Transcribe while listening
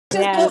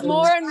Just put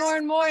more and more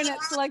and more, and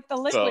it's like the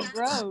liquid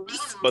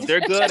grows. But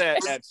they're good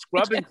at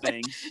scrubbing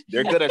things.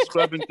 They're good at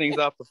scrubbing things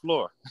off the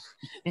floor.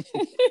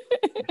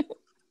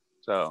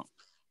 So.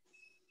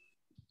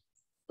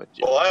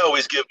 Well, I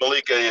always give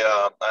Malik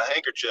a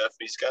handkerchief.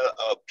 He's got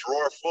a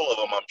drawer full of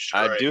them, I'm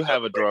sure. I do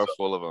have a drawer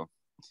full of them.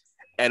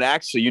 And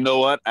actually, you know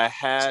what? I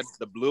had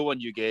the blue one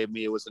you gave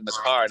me. It was in the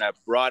car, and I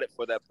brought it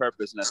for that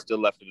purpose, and I still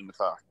left it in the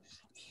car.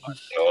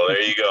 Oh,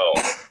 there you go.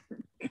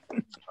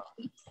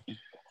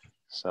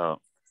 So.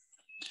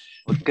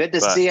 Well, good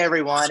to see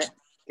everyone.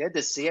 Good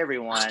to see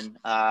everyone.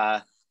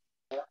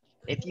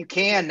 If you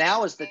can,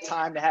 now is the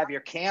time to have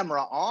your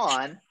camera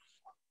on.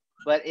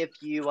 But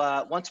if you,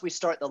 once we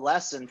start the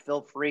lesson,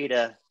 feel free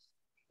to,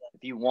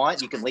 if you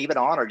want, you can leave it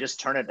on or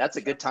just turn it. That's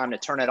a good time to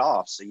turn it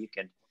off so you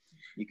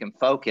can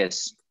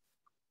focus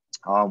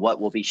on what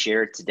will be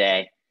shared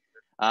today.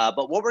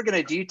 But what we're going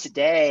to do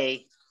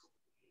today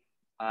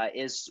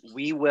is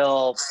we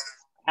will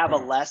have a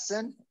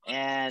lesson,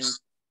 and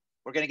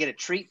we're going to get a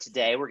treat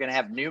today. We're going to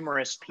have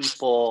numerous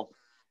people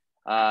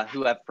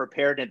who have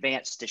prepared in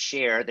advance to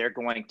share. They're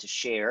going to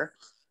share.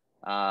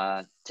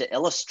 To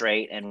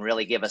illustrate and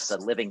really give us a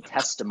living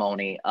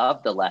testimony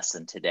of the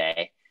lesson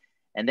today.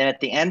 And then at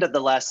the end of the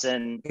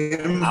lesson,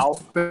 I'll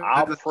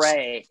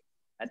pray.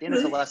 At the end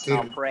of the lesson,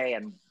 I'll pray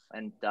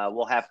and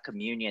we'll have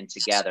communion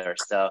together.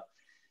 So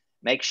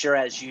make sure,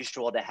 as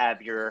usual, to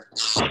have your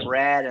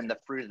bread and the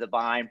fruit of the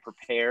vine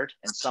prepared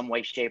in some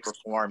way, shape, or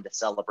form to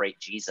celebrate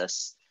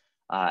Jesus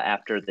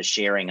after the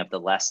sharing of the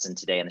lesson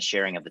today and the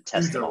sharing of the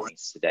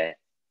testimonies today.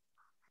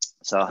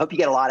 So I hope you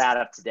get a lot out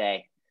of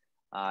today.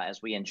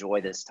 As we enjoy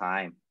this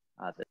time.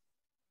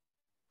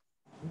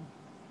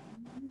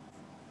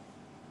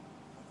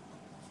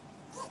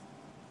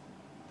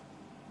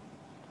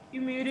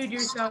 You muted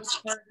yourself,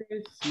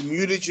 Marcus. You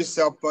muted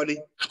yourself, buddy.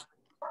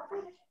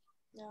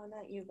 No,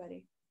 not you,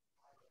 buddy.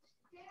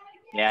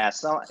 Yeah,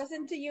 so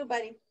listen to you,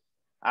 buddy.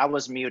 I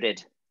was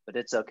muted, but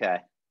it's okay.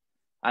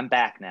 I'm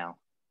back now.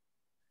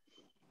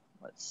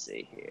 Let's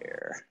see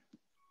here.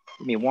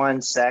 Give me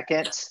 1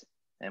 second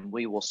and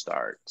we will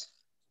start.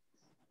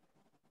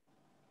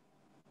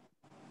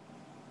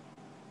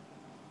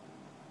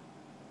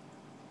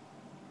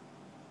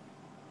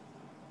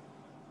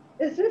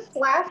 Is this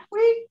last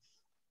week?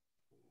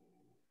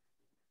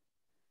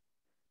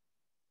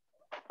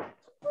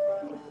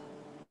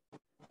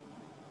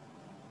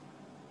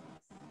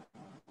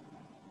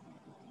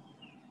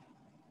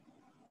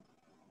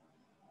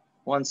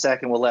 One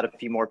second, we'll let a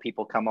few more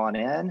people come on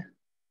in.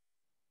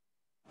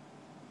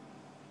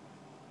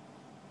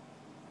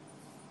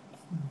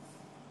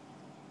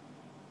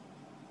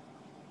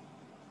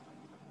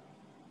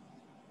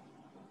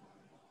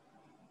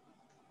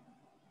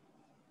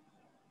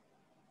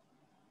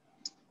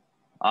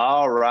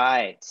 All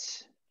right.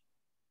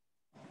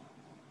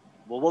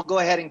 Well, we'll go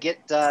ahead and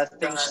get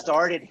things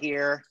started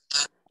here.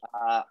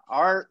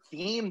 Our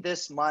theme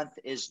this month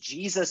is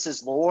Jesus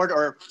is Lord,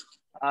 or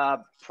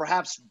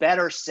perhaps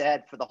better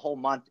said for the whole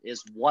month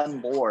is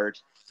one Lord,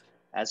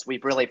 as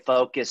we've really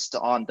focused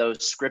on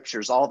those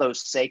scriptures, all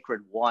those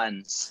sacred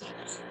ones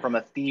from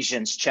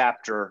Ephesians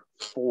chapter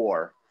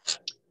 4.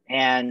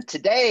 And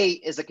today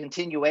is a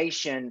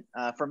continuation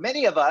for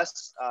many of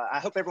us. I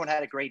hope everyone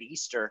had a great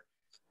Easter.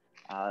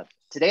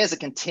 Today is a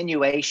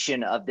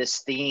continuation of this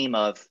theme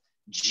of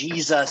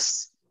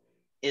Jesus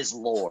is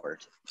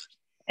Lord.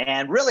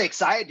 And really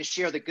excited to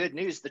share the good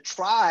news. The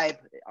tribe,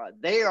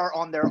 they are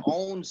on their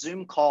own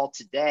Zoom call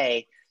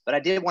today, but I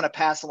did want to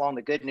pass along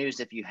the good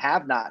news if you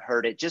have not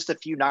heard it. Just a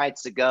few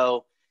nights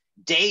ago,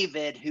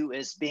 David, who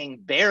is being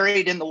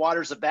buried in the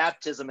waters of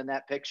baptism in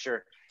that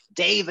picture,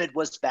 David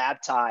was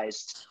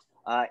baptized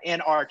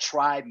in our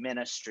tribe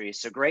ministry.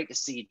 So great to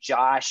see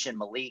Josh and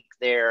Malik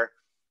there.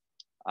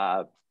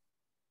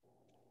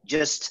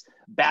 Just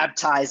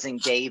baptizing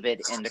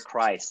David into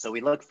Christ. So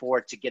we look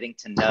forward to getting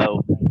to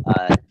know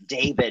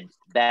David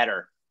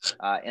better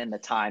in the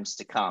times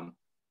to come.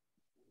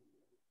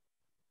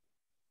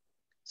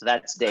 So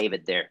that's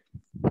David there.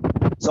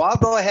 So I'll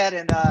go ahead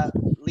and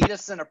lead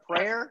us in a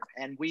prayer,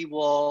 and we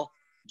will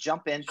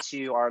jump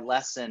into our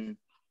lesson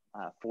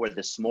for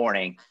this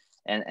morning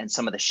and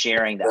some of the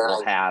sharing that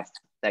we'll have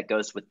that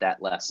goes with that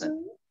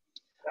lesson.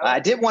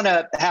 I did want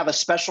to have a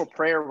special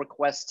prayer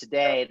request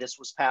today. This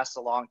was passed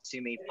along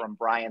to me from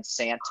Brian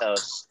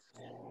Santos.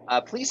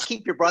 Please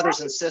keep your brothers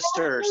and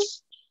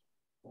sisters.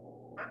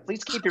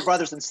 Please keep your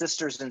brothers and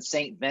sisters in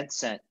St.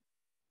 Vincent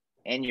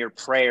in your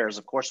prayers.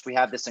 Of course, we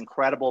have this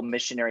incredible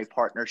missionary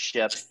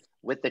partnership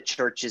with the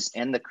churches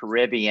in the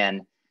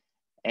Caribbean.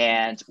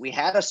 And we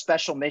had a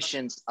special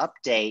missions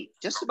update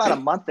just about a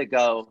month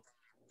ago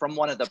from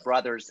one of the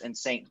brothers in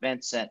St.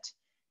 Vincent.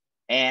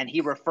 And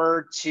he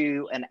referred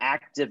to an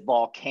active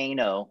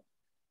volcano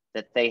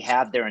that they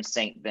have there in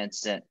St.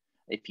 Vincent.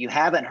 If you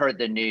haven't heard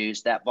the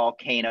news, that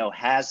volcano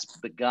has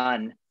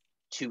begun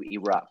to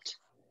erupt.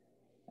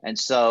 And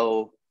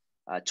so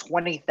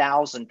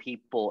 20,000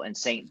 people in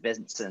St.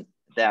 Vincent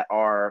that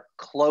are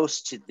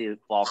close to the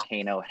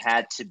volcano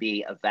had to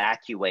be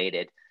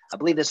evacuated. I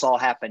believe this all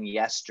happened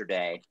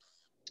yesterday.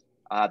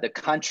 The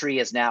country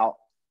is now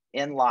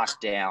in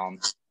lockdown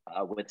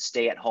with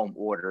stay-at-home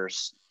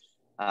orders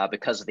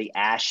because of the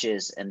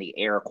ashes and the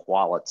air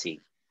quality.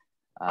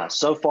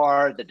 So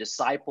far, the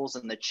disciples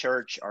in the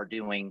church are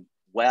doing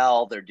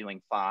well, they're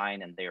doing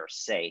fine, and they are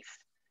safe.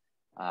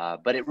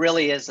 But it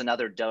really is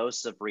another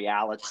dose of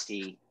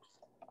reality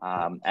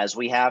as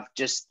we have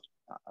just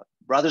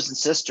brothers and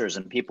sisters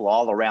and people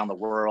all around the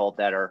world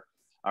that are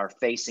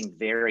facing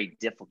very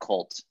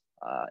difficult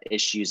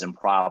issues and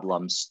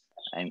problems,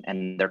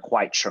 and they're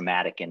quite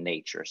traumatic in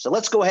nature. So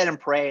let's go ahead and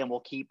pray, and we'll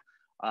keep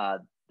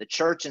the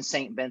church in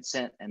St.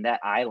 Vincent and that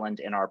island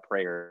in our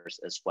prayers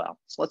as well.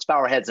 So let's bow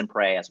our heads and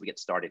pray as we get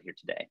started here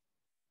today.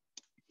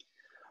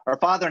 Our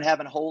Father in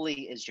heaven, holy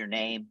is your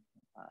name.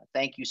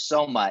 Thank you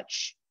so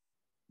much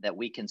that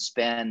we can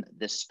spend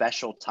this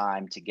special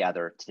time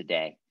together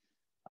today.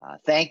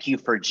 Thank you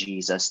for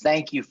Jesus.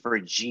 Thank you for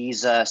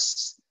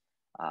Jesus.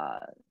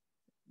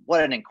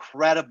 What an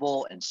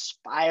incredible,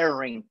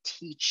 inspiring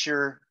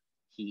teacher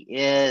he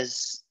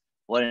is.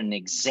 What an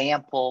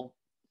example.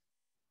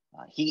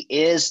 He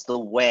is the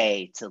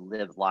way to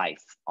live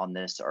life on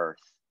this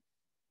earth.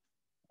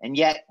 And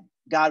yet,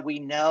 God, we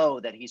know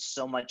that he's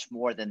so much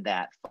more than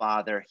that,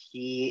 Father.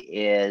 He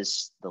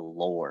is the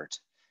Lord.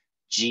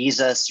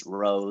 Jesus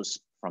rose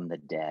from the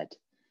dead.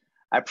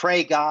 I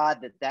pray,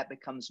 God, that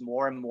becomes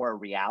more and more a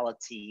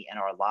reality in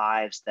our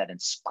lives, that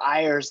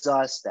inspires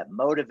us, that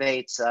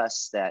motivates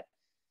us, that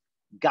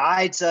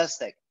guides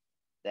us,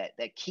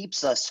 that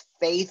keeps us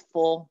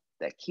faithful,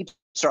 that keeps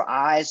our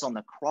eyes on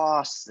the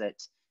cross, that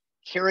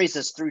carries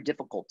us through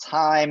difficult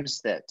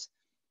times, that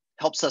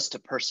helps us to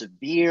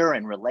persevere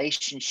in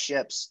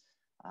relationships.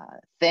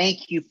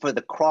 Thank you for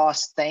the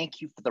cross. Thank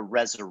you for the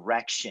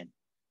resurrection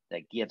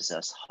that gives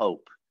us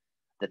hope,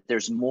 that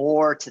there's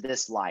more to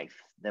this life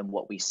than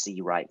what we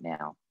see right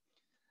now.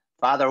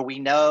 Father, we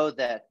know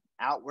that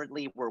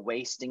outwardly we're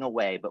wasting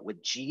away, but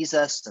with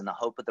Jesus and the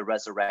hope of the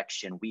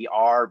resurrection, we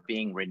are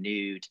being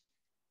renewed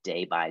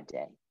day by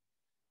day.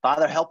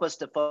 Father, help us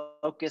to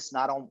focus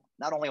not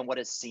only on what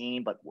is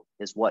seen, but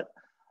is what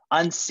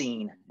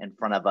unseen in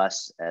front of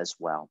us as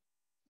well.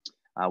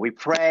 We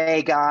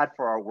pray, God,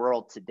 for our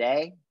world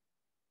today.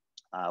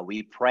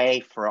 We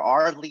pray for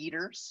our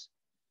leaders,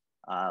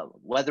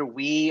 whether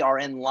we are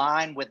in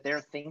line with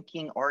their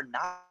thinking or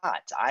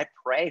not. I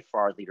pray for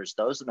our leaders,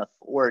 those in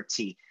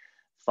authority,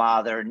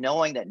 Father,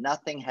 knowing that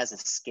nothing has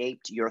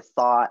escaped your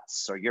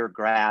thoughts or your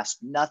grasp.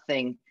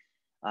 Nothing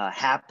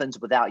happens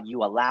without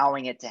you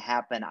allowing it to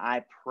happen.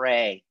 I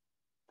pray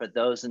for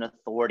those in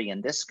authority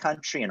in this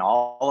country and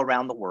all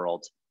around the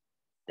world,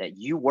 that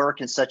you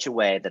work in such a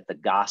way that the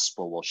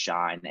gospel will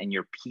shine and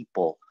your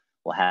people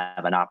will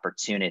have an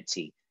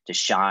opportunity to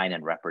shine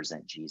and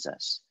represent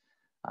Jesus.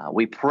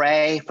 We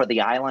pray for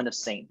the island of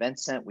St.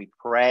 Vincent. We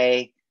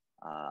pray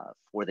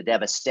for the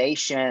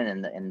devastation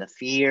and the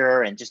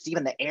fear and just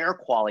even the air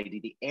quality,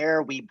 the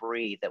air we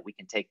breathe that we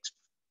can take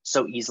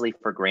so easily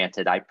for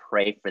granted. I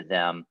pray for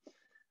them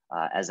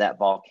as that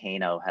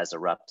volcano has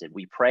erupted.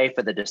 We pray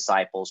for the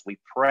disciples. We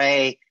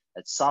pray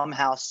that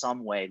somehow,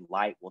 some way,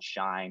 light will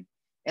shine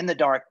in the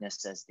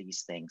darkness as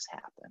these things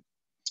happen.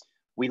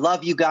 We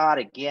love you, God.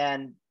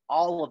 Again,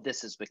 all of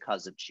this is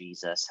because of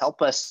Jesus.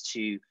 Help us to,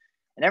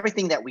 in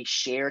everything that we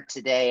share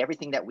today,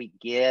 everything that we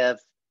give,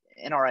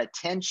 in our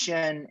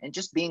attention, and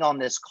just being on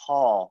this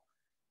call,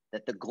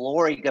 that the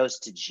glory goes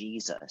to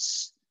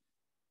Jesus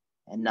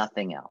and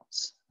nothing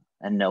else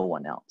and no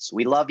one else.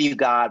 We love you,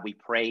 God. We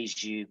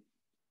praise you.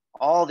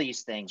 All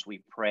these things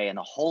we pray in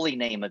the holy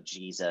name of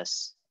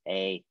Jesus.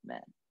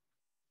 Amen.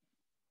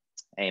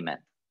 Amen.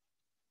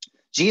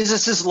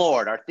 Jesus is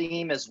Lord. Our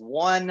theme is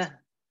one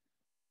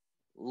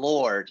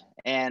Lord.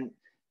 And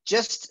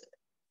just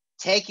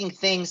taking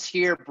things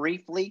here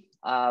briefly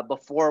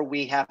before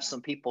we have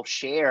some people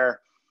share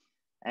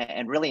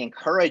and really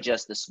encourage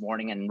us this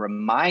morning and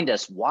remind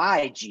us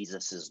why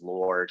Jesus is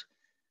Lord.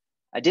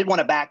 I did want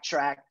to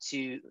backtrack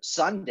to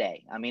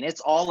Sunday. I mean,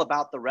 it's all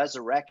about the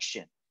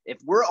resurrection. If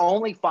we're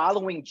only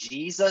following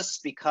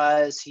Jesus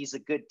because he's a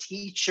good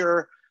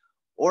teacher,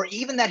 or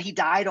even that he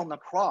died on the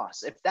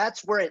cross, if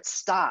that's where it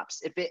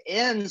stops, if it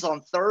ends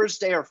on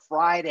Thursday or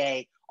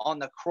Friday on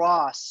the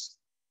cross,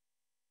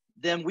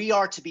 then we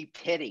are to be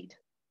pitied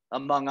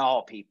among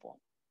all people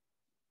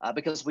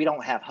because we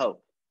don't have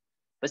hope.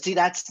 But see,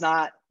 that's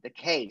not the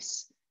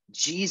case.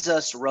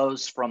 Jesus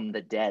rose from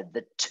the dead.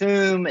 The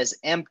tomb is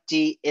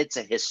empty. It's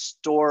a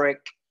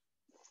historic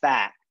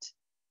fact.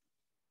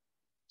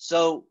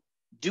 So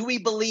do we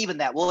believe in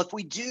that? Well, if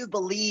we do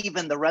believe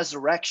in the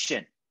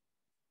resurrection,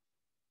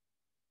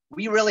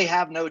 we really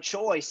have no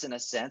choice in a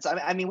sense.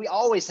 I mean, we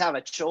always have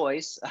a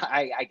choice,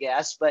 I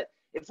guess, but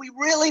if we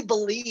really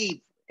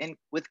believe in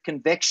with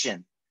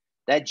conviction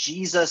that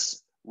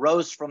Jesus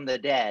rose from the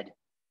dead,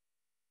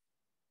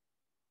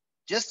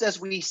 just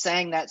as we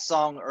sang that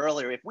song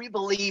earlier, if we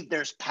believe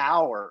there's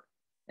power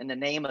in the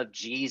name of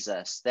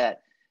Jesus,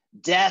 that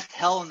death,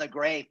 hell, and the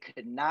grave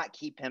could not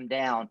keep him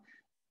down,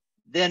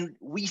 then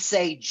we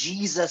say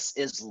Jesus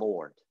is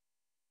Lord.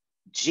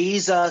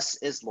 Jesus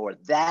is Lord.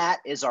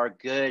 That is our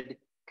good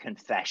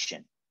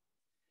confession.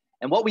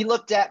 And what we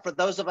looked at for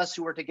those of us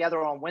who were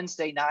together on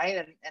Wednesday night,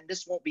 and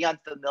this won't be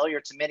unfamiliar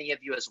to many of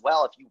you as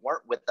well if you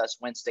weren't with us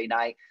Wednesday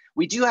night,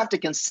 we do have to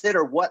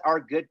consider what our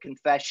good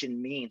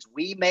confession means.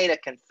 We made a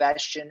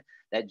confession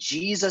that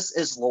Jesus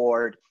is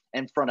Lord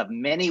in front of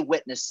many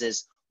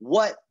witnesses.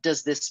 What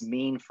does this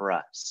mean for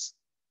us?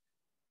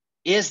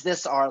 Is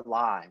this our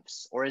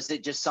lives, or is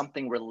it just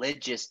something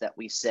religious that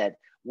we said?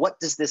 What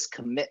does this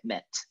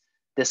commitment,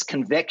 this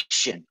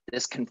conviction,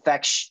 this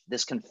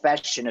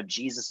confession of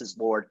Jesus as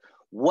Lord,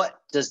 what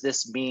does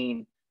this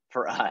mean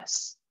for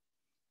us?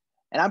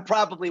 And I'm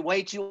probably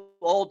way too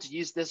old to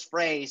use this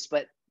phrase,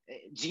 but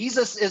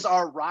Jesus is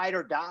our ride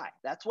or die.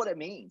 That's what it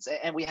means.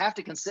 And we have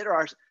to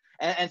consider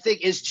and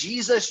think, is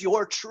Jesus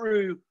your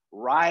true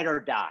ride or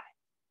die?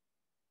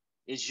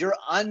 Is your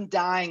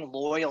undying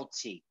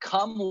loyalty,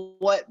 come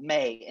what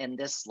may in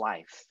this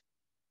life?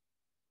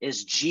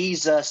 Is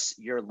Jesus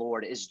your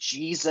Lord? Is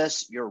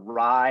Jesus your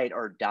ride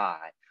or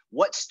die?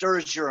 What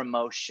stirs your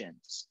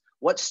emotions?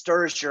 What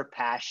stirs your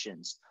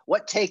passions?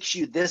 What takes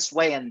you this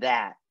way and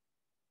that?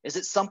 Is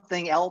it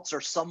something else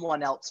or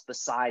someone else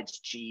besides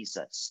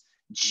Jesus?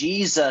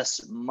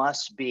 Jesus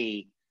must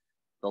be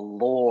the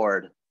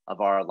Lord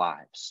of our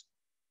lives.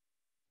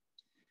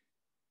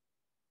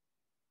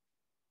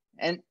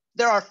 And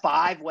there are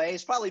 5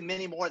 ways, probably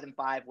many more than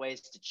 5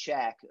 ways to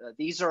check.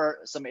 These are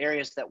some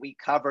areas that we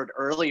covered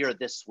earlier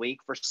this week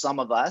for some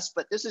of us,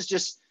 but this is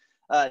just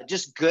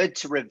good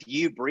to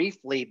review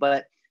briefly.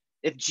 But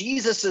if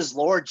Jesus is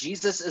Lord,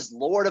 Jesus is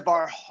Lord of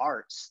our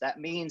hearts.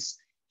 That means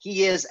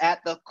he is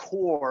at the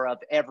core of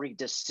every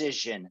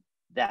decision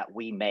that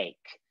we make.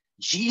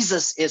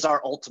 Jesus is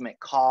our ultimate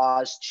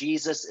cause.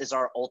 Jesus is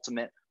our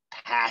ultimate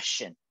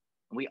passion.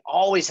 And we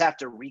always have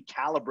to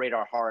recalibrate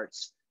our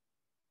hearts.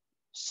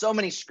 So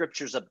many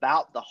scriptures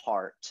about the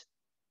heart,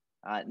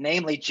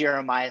 namely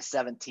Jeremiah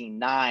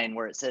 17:9,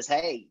 where it says,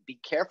 hey, be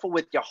careful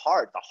with your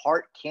heart. The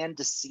heart can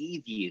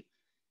deceive you.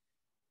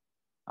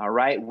 All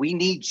right. We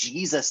need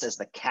Jesus as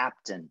the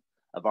captain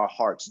of our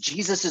hearts.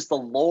 Jesus is the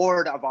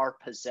Lord of our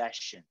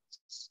possessions.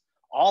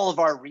 All of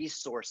our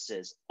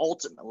resources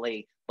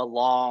ultimately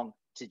belong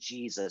to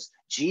Jesus.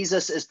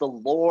 Jesus is the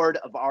Lord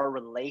of our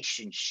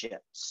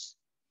relationships.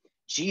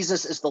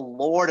 Jesus is the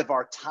Lord of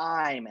our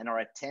time and our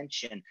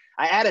attention.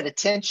 I added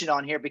attention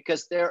on here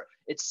because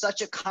it's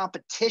such a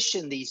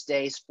competition these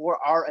days for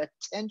our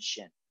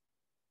attention.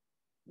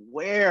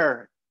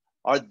 Where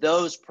are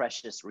those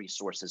precious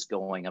resources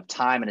going of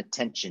time and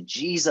attention?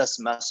 Jesus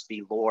must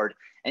be Lord,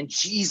 and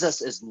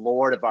Jesus is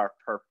Lord of our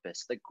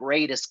purpose, the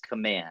greatest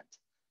command.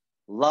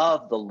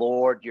 Love the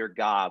Lord your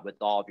God with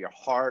all of your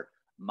heart,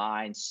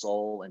 mind,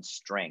 soul, and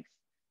strength,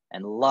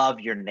 and love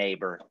your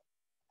neighbor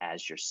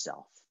as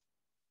yourself.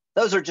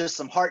 Those are just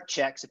some heart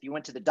checks. If you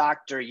went to the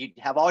doctor, you'd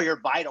have all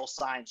your vital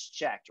signs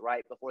checked,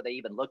 right? Before they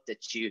even looked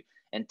at you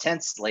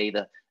intensely.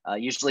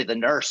 Usually the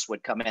nurse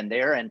would come in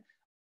there and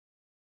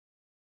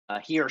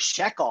he or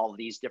check all of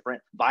these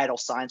different vital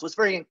signs. It's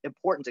very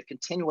important to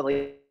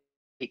continually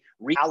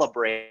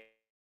recalibrate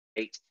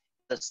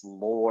this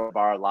Lord of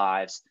our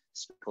lives,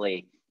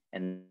 specifically.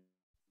 And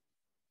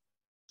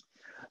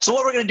so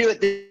what we're going to do at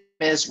this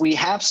is we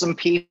have some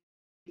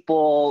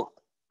people,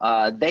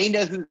 they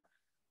know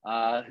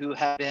who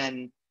have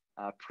been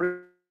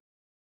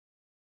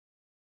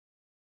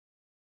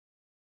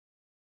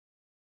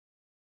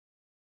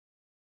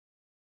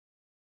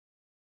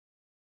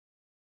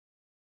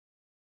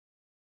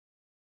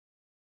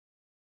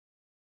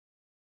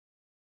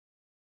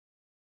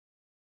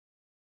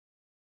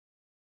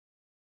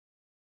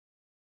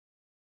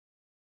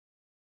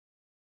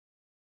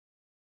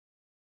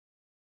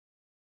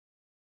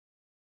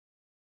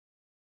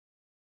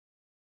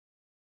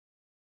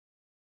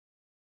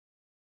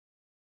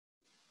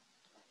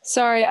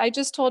Sorry, I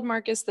just told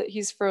Marcus that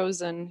he's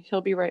frozen.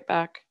 He'll be right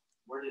back.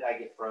 Where did I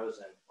get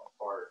frozen? What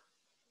part?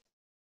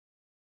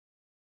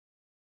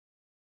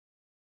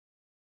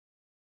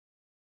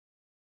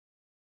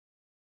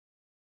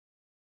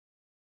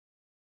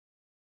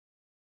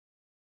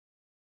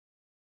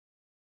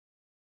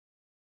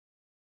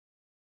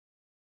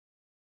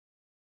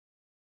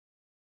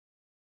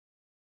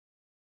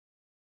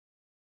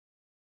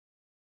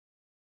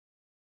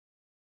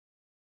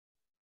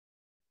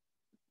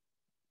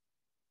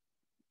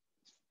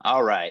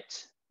 All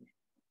right.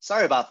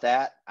 Sorry about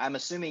that. I'm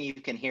assuming you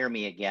can hear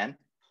me again.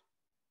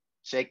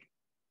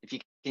 If you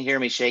can hear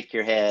me, shake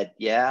your head.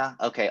 Yeah?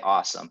 Okay,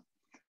 awesome.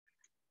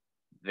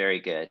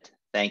 Very good.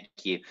 Thank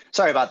you.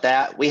 Sorry about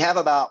that. We have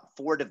about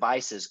 4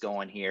 devices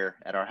going here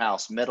at our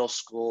house, middle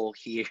school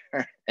here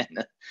and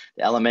the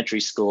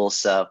elementary school.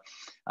 So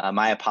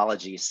my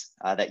apologies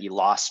that you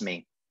lost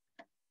me.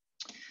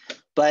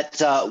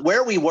 But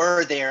where we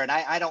were there, and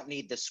I don't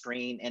need the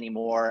screen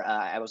anymore.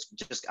 I'm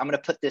going to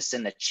put this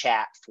in the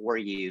chat for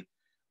you.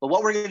 But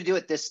what we're going to do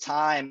at this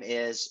time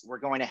is we're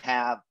going to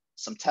have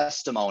some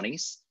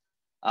testimonies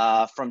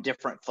from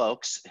different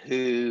folks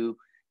who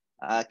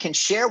can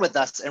share with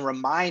us and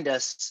remind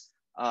us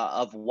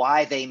of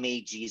why they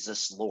made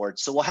Jesus Lord.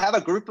 So we'll have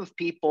a group of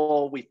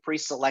people, we've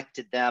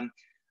pre-selected them.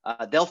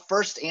 They'll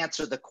first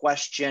answer the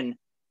question,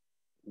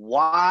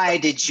 why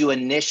did you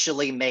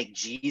initially make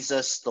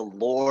Jesus the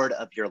Lord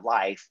of your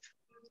life?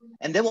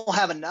 And then we'll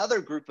have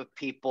another group of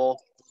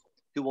people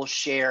who will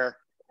share,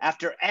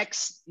 after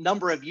X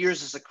number of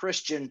years as a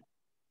Christian,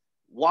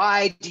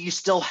 why do you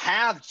still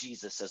have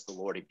Jesus as the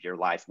Lord of your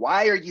life?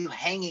 Why are you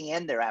hanging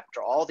in there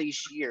after all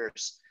these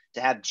years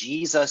to have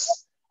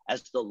Jesus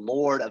as the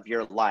Lord of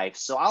your life?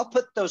 So I'll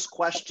put those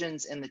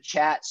questions in the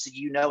chat so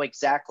you know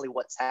exactly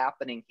what's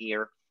happening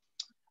here.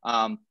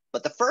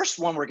 But the first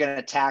one we're going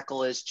to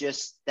tackle is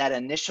just that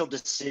initial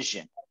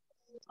decision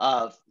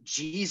of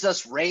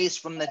Jesus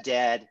raised from the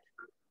dead.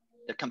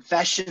 The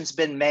confession's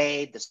been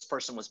made. This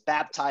person was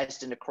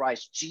baptized into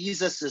Christ.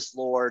 Jesus is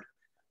Lord.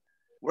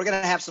 We're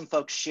going to have some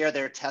folks share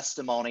their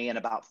testimony in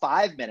about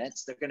 5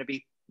 minutes. They're going to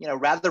be,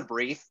 rather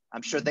brief.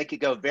 I'm sure they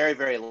could go very,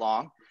 very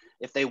long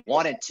if they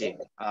wanted to,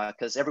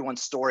 because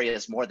everyone's story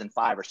is more than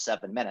 5 or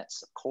 7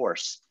 minutes, of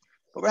course.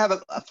 But we'll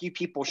have a few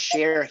people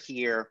share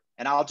here,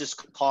 and I'll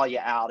just call you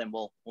out, and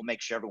we'll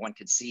make sure everyone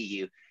can see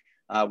you.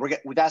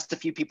 We've asked a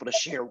few people to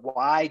share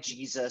why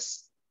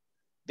Jesus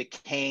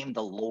became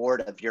the Lord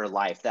of your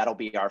life. That'll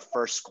be our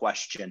first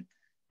question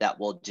that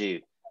we'll do.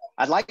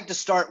 I'd like to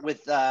start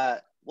with,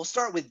 we'll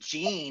start with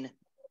Gene.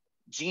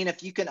 Gene,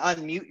 if you can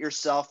unmute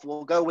yourself,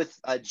 we'll go with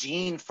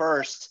Gene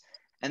first.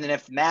 And then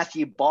if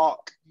Matthew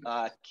Balk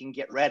can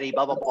get ready,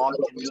 Bubba Balk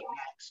can be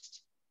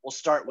next. We'll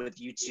start with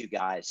you two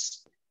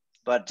guys.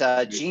 But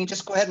Gene,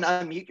 just go ahead and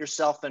unmute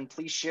yourself and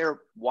please share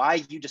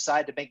why you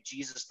decided to make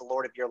Jesus the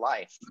Lord of your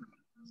life.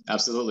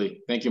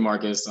 Absolutely. Thank you,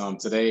 Marcus.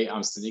 Today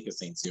I'm Stanika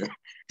Saints here.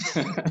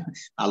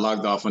 I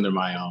logged off under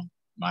my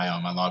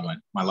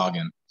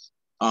login.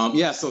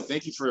 So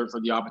thank you for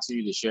the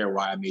opportunity to share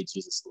why I made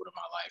Jesus Lord of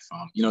my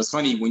life. It's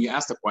funny when you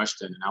asked the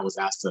question and I was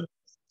asked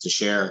to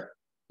share,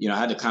 I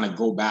had to kind of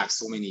go back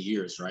so many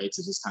years, right,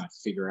 to just kind of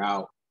figure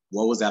out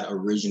what was that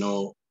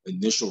original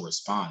initial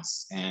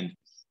response. And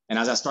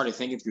as I started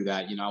thinking through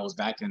that, I was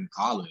back in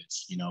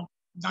college,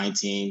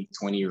 19,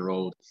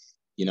 20-year-old,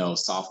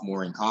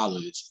 sophomore in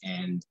college.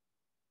 And,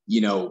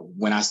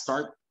 when I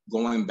start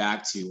going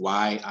back to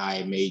why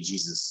I made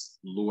Jesus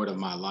Lord of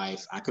my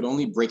life, I could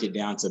only break it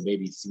down to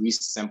maybe 3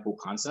 simple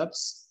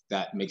concepts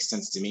that make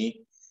sense to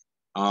me.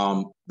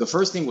 The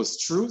first thing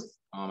was truth.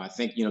 I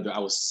think, I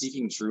was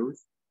seeking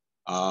truth.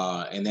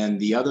 And then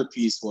the other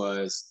piece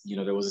was,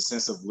 there was a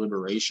sense of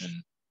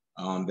liberation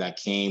that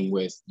came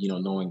with,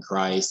 knowing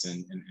Christ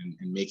and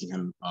making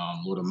him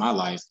Lord of my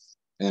life.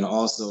 And then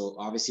also,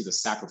 obviously, the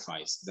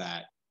sacrifice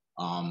that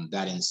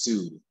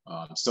ensued.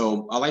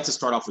 So I like to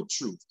start off with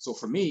truth. So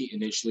for me,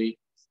 initially,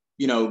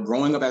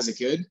 growing up as a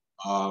kid,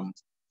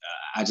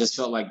 I just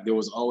felt like there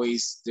was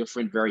always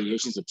different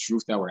variations of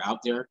truth that were out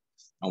there,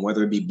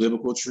 whether it be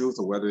biblical truth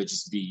or whether it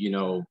just be,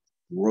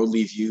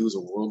 worldly views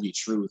or worldly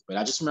truth. But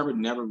I just remember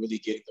never really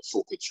getting the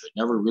full picture,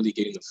 never really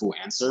getting the full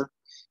answer.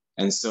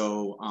 And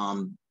so,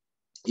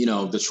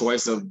 the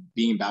choice of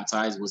being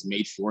baptized was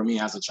made for me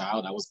as a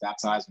child. I was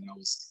baptized when I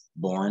was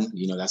born.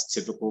 That's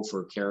typical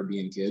for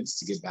Caribbean kids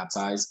to get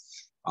baptized.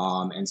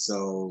 And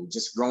so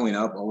just growing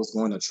up, always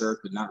going to church,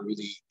 but not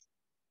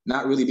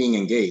really being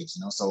engaged,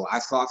 So I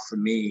thought for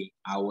me,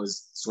 I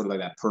was sort of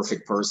like that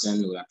perfect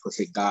person or that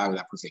perfect guy or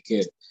that perfect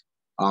kid.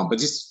 But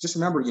just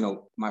remember,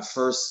 my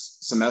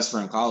first semester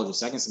in college or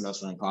second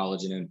semester in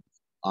college, and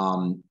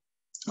then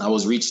I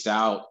was reached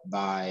out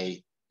by,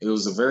 it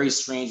was a very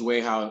strange way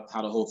how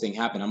the whole thing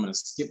happened. I'm going to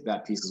skip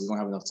that piece because we don't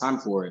have enough time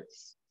for it.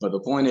 But the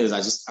point is,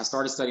 I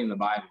started studying the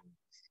Bible,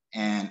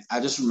 and I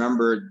just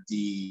remembered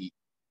the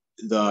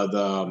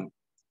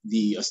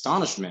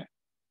astonishment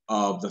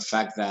of the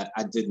fact that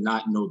I did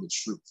not know the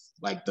truth,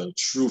 like the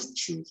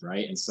truth,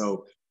 right? And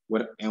so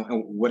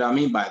what I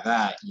mean by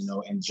that,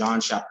 in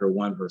John chapter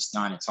 1, verse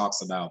 9, it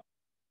talks about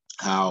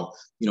how,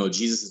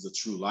 Jesus is the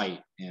true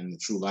light, and the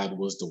true light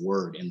was the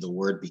Word, and the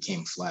Word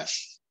became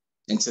flesh.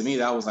 And to me,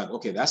 that was like,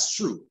 okay, that's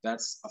true.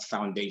 That's a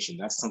foundation.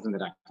 That's something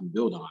that I can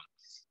build on.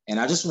 And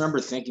I just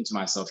remember thinking to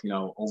myself,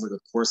 over the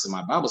course of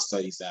my Bible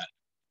studies, that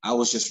I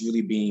was just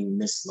really being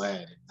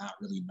misled and not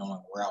really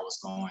knowing where I was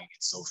going and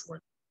so forth.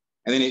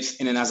 And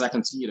then as I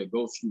continue to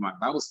go through my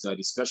Bible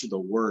study, especially the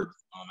Word,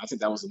 I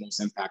think that was the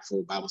most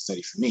impactful Bible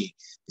study for me,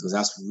 because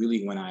that's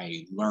really when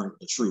I learned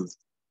the truth.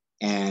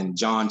 And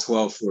John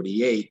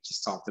 12:48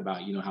 just talked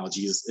about, how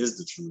Jesus is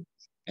the truth,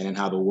 and then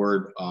how the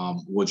Word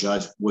will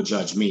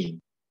judge me.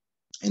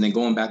 And then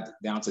going back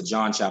down to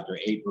John chapter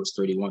 8, verse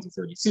 31 to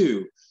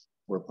 32,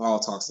 where Paul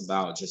talks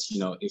about just,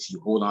 if you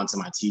hold on to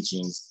my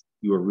teachings,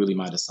 you are really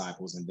my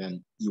disciples, and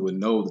then you will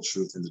know the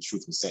truth, and the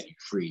truth will set you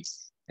free.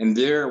 And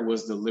there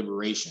was the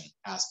liberation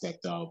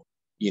aspect of,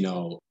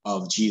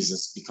 of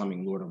Jesus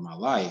becoming Lord of my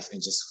life,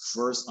 and just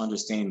first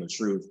understanding the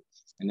truth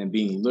and then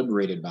being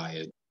liberated by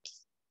it.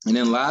 And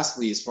then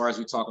lastly, as far as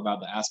we talk about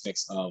the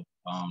aspects of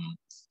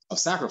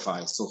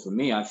sacrifice. So for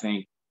me, I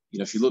think,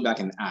 if you look back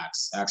in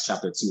Acts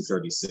chapter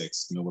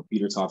 2:36, where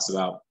Peter talks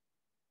about,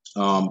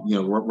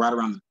 right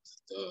around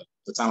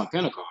the time of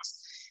Pentecost.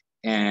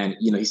 And,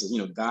 he says,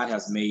 God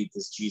has made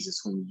this Jesus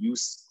whom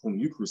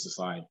you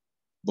crucified,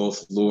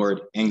 both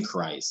Lord and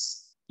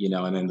Christ.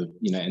 and then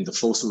and the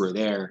folks who were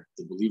there,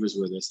 the believers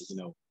who were there, said,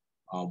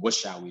 what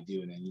shall we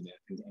do? And then,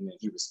 and then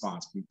he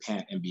responds,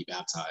 repent and be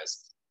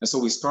baptized. And so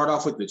we start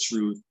off with the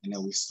truth, and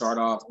then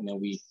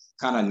we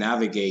kind of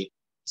navigate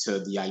to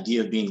the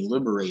idea of being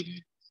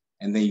liberated.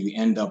 And then you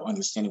end up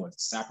understanding what the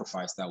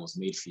sacrifice that was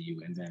made for you.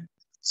 And then,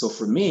 so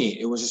for me,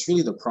 it was just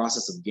really the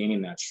process of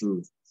gaining that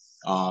truth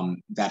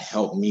that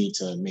helped me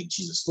to make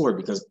Jesus Lord,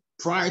 because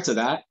prior to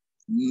that,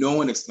 no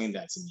one explained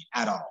that to me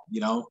at all.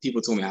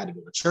 People told me I had to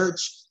go to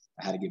church,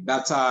 I had to get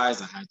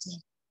baptized, I had to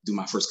do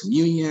my first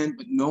communion,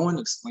 but no one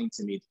explained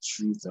to me the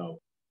truth of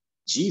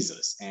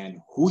Jesus and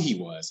who he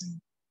was and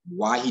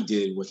why he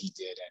did what he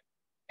did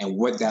and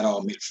what that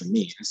all meant for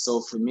me. And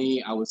so for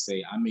me, I would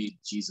say I made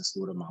Jesus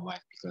Lord of my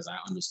life because I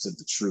understood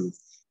the truth.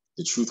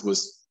 The truth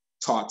was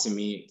taught to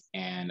me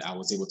and I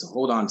was able to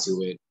hold on to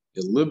it.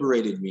 It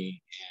liberated me.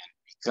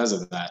 And because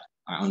of that,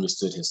 I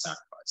understood his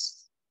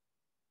sacrifice.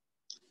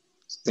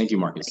 Thank you,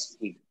 Marcus.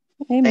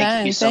 Amen.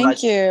 Thank you so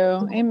much.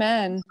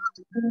 Amen.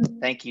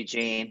 Thank you,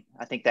 Gene.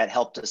 I think that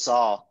helped us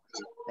all.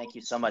 Thank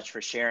you so much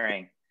for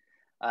sharing.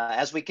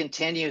 As we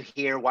continue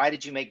here, why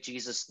did you make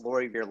Jesus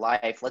Lord of your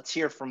life? Let's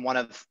hear from one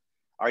of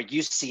our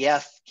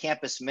UCF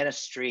campus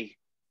ministry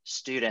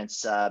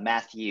students,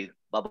 Matthew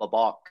Bubba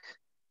Balk.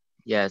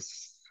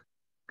 Yes.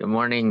 Good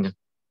morning.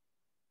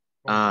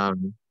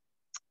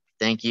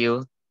 Thank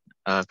you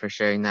for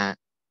sharing that.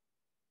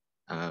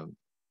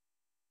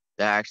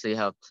 That actually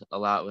helped a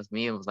lot with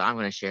me, with what I'm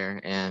going to share.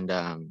 And,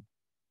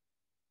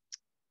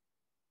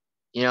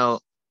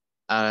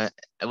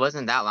 it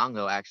wasn't that long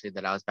ago, actually,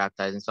 that I was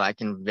baptized. And so I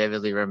can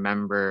vividly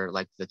remember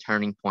like the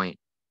turning point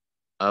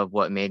of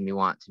what made me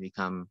want to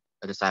become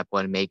a disciple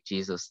and make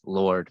Jesus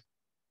Lord.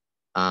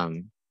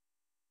 And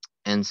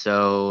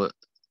so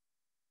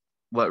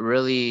what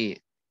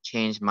really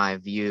changed my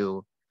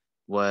view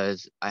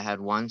was I had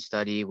one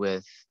study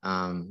with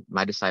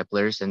my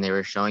disciplers, and they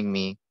were showing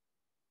me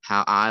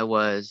how I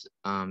was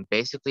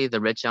basically the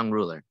rich young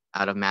ruler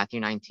out of Matthew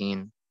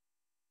 19.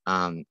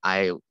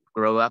 I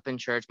grew up in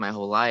church my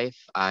whole life.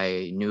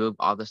 I knew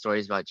all the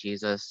stories about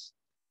Jesus.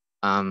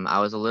 I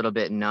was a little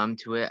bit numb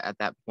to it at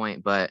that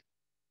point, but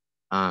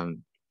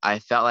I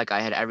felt like I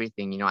had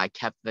everything. I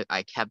kept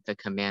the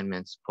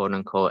commandments, quote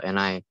unquote, and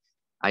I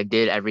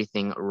did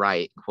everything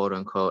right, quote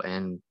unquote.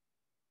 And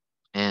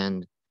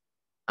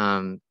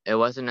it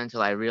wasn't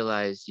until I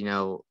realized,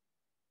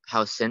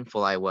 how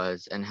sinful I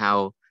was and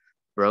how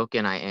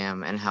broken I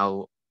am and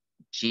how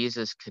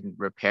Jesus can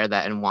repair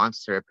that and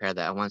wants to repair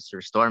that and wants to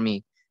restore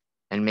me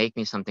and make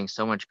me something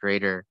so much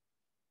greater.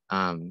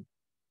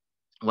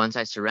 Once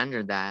I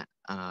surrendered that,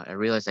 I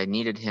realized I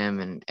needed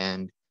him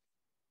and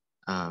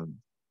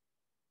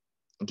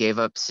gave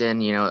up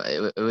sin.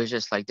 It was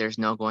just like there's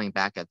no going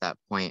back at that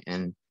point.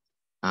 And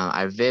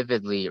I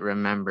vividly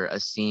remember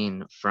a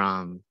scene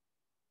from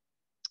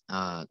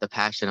the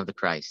Passion of the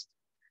Christ.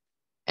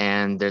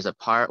 And there's a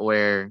part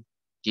where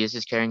Jesus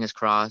is carrying his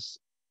cross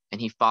and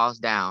he falls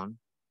down,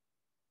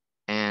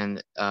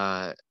 and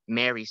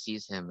Mary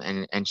sees him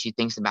and she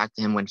thinks back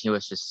to him when he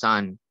was his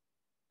son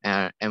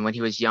and when he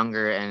was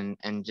younger,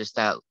 and just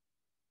that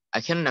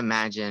I couldn't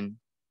imagine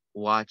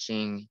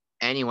watching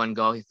anyone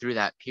go through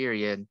that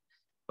period,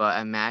 but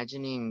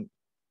imagining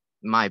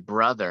my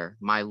brother,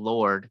 my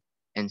Lord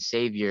and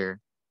Savior,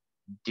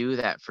 do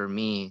that for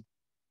me,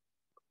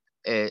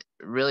 it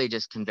really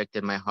just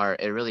convicted my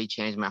heart. It really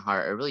changed my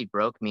heart. It really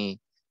broke me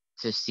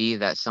to see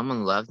that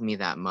someone loved me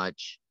that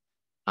much,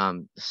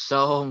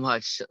 so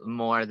much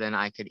more than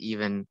I could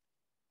even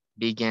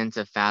begin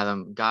to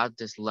fathom. God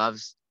just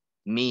loves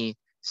me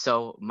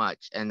so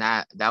much. And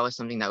that was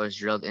something that was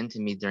drilled into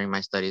me during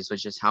my studies,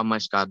 was just how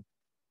much God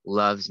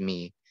loves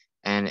me.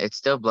 And it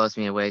still blows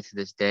me away to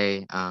this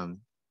day. I'm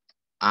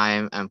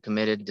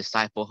committed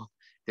disciple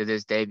to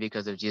this day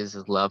because of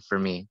Jesus' love for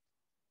me.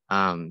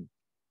 And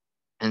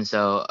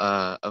so,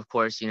 of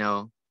course,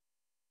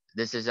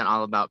 this isn't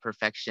all about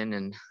perfection,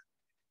 and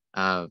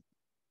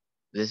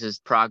this is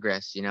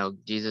progress.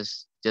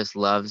 Jesus just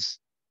loves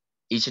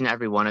each and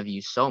every one of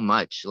you so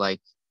much.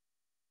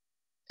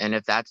 And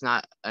if that's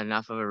not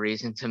enough of a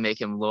reason to make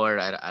him Lord,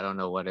 I don't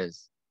know what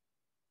is.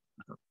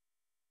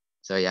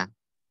 So, yeah.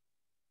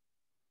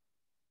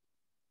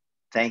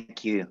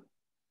 Thank you.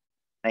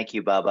 Thank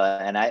you,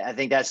 Bubba. And I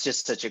think that's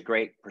just such a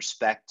great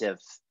perspective,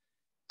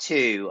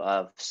 too,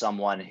 of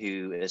someone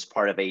who is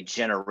part of a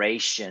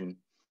generation,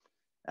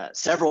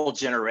 several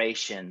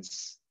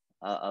generations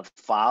of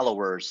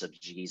followers of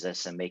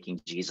Jesus and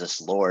making Jesus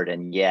Lord.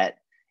 And yet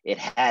it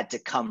had to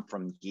come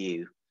from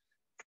you,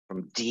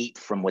 from deep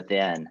from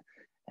within,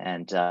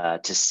 and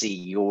to see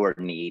your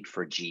need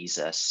for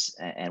Jesus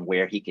and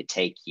where he could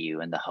take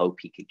you and the hope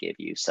he could give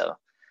you. So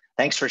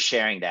thanks for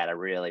sharing that. I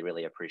really,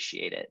 really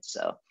appreciate it.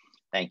 So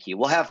thank you.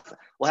 We'll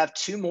have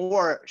two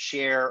more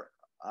share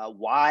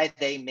why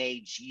they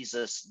made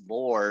Jesus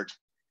Lord.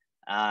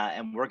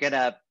 And we're going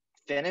to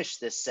finish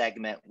this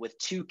segment with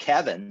two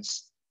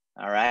Kevins.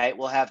 All right.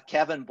 We'll have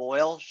Kevin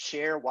Boyle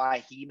share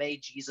why he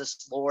made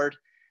Jesus Lord.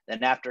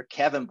 Then after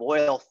Kevin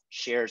Boyle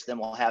shares, then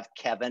we'll have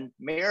Kevin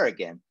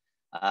Merrigan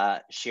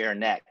share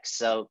next.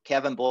 So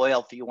Kevin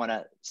Boyle, if you want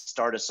to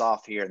start us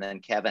off here, and then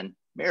Kevin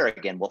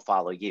Merrigan will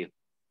follow you.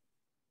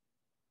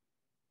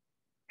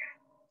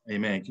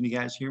 Amen. Can you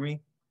guys hear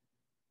me?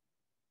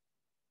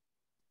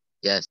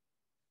 Yes.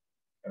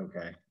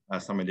 Okay.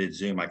 Last time I did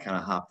Zoom, I kind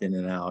of hopped in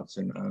and out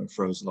and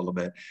froze a little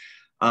bit.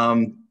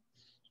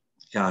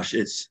 Gosh,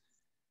 it's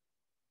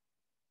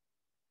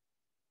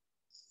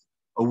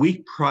a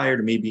week prior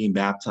to me being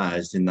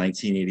baptized in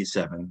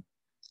 1987.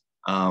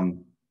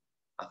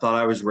 I thought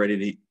I was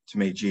ready to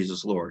make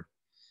Jesus Lord.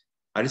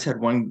 I just had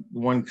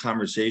one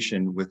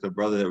conversation with a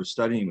brother that was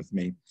studying with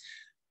me.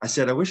 I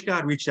said, I wish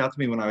God reached out to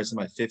me when I was in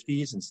my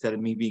 50s instead of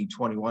me being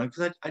 21,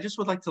 because I just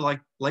would like to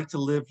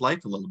live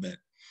life a little bit.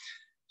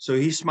 So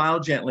he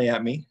smiled gently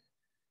at me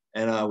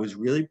and was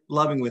really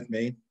loving with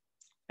me,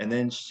 and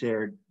then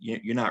shared,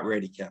 "You're not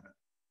ready, Kevin."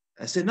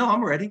 I said, "No,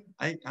 I'm ready.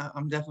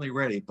 I'm definitely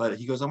ready." But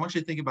he goes, "I want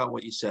you to think about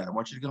what you said. I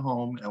want you to go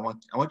home, and I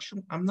want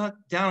you. I'm not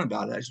down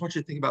about it. I just want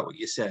you to think about what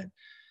you said."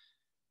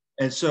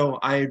 And so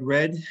I had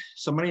read.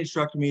 Somebody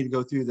instructed me to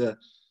go through the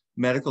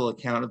medical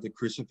account of the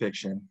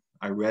crucifixion.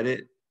 I read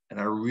it, and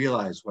I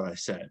realized what I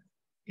said,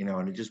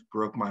 and it just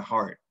broke my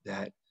heart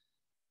that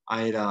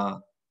I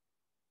had,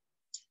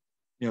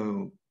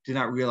 did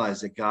not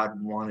realize that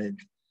God wanted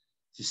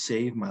to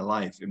save my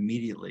life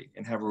immediately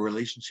and have a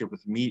relationship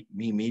with me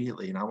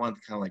immediately. And I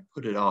wanted to kind of like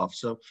put it off.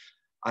 So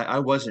I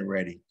wasn't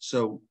ready.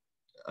 So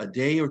a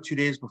day or 2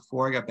 days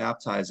before I got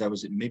baptized, I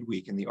was at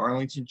midweek in the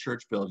Arlington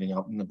Church building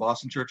up in the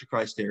Boston Church of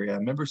Christ area. I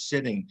remember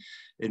sitting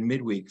in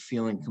midweek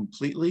feeling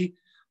completely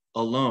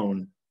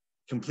alone,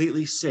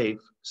 completely safe.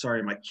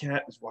 Sorry, my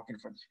cat is walking in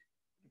front of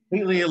me.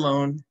 Completely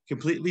alone,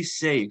 completely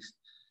safe.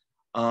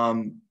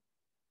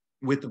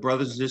 With the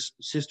brothers and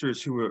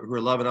sisters who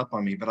were loving up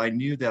on me, but I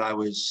knew that I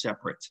was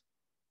separate,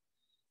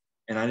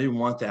 and I didn't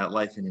want that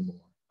life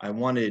anymore. I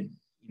wanted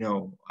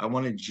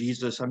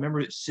Jesus. I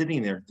remember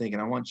sitting there thinking,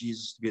 I want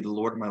Jesus to be the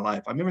Lord of my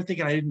life. I remember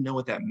thinking I didn't know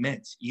what that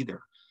meant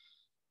either,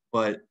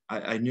 but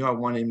I knew I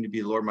wanted him to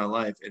be the Lord of my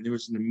life. And there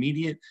was an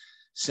immediate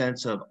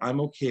sense of,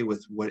 I'm okay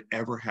with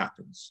whatever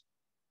happens.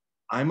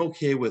 I'm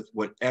okay with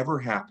whatever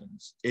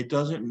happens. It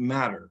doesn't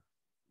matter.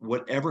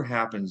 Whatever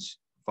happens,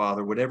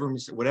 Father,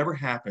 whatever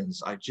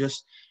happens, I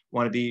just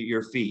want to be at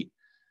your feet.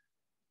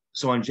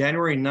 So on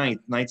January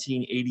 9th,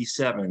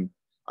 1987,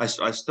 I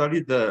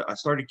started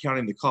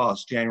counting the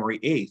cost January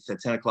 8th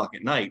at 10 o'clock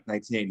at night,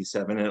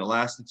 1987, and it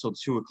lasted until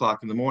 2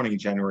 o'clock in the morning,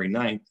 January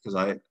 9th, because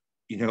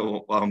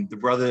the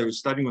brother that was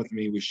studying with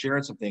me was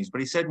sharing some things,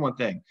 but he said one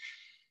thing.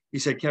 He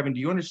said, "Kevin, do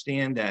you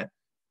understand that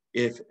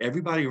if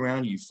everybody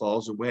around you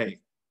falls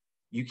away,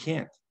 you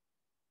can't?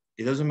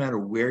 It doesn't matter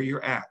where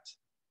you're at,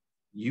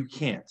 you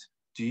can't.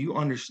 Do you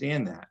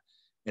understand that?"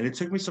 And it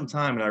took me some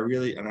time, and I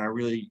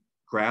really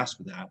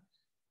grasped that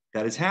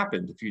has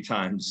happened a few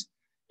times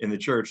in the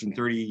church in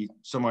 30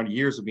 some odd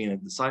years of being a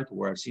disciple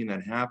where I've seen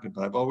that happen.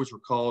 But I've always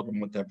recalled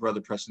what that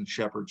brother Preston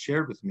Shepherd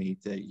shared with me,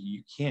 that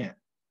you can't,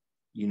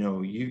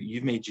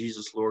 you've made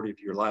Jesus Lord of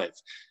your life.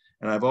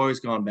 And I've always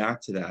gone back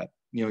to that.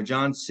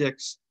 John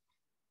 6,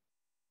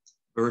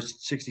 verse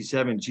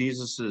 67,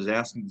 Jesus is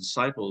asking the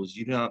disciples,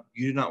 you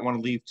do not want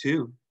to leave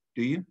too,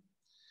 do you?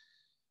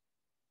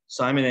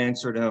 Simon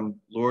answered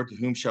him, "Lord, to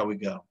whom shall we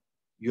go?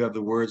 You have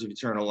the words of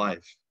eternal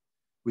life.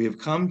 We have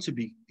come to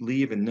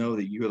believe and know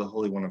that you are the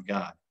Holy One of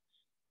God."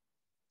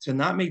 To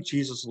not make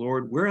Jesus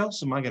Lord, where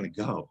else am I going to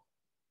go?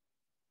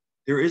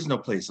 There is no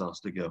place else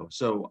to go.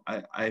 So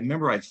I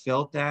remember I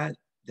felt that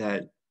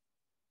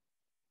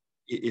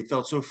it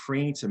felt so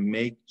freeing to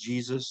make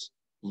Jesus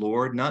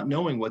Lord, not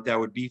knowing what that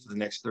would be for the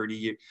next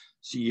 30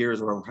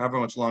 years or however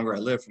much longer I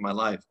live for my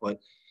life. But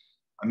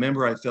I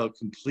remember I felt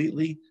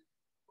completely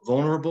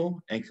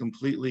vulnerable and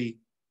completely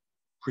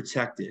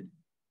protected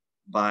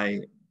by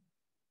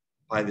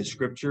the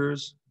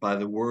scriptures, by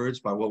the words,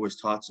 by what was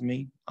taught to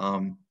me.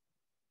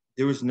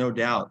 There was no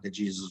doubt that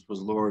Jesus was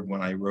Lord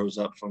when I rose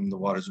up from the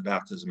waters of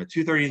baptism at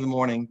 2:30 in the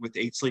morning with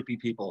 8 sleepy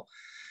people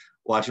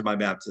watching my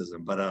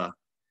baptism. But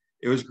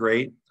it was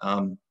great.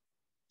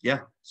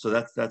 So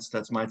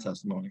that's my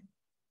testimony.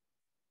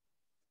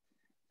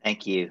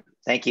 Thank you,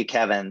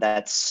 Kevin.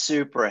 That's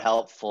super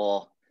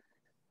helpful.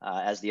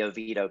 As the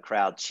Oviedo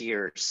crowd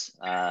cheers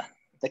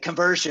the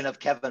conversion of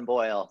Kevin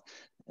Boyle.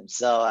 And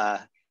so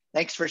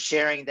thanks for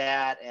sharing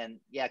that. And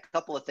yeah, a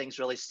couple of things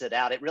really stood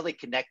out. It really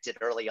connected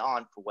early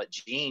on for what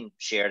Gene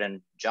shared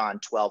in John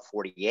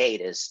 12:48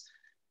 is,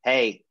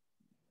 hey,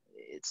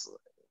 it's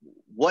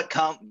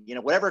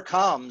whatever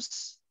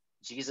comes,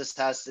 Jesus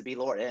has to be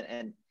Lord.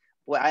 And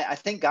boy, I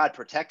think God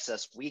protects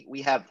us.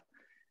 We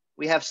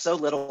have so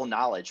little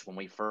knowledge when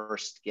we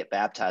first get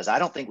baptized. I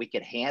don't think we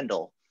could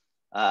handle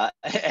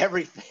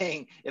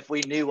everything if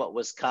we knew what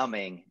was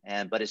coming.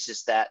 But it's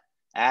just that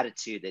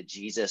attitude that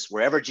Jesus,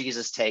 wherever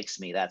Jesus takes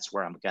me, that's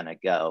where I'm going to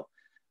go.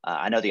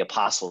 I know the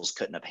apostles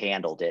couldn't have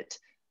handled it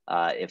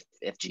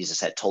if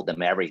Jesus had told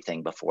them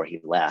everything before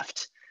he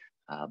left.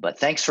 But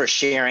thanks for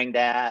sharing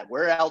that.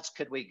 Where else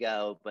could we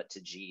go but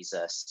to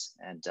Jesus?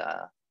 And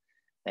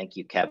thank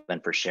you,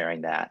 Kevin, for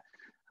sharing that.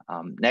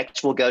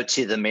 Next, we'll go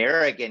to the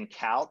Merrigan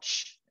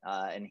couch.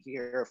 and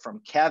hear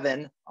from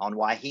Kevin on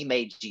why he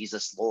made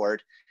Jesus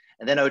Lord.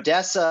 And then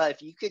Odessa,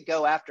 if you could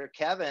go after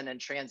Kevin and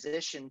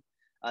transition,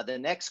 the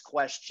next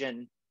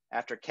question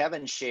after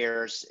Kevin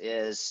shares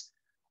is,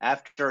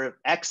 after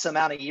X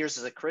amount of years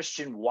as a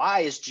Christian,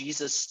 why is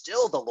Jesus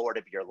still the Lord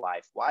of your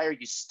life? Why are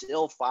you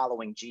still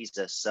following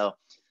Jesus? So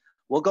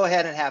we'll go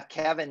ahead and have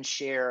Kevin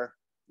share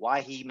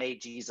why he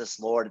made Jesus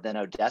Lord, and then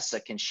Odessa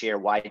can share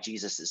why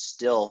Jesus is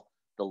still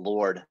the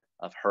Lord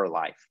of her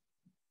life.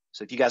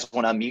 So if you guys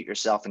want to unmute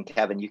yourself, and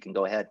Kevin, you can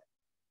go ahead.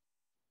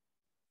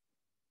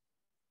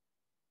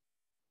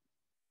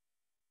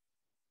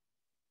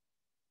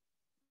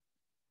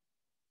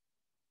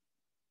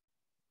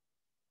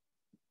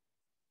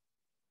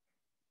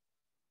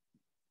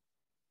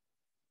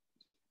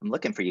 I'm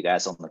looking for you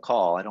guys on the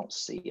call. I don't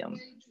see them.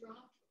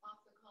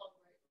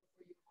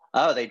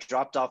 Oh, they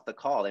dropped off the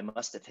call. They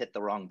must have hit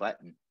the wrong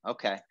button.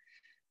 Okay.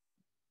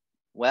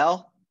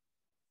 Well,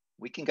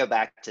 we can go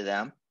back to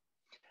them.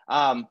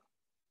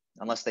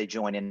 Unless they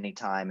join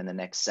anytime in the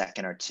next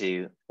second or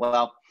two.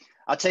 Well,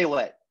 I'll tell you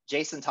what,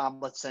 Jason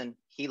Tomlinson,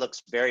 he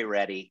looks very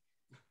ready.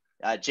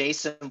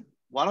 Jason,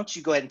 why don't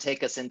you go ahead and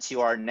take us into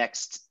our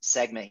next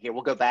segment here.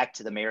 We'll go back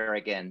to the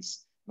Marigans.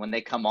 When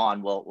they come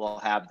on, we'll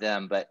have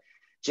them. But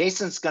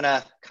Jason's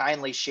gonna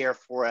kindly share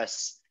for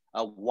us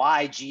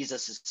why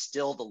Jesus is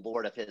still the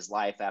Lord of his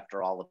life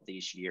after all of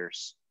these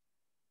years.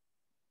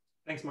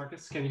 Thanks,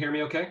 Marcus. Can you hear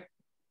me okay?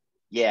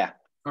 Yeah.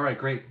 All right,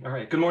 great. All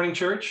right, good morning,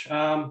 church.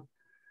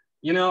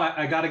 You know,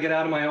 I got to get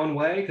out of my own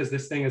way because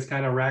this thing has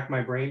kind of racked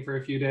my brain for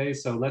a few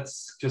days. So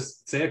let's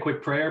just say a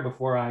quick prayer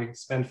before I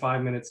spend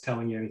 5 minutes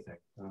telling you anything.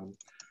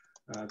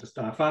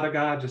 Father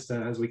God, just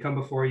as we come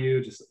before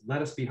you, just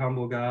let us be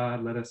humble,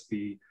 God. Let us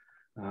be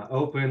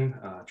open,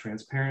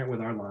 transparent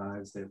with our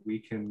lives, that we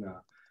can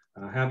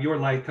have your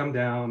light come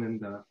down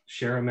and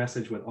share a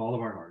message with all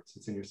of our hearts.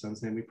 It's in your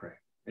son's name we pray.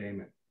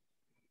 Amen.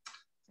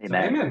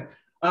 Amen.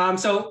 So, amen.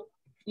 So,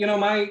 you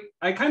know,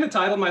 I kind of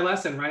titled my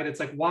lesson, right? It's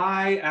like,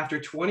 why after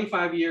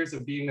 25 years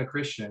of being a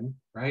Christian,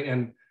 right?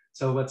 And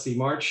so let's see,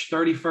 March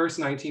 31st,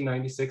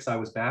 1996, I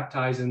was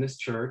baptized in this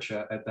church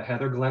at the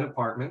Heather Glen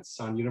Apartments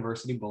on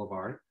University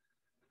Boulevard.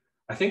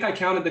 I think I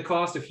counted the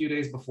cost a few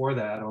days before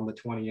that on the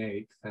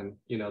 28th. And,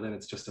 you know, then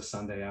it's just a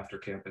Sunday after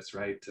campus,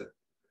 right? To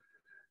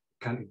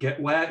kind of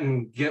get wet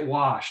and get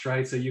washed,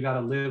 right? So you got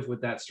to live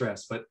with that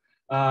stress, but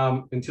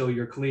until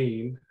you're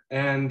clean.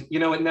 And, you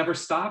know, it never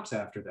stops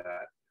after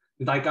that.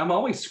 Like, I'm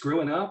always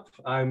screwing up.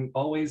 I'm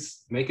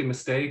always making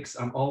mistakes.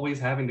 I'm always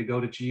having to go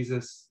to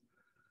Jesus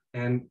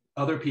and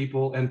other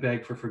people and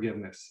beg for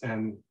forgiveness.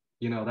 And,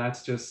 you know,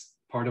 that's just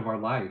part of our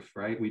life,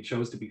 right? We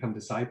chose to become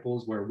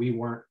disciples where we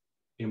weren't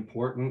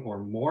important or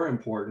more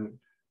important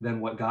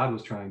than what God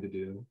was trying to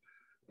do.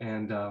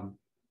 And,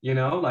 you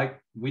know,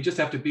 like, we just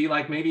have to be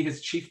like maybe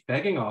his chief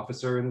begging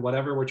officer in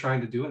whatever we're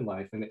trying to do in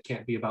life. And it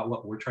can't be about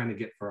what we're trying to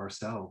get for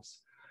ourselves.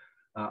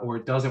 Or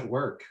it doesn't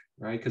work,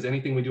 right? Because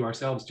anything we do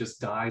ourselves just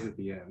dies at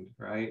the end,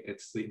 right?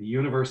 It's the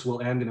universe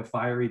will end in a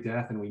fiery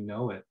death, and we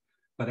know it.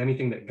 But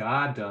anything that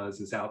God does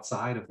is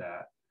outside of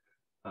that,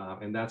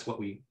 and that's what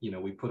we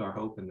put our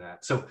hope in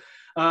that. So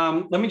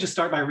let me just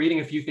start by reading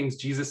a few things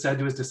Jesus said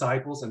to his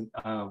disciples, and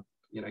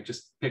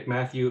just pick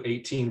Matthew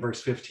 18, verse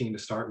 15 to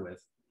start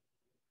with.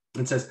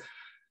 It says,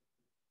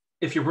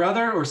 "If your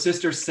brother or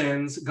sister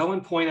sins, go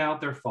and point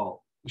out their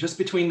fault, just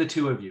between the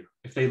two of you.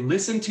 If they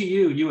listen to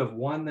you, you have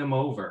won them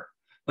over.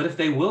 But if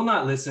they will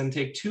not listen,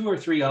 take 2 or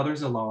 3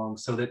 others along,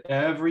 so that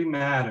every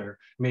matter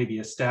may be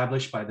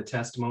established by the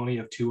testimony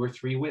of 2 or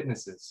 3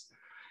 witnesses.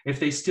 If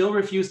they still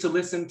refuse to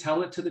listen,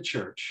 tell it to the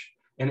church.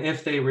 And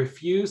if they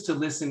refuse to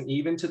listen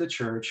even to the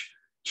church,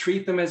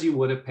 treat them as you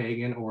would a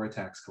pagan or a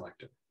tax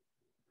collector.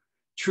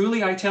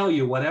 Truly, I tell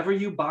you, whatever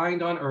you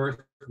bind on earth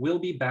will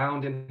be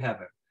bound in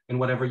heaven, and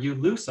whatever you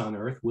loose on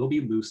earth will be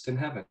loosed in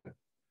heaven.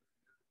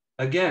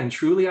 Again,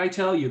 truly I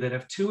tell you that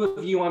if 2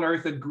 of you on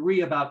earth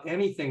agree about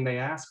anything they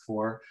ask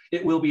for,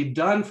 it will be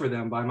done for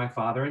them by my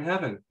Father in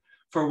heaven.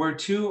 For where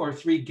 2 or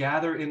 3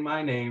 gather in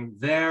my name,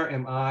 there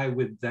am I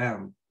with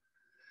them."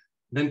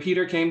 Then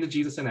Peter came to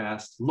Jesus and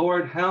asked,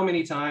 "Lord, how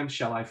many times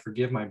shall I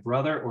forgive my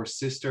brother or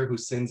sister who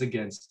sins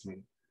against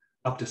me?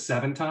 Up to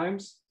 7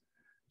 times?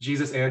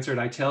 Jesus answered,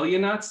 "I tell you,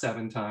 not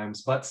 7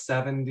 times, but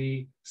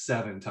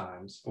 77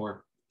 times,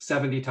 or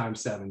 70 times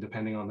 7,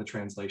 depending on the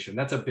translation."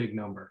 That's a big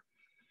number.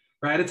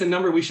 Right? It's a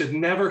number we should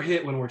never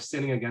hit when we're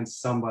sinning against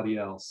somebody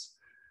else.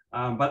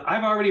 But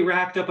I've already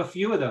racked up a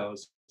few of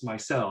those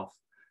myself.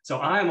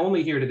 So I'm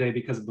only here today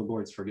because of the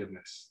Lord's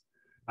forgiveness.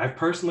 I've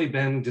personally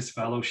been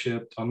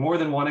disfellowshipped on more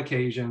than one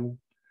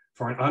occasion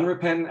for an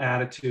unrepentant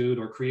attitude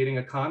or creating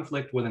a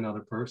conflict with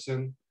another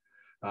person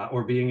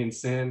or being in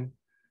sin.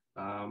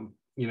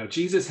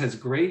 Jesus has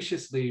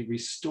graciously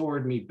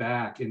restored me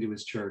back into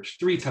his church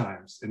 3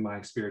 times in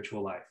my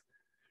spiritual life.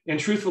 And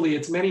truthfully,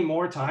 it's many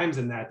more times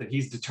than that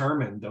he's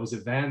determined those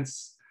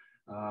events.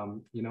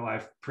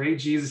 I've prayed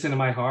Jesus into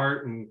my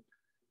heart and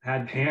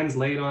had hands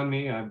laid on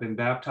me. I've been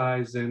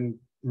baptized in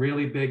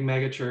really big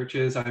mega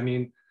churches. I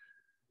mean,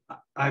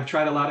 I've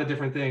tried a lot of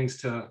different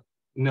things to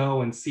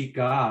know and seek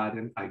God,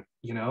 and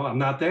I'm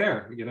not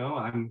there.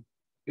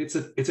 It's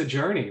a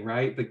journey,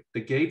 right?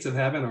 The gates of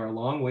heaven are a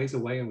long ways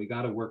away, and we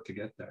got to work to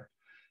get there.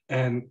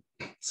 And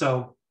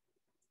so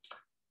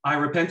I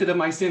repented of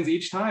my sins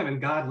each time, and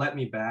God let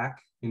me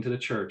back into the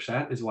church.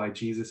 That is why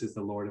Jesus is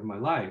the Lord of my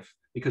life,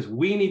 because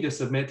we need to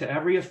submit to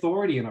every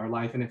authority in our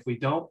life. And if we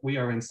don't, we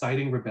are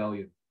inciting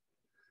rebellion.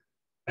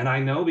 And I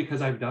know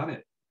because I've done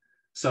it.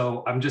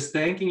 So I'm just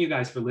thanking you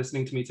guys for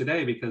listening to me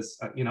today, because,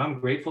 I'm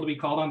grateful to be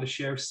called on to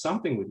share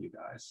something with you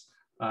guys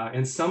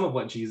and some of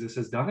what Jesus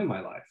has done in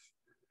my life.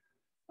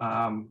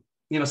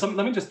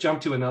 Let me just jump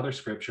to another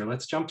scripture.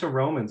 Let's jump to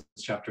Romans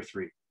chapter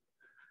 3.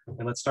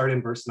 And let's start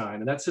in verse 9.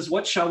 And that says,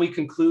 "What shall we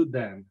conclude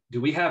then?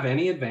 Do we have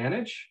any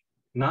advantage?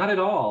 Not at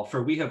all,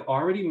 for we have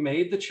already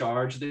made the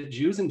charge that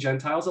Jews and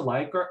Gentiles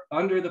alike are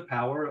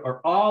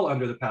all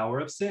under the power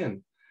of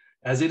sin.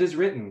 As it is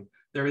written,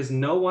 there is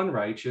no one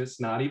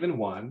righteous, not even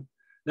one.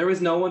 There is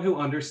no one who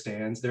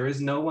understands. There is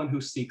no one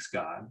who seeks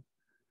God."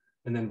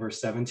 And then verse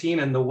 17,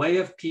 "And the way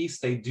of peace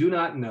they do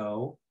not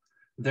know.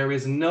 There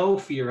is no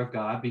fear of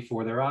God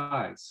before their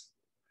eyes.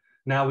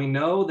 Now we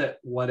know that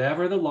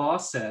whatever the law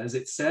says,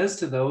 it says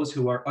to those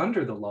who are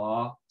under the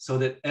law, so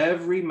that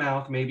every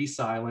mouth may be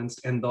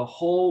silenced and the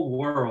whole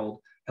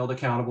world held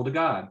accountable to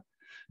God.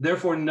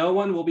 Therefore, no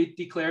one will be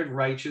declared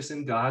righteous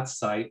in God's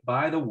sight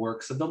by the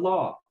works of the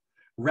law.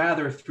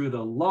 Rather, through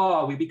the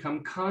law, we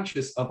become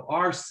conscious of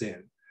our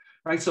sin."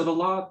 Right? So the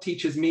law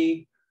teaches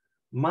me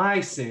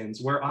my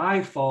sins, where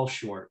I fall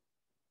short.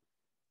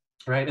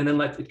 Right? And then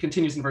it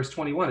continues in verse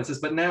 21. It says,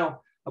 "But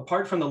now,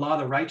 apart from the law,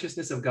 the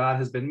righteousness of God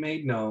has been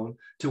made known,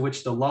 to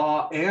which the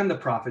law and the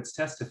prophets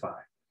testify.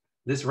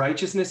 This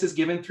righteousness is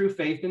given through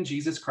faith in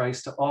Jesus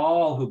Christ to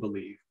all who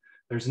believe.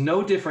 There's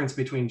no difference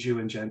between Jew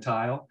and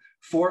Gentile,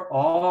 for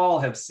all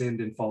have sinned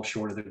and fall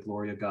short of the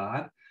glory of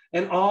God,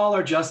 and all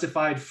are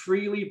justified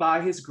freely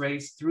by his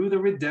grace through the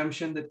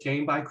redemption that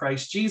came by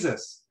Christ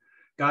Jesus.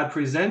 God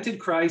presented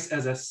Christ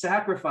as a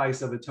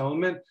sacrifice of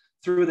atonement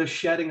through the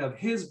shedding of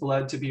his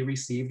blood to be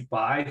received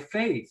by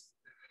faith.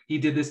 He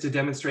did this to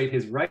demonstrate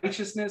his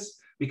righteousness,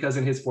 because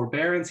in his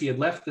forbearance he had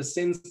left the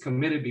sins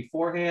committed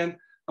beforehand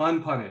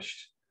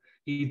unpunished.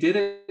 He did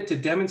it to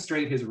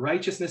demonstrate his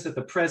righteousness at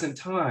the present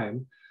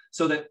time,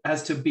 so that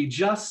as to be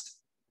just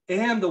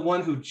and the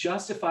one who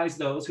justifies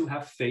those who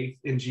have faith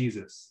in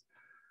Jesus."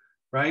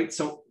 Right?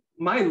 So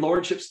my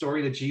lordship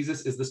story to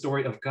Jesus is the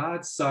story of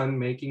God's Son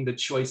making the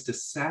choice to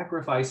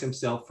sacrifice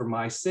himself for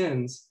my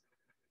sins,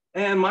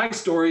 and my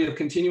story of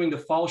continuing to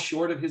fall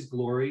short of his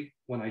glory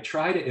when I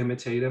try to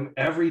imitate him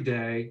every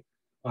day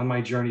on my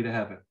journey to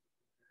heaven.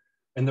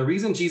 And the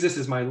reason Jesus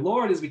is my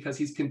Lord is because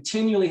he's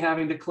continually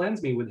having to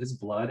cleanse me with his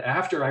blood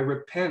after I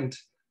repent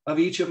of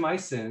each of my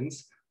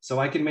sins, so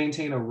I can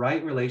maintain a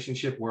right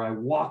relationship where I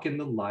walk in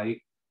the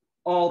light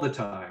all the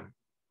time,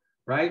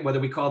 right? Whether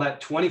we call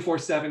that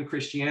 24/7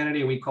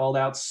 Christianity, or we call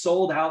that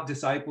sold out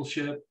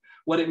discipleship,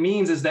 what it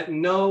means is that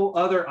no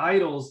other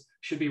idols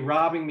should be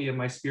robbing me of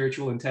my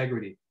spiritual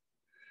integrity.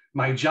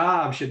 My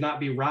job should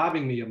not be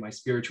robbing me of my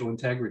spiritual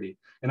integrity.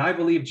 And I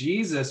believe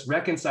Jesus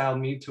reconciled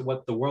me to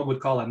what the world would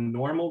call a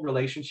normal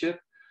relationship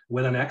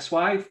with an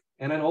ex-wife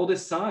and an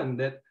oldest son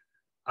that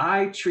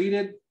I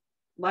treated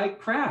like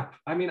crap.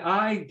 I mean,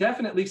 I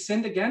definitely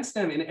sinned against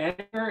them in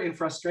anger, in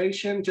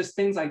frustration, just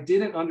things I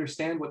didn't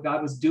understand what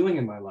God was doing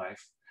in my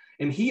life.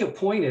 And he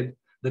appointed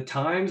the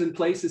times and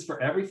places for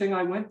everything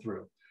I went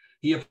through.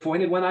 He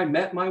appointed when I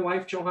met my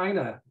wife,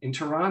 Johanna, in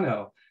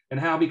Toronto, and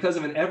how because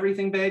of an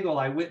everything bagel,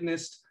 I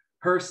witnessed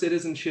her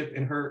citizenship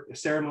in her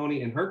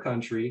ceremony in her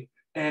country.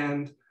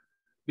 And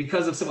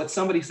because of what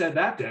somebody said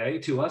that day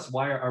to us,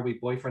 why are we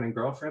boyfriend and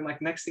girlfriend?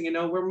 Like, next thing you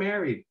know, we're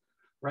married,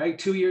 right?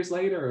 2 years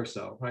later or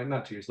so, right?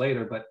 Not 2 years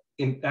later, but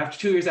after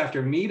 2 years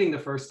after meeting the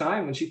first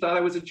time, when she thought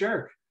I was a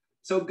jerk.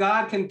 So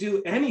God can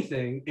do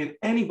anything in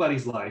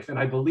anybody's life. And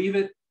I believe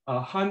it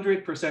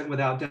 100%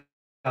 without doubt,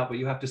 but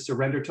you have to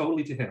surrender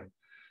totally to him.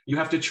 You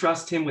have to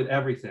trust him with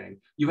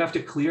everything. You have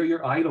to clear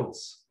your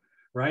idols,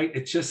 right?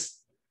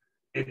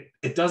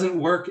 It doesn't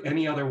work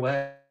any other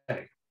way.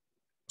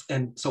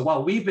 And so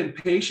while we've been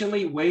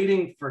patiently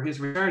waiting for his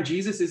return,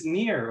 Jesus is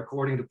near,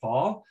 according to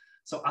Paul.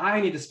 So I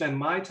need to spend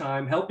my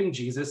time helping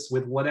Jesus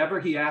with whatever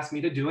he asked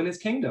me to do in his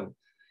kingdom,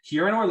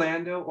 here in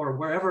Orlando or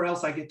wherever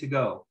else I get to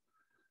go,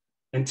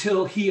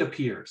 until he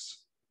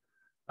appears.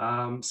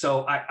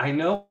 So I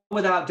know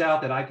without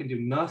doubt that I can do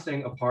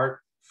nothing apart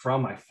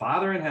from my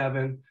Father in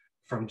heaven,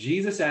 from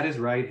Jesus at his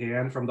right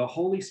hand, from the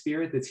Holy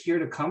Spirit that's here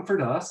to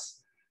comfort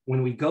us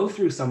when we go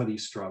through some of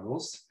these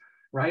struggles,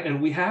 right?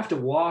 And we have to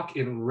walk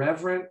in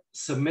reverent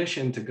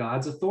submission to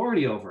God's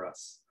authority over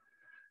us.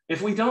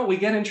 If we don't, we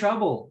get in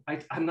trouble.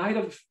 A night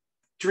of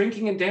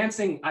drinking and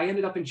dancing, I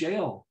ended up in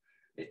jail.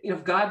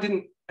 If God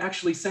didn't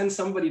actually send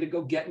somebody to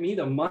go get me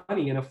the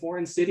money in a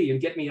foreign city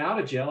and get me out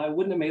of jail, I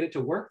wouldn't have made it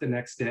to work the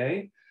next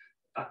day.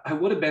 I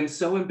would have been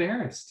so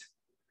embarrassed.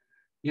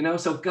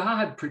 So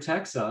God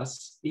protects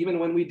us even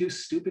when we do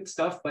stupid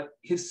stuff, but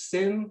his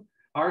sin,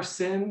 our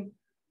sin,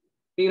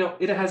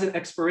 it has an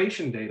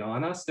expiration date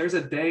on us. There's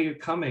a day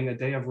coming, a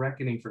day of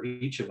reckoning for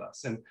each of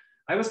us. And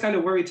I was kind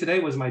of worried today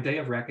was my day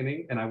of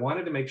reckoning, and I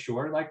wanted to make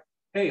sure, like,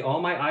 hey,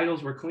 all my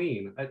idols were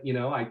clean. You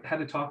know, I had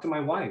to talk to my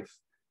wife.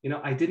 You know,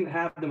 I didn't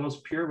have the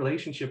most pure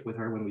relationship with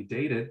her when we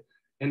dated,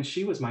 and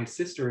she was my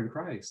sister in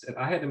Christ. And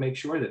I had to make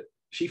sure that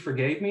she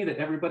forgave me, that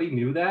everybody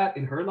knew that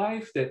in her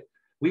life, that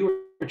we were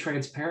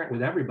transparent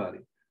with everybody.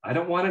 I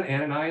don't want an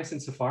Ananias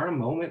and Sapphira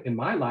moment in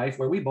my life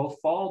where we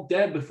both fall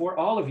dead before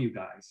all of you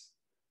guys.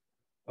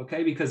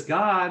 Okay, because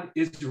God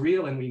is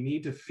real and we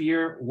need to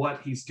fear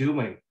what he's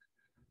doing.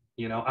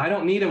 You know, I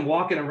don't need him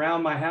walking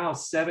around my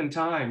house 7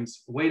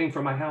 times waiting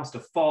for my house to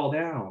fall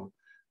down.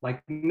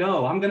 Like,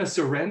 no, I'm going to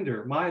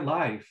surrender my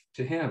life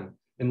to him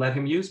and let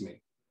him use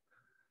me.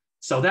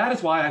 So that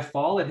is why I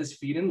fall at his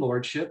feet in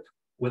lordship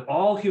with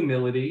all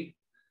humility,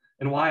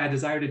 and why I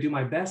desire to do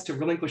my best to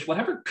relinquish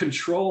whatever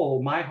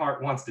control my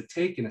heart wants to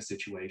take in a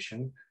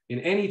situation, in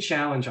any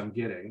challenge I'm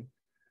getting,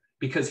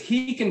 because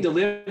he can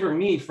deliver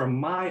me from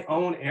my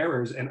own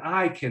errors and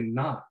I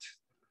cannot,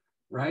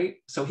 right?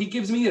 So he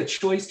gives me a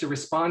choice to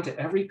respond to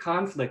every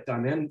conflict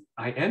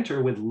I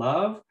enter with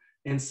love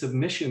and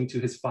submission to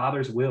his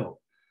Father's will.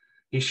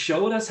 He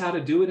showed us how to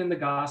do it in the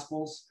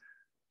Gospels.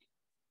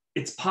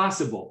 It's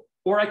possible.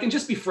 Or I can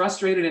just be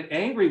frustrated and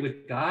angry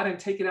with God and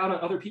take it out on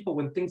other people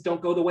when things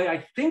don't go the way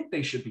I think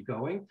they should be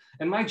going.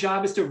 And my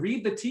job is to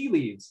read the tea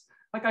leaves.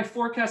 Like, I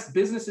forecast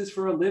businesses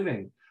for a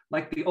living.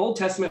 Like the Old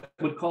Testament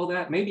would call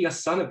that maybe a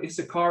son of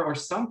Issachar or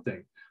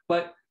something.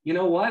 But you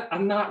know what?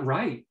 I'm not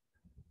right.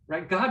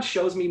 God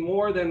shows me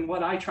more than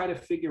what I try to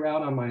figure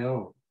out on my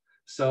own.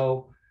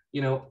 So,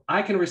 you know,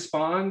 I can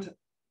respond,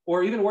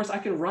 or even worse, I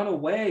can run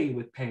away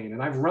with pain.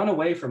 And I've run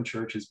away from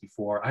churches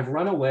before. I've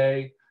run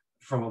away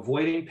from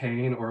avoiding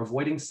pain or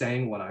avoiding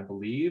saying what I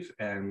believe.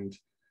 And,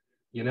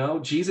 you know,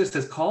 Jesus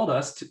has called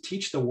us to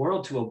teach the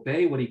world to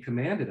obey what he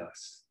commanded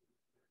us.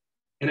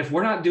 And if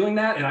we're not doing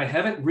that, and I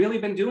haven't really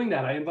been doing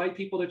that, I invite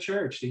people to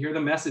church to hear the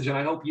message. And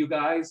I hope you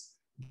guys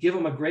give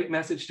them a great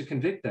message to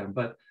convict them.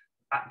 But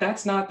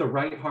that's not the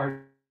right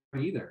heart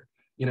either.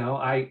 You know,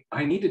 I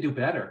need to do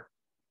better.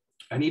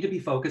 I need to be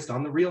focused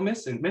on the real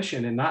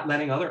mission and not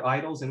letting other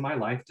idols in my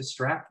life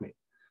distract me.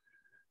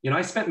 You know,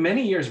 I spent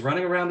many years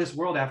running around this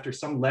world after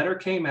some letter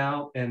came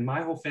out and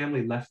my whole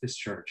family left this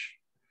church.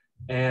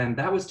 And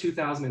that was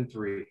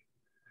 2003.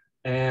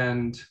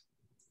 And,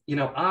 you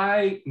know,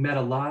 I met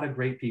a lot of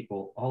great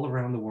people all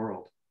around the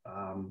world.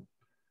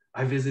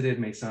 I visited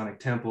Masonic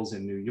temples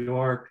in New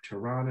York,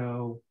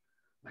 Toronto.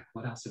 Like,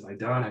 what else have I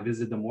done? I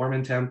visited the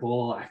Mormon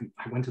temple.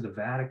 I went to the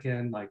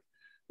Vatican, like,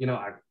 you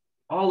know,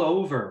 all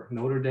over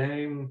Notre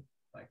Dame,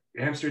 like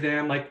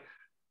Amsterdam, like,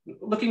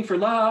 looking for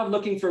love,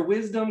 looking for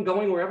wisdom,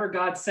 going wherever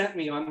God sent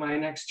me on my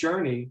next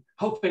journey,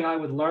 hoping I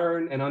would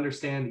learn and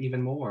understand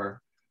even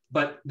more.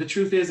 But the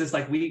truth is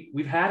like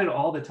we've had it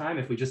all the time.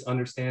 If we just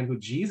understand who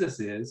Jesus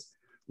is,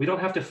 we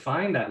don't have to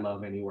find that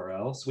love anywhere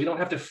else. We don't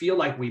have to feel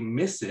like we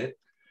miss it.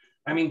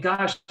 I mean,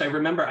 gosh, I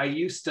remember I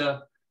used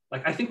to,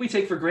 like, I think we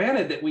take for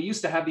granted that we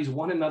used to have these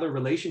one another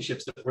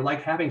relationships that were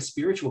like having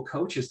spiritual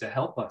coaches to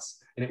help us.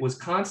 And it was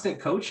constant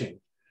coaching.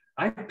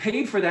 I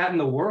paid for that in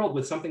the world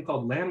with something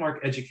called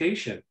landmark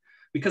education,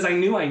 because I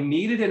knew I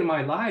needed it in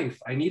my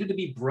life. I needed to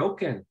be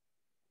broken.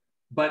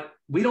 But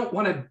we don't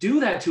want to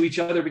do that to each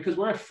other because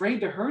we're afraid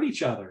to hurt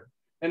each other.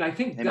 And I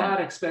think Amen. God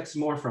expects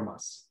more from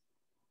us.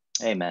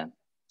 Amen.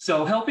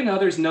 So helping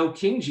others know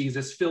King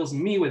Jesus fills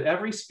me with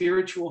every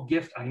spiritual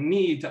gift I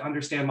need to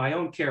understand my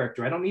own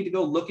character. I don't need to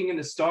go looking in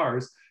the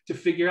stars to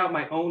figure out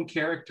my own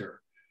character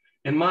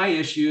and my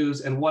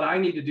issues and what I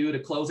need to do to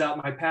close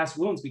out my past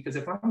wounds. Because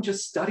if I'm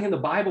just studying the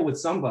Bible with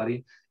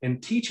somebody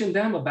and teaching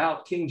them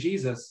about King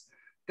Jesus,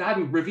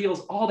 God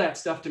reveals all that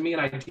stuff to me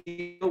and I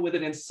deal with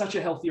it in such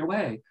a healthier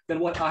way than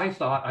what I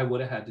thought I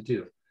would have had to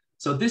do.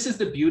 So this is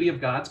the beauty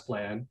of God's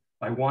plan.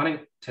 By wanting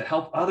to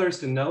help others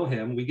to know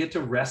him, we get to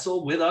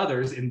wrestle with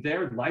others in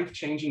their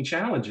life-changing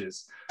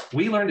challenges.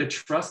 We learn to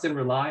trust and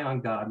rely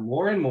on God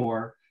more and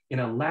more in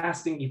a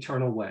lasting,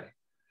 eternal way.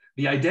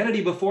 The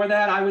identity before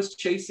that I was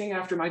chasing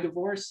after my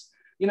divorce,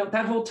 you know,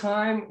 that whole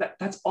time,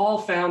 that's all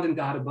found in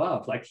God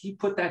above. Like, he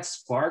put that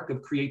spark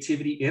of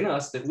creativity in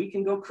us that we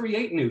can go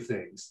create new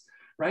things,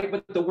 right?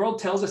 But the world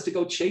tells us to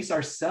go chase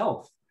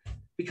ourselves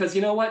because,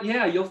 you know what?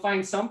 Yeah, you'll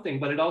find something,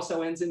 but it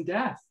also ends in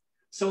death.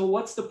 So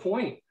what's the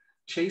point?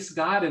 Chase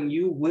God and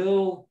you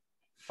will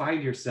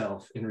find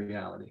yourself in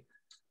reality.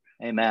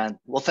 Amen.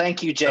 Well,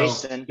 thank you,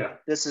 Jason. Yeah.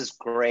 This is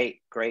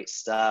great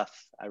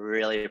stuff. I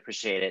really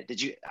appreciate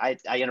it. I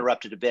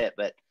interrupted a bit,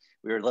 but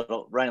we were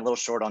running a little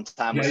short on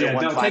time. Yeah,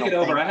 take it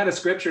over. I had a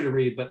scripture to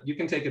read, but you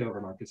can take it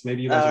over, Marcus.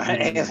 Maybe you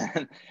guys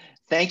will.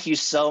 Thank you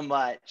so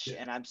much. Yeah.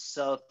 And I'm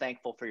so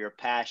thankful for your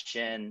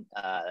passion.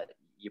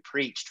 You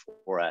preached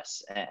for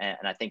us, and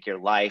I think your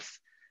life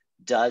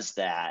does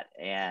that.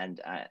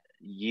 And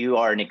you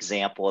are an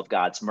example of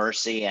God's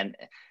mercy. And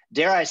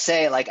dare I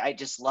say, like, I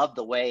just love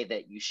the way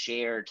that you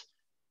shared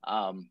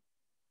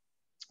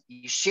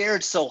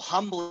so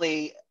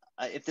humbly,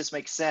 if this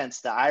makes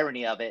sense, the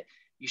irony of it,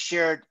 you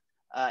shared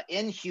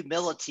in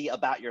humility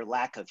about your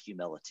lack of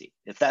humility,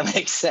 if that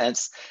makes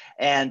sense.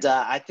 And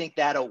I think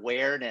that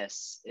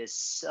awareness is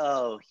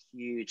so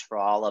huge for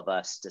all of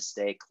us to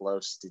stay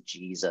close to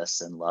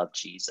Jesus and love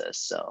Jesus.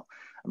 So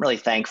I'm really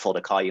thankful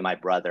to call you my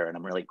brother, and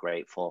I'm really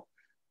grateful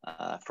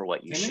for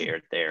what you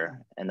shared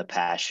there and the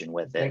passion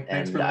with it.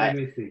 Thanks and for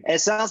letting me speak. it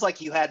sounds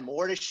like you had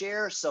more to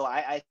share. So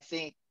I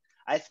think,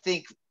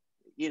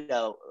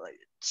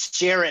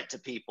 share it to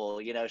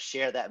people,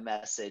 share that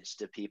message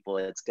to people.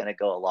 It's going to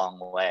go a long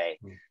way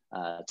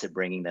to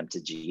bringing them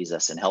to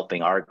Jesus and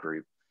helping our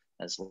group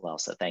as well.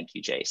 So thank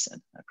you,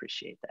 Jason. I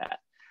appreciate that.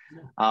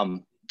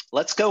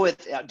 Let's go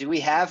with, do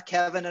we have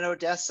Kevin in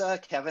Odessa?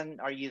 Kevin,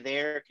 are you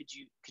there?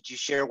 Could you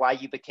share why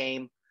you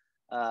became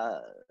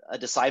a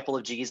disciple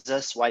of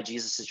Jesus, why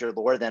Jesus is your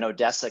Lord? Then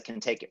Odessa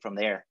can take it from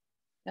there.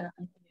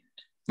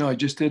 No, I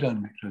just did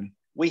unmute, honey.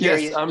 We hear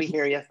you. We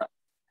hear you.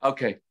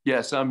 Okay.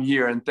 Yes, I'm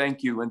here. And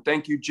thank you. And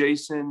thank you,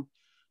 Jason.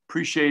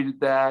 Appreciated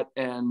that.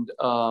 And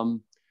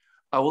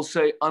I will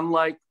say,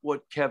 unlike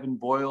what Kevin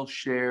Boyle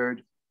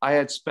shared, I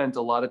had spent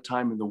a lot of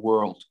time in the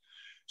world.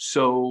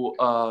 So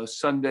first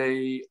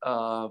Sunday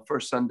of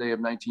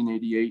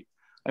 1988,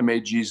 I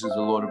made Jesus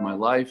the Lord of my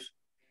life.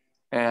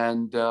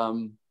 And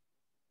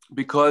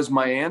because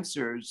my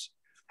answers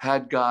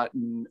had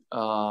gotten,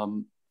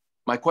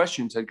 my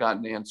questions had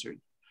gotten answered.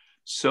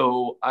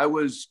 So I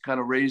was kind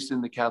of raised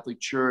in the Catholic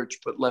Church,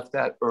 but left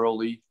that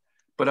early.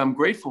 But I'm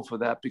grateful for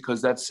that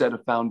because that set a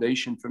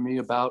foundation for me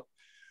about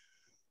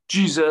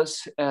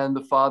Jesus and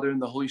the Father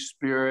and the Holy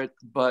Spirit.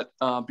 But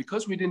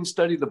because we didn't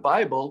study the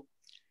Bible,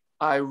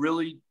 I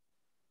really,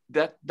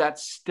 that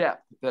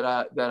step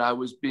that I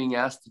was being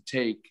asked to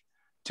take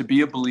to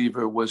be a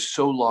believer was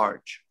so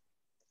large.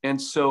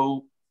 And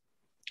so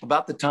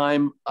about the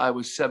time I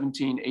was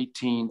 17,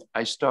 18,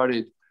 I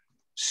started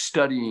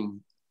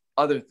studying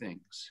other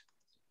things.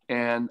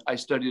 And I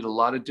studied a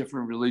lot of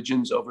different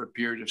religions over a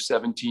period of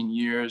 17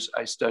 years.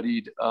 I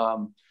studied,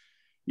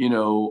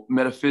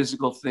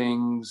 metaphysical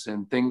things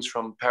and things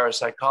from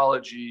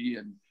parapsychology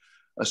and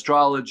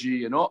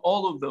astrology and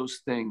all of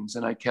those things.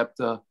 And I kept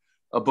a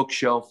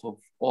bookshelf of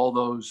all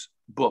those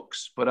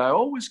books. But I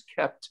always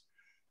kept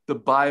the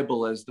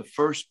Bible as the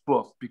first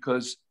book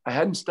because I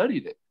hadn't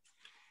studied it.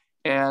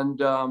 And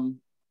the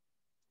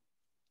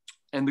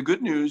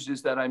good news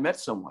is that I met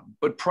someone.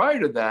 But prior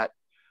to that,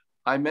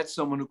 I met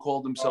someone who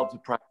called themselves a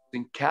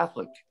practicing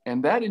Catholic,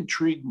 and that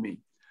intrigued me.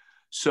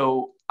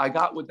 So I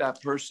got with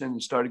that person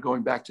and started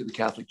going back to the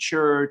Catholic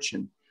Church,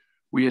 and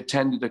we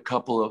attended a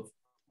couple of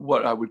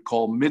what I would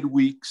call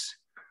midweeks,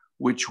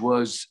 which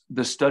was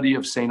the study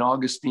of St.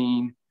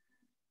 Augustine.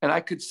 And I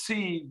could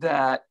see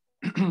that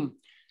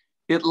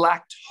it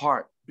lacked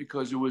heart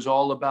because it was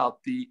all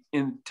about the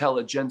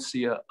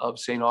intelligentsia of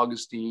St.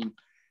 Augustine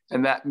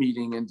and that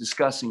meeting and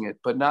discussing it,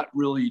 but not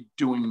really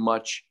doing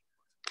much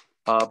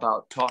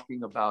about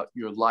talking about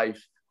your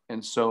life.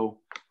 And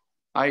so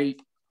I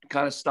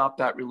kind of stopped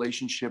that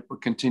relationship,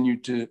 but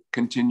continued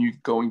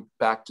going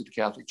back to the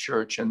Catholic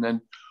Church. And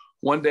then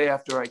one day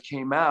after I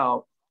came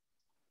out,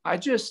 I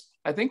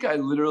think I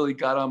literally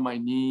got on my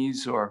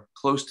knees or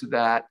close to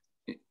that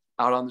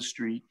out on the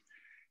street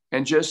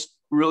and just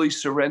really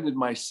surrendered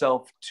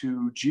myself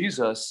to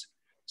Jesus,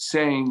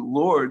 saying,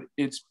 Lord,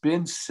 it's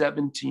been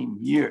 17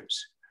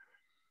 years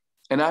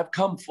and I've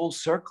come full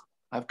circle.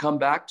 I've come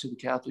back to the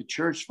Catholic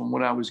Church from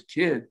when I was a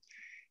kid,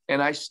 and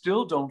I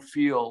still don't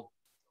feel,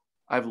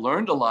 I've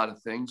learned a lot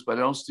of things, but I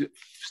don't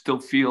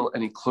still feel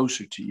any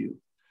closer to you.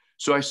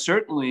 So I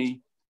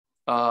certainly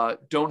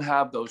don't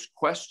have those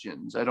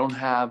questions. I don't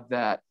have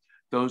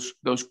those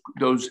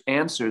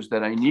answers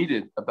that I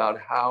needed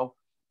about how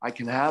I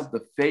can have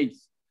the faith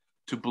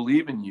to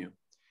believe in you.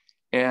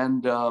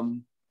 And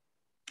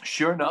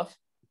sure enough,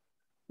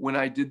 when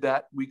I did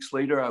that, weeks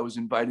later, I was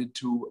invited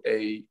to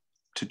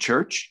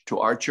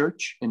our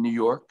church in New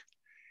York,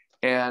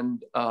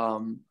 and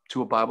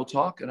to a Bible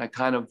talk. And I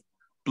kind of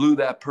blew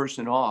that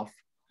person off.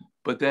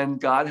 But then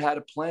God had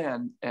a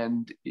plan,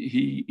 and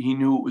he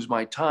knew it was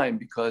my time,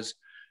 because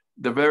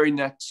the very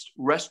next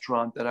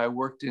restaurant that I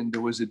worked in, there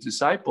was a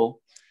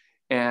disciple,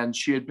 and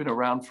she had been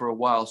around for a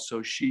while.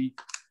 So she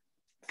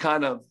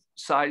kind of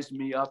sized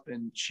me up,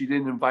 and she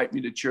didn't invite me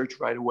to church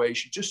right away.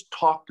 She just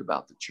talked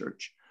about the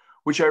church,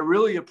 which I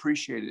really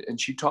appreciated. And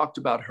she talked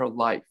about her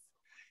life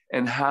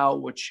and how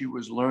what she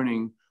was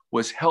learning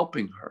was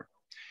helping her.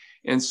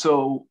 And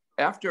so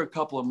after a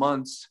couple of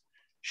months,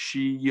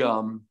 she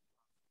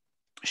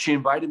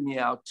invited me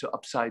out to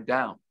Upside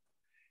Down.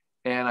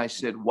 And I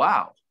said,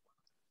 wow,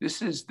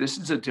 this is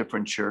a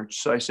different church.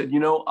 So I said,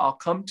 I'll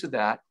come to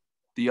that.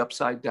 The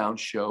Upside Down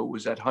show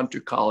was at Hunter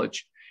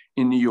College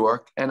in New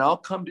York, and I'll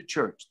come to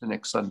church the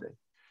next Sunday.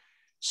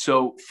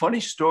 So funny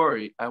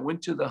story, I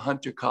went to the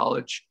Hunter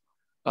College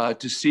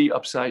to see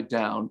Upside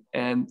Down.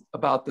 And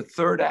about the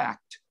third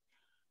act,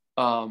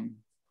 there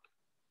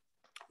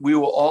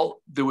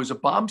was a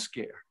bomb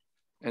scare,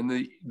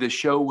 and the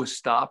show was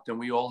stopped, and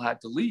we all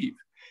had to leave.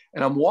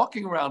 And I'm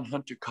walking around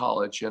Hunter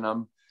College, and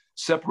I'm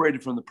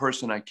separated from the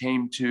person I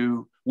came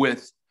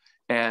with.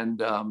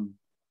 And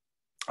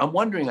I'm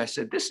wondering, I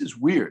said, this is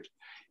weird.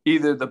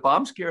 Either the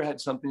bomb scare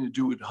had something to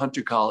do with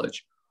Hunter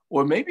College,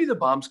 or maybe the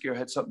bomb scare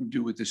had something to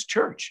do with this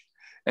church.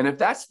 And if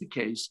that's the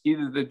case,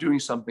 either they're doing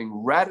something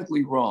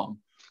radically wrong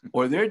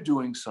or they're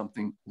doing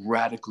something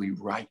radically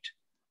right.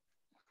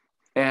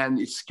 And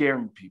it's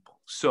scaring people.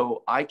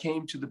 So I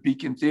came to the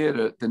Beacon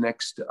Theater the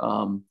next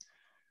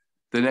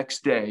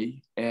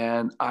day,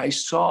 and I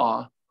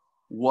saw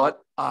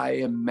what I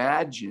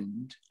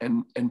imagined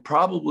and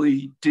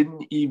probably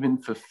didn't even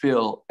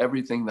fulfill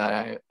everything that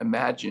I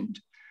imagined.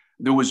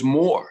 There was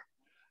more.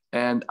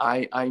 And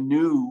I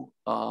knew,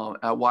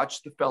 I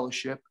watched the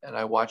fellowship and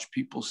I watched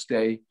people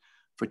stay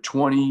for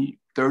 20,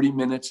 30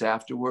 minutes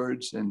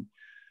afterwards. And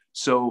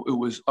so it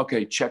was,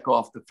 okay, check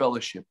off the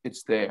fellowship,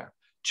 it's there.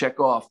 Check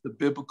off the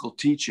biblical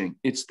teaching,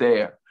 it's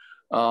there.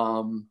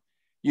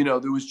 You know,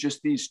 there was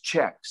just these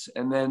checks.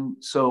 And then,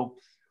 so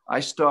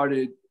I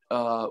started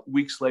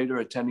weeks later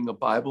attending a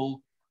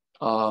Bible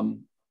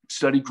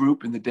study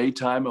group in the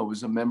daytime. I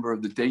was a member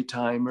of the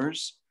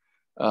Daytimers.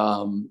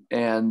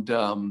 And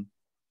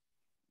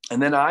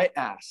then I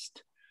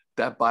asked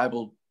that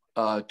Bible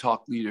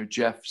talk leader,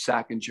 Jeff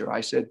Sackinger,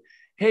 I said,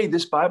 hey,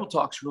 this Bible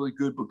talk's really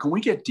good, but can we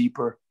get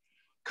deeper?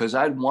 Because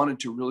I wanted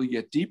to really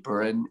get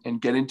deeper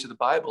and get into the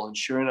Bible. And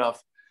sure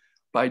enough,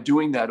 by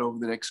doing that over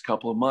the next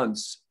couple of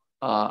months,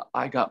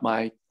 I got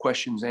my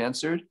questions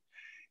answered.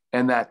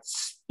 And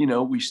that's, you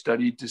know, we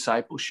studied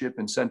discipleship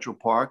in Central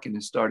Park and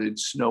it started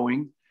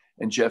snowing.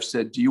 And Jeff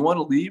said, do you want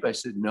to leave? I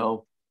said,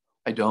 no,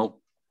 I don't.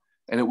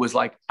 And it was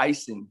like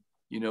icing,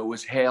 you know, it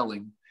was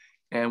hailing.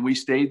 And we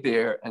stayed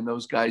there and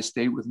those guys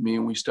stayed with me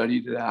and we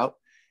studied it out.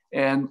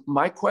 And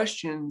my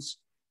questions,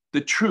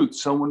 the truth,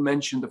 someone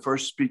mentioned, the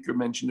first speaker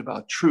mentioned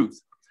about truth.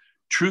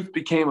 Truth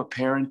became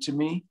apparent to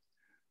me.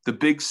 The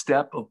big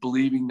step of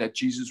believing that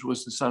Jesus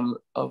was the Son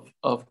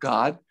of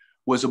God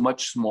was a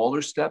much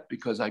smaller step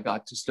because I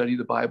got to study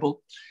the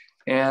Bible.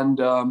 And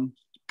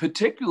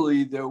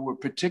particularly, there were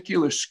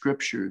particular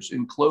scriptures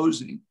in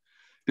closing.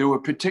 There were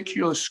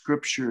particular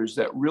scriptures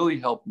that really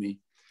helped me.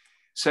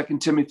 2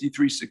 Timothy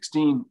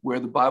 3:16, where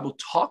the Bible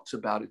talks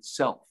about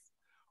itself.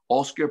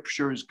 All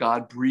scripture is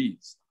God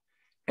breathed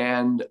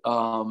and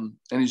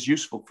is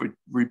useful for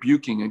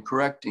rebuking and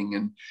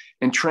correcting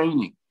and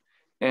training.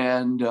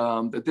 And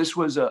that this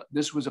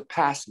was a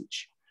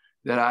passage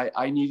that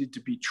I needed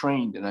to be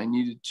trained and I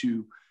needed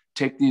to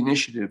take the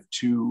initiative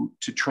to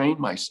train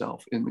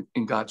myself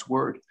in God's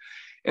word.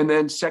 And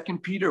then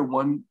 2 Peter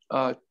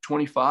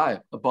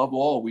 1:25, above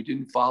all, we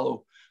didn't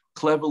follow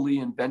cleverly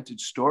invented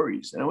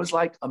stories. And I was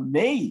like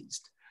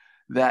amazed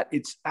that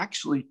it's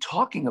actually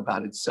talking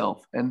about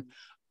itself. And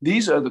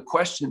these are the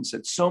questions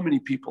that so many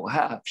people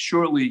have.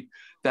 Surely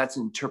that's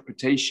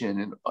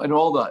interpretation and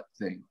all that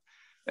thing.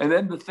 And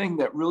then the thing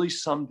that really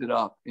summed it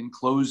up in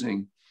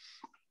closing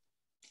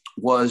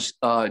was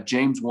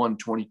James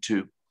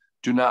 1:22.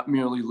 Do not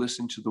merely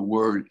listen to the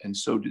word and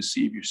so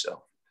deceive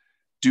yourself.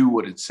 Do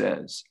what it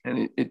says.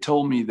 And it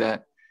told me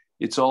that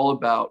it's all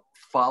about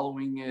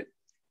following it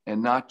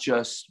and not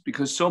just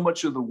because so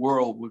much of the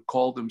world would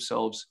call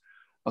themselves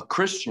a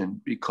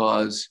Christian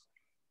because,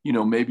 you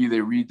know, maybe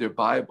they read their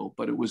Bible,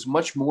 but it was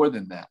much more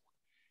than that.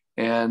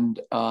 And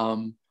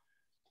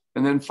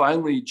then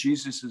finally,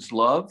 Jesus's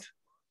love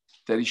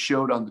that he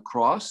showed on the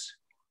cross,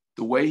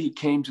 the way he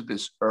came to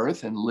this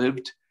earth and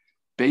lived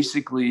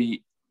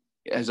basically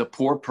as a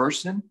poor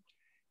person,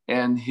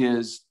 and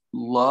his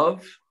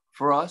love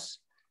for us.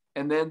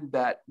 And then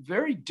that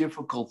very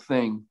difficult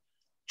thing,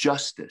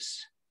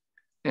 justice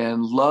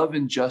and love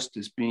and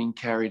justice being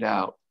carried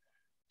out.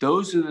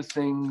 Those are the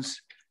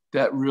things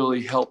that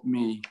really helped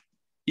me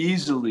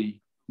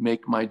easily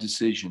make my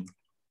decision.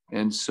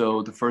 And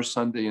so the first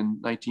Sunday in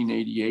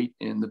 1988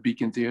 in the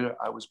Beacon Theater,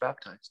 I was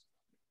baptized.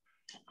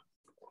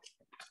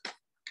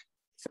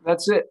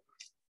 That's it.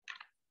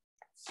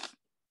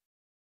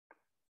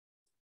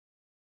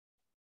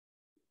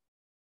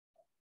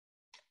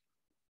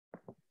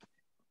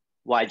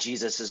 Why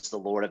Jesus is the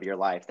Lord of your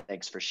life.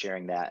 Thanks for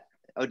sharing that.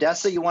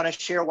 Odessa, you want to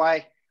share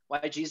why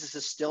Jesus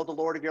is still the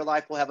Lord of your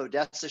life? We'll have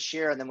Odessa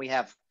share, and then we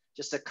have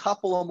just a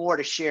couple more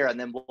to share, and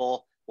then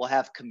we'll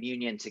have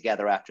communion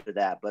together after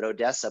that. But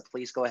Odessa,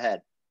 please go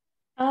ahead.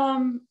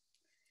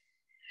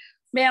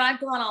 Man, I've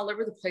gone all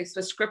over the place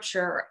with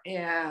scripture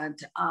and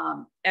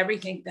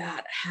everything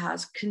that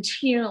has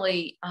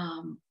continually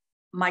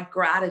my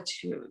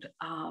gratitude.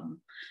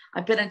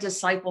 I've been a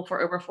disciple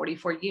for over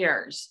 44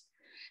 years.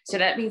 So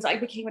that means I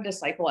became a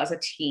disciple as a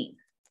teen.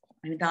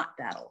 I'm not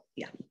that old.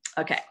 Yeah.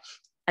 Okay.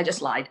 I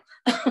just lied.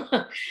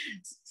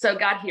 So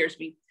God hears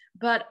me.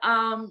 But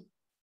I'll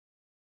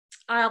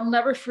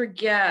never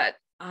forget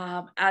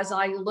as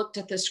I looked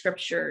at the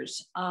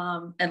scriptures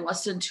and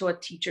listened to a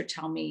teacher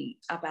tell me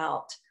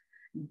about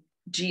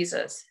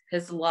Jesus,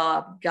 his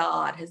love,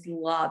 God, his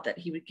love that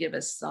he would give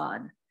his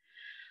son,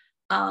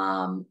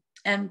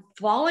 and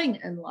falling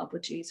in love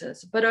with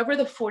Jesus. But over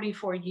the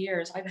 44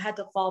 years, I've had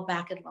to fall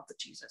back in love with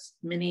Jesus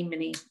many,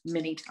 many,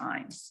 many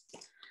times.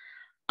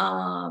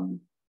 I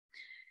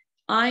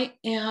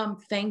am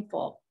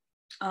thankful.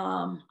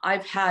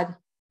 I've had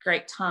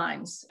great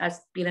times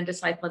as being a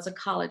disciple as a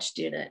college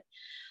student.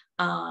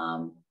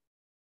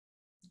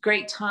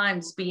 Great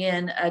times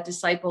being a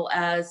disciple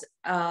as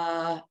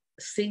a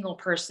single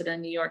person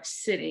in New York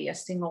City, a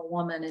single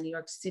woman in New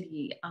York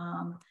City.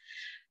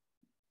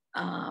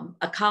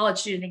 A college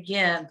student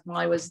again while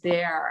I was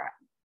there.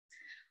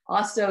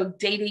 Also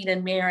dating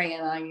and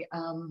marrying. I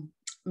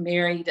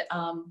married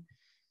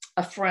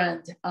a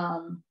friend.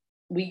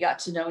 We got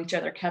to know each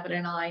other, Kevin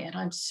and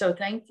I'm so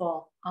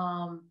thankful.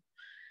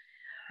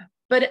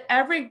 But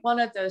every one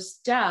of those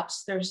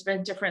steps, there's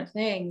been different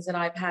things that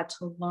I've had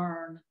to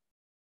learn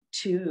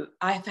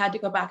I've had to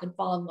go back and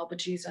fall in love with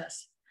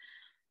Jesus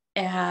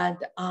and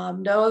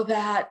know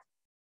that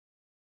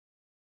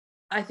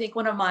I think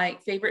one of my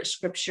favorite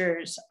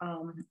scriptures,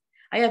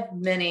 I have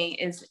many,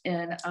 is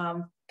in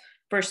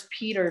 1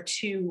 Peter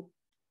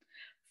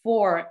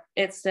 2:4.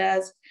 It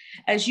says,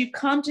 as you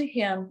come to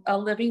him, a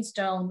living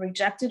stone,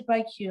 rejected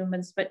by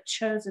humans, but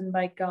chosen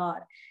by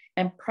God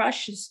and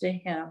precious to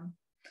him,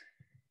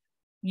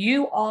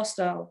 you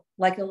also,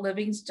 like a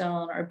living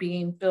stone, are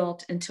being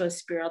built into a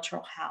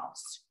spiritual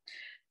house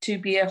to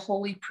be a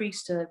holy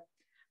priesthood,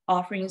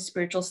 offering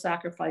spiritual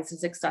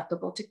sacrifices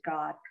acceptable to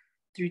God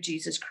through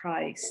Jesus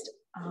Christ.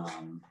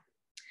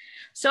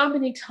 So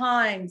many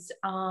times,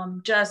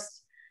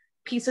 just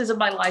pieces of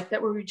my life that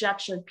were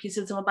rejection,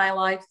 pieces of my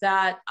life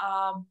that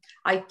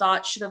I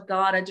thought should have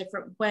gone a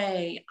different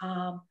way.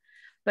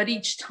 But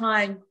each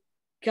time,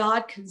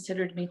 God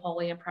considered me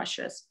holy and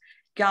precious.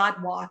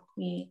 God walked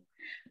me.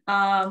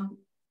 I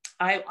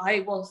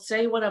will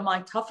say one of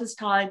my toughest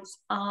times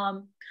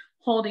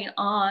holding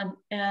on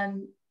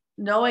and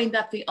knowing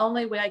that the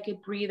only way I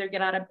could breathe or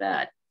get out of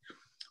bed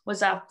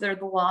was after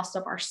the loss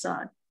of our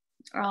son,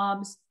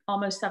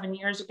 almost 7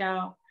 years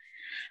ago.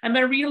 I'm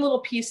going to read a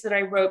little piece that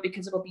I wrote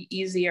because it'll be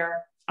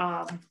easier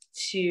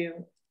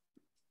to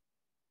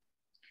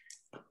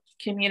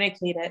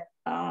communicate it.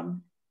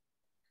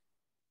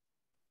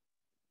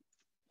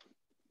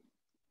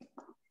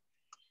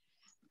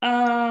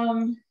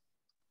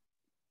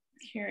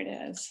 Here it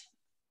is.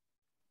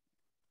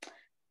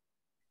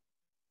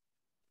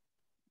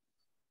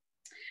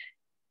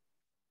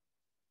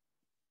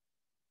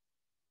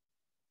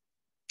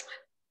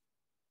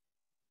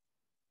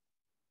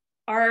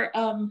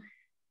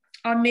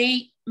 On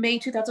May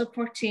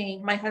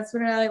 2014, my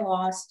husband and I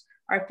lost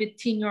our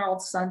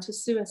 15-year-old son to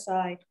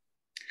suicide.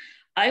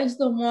 I was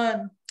the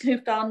one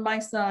who found my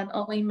son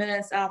only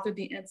minutes after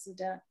the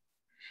incident.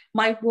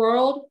 My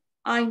world,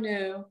 I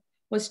knew,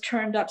 was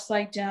turned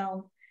upside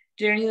down.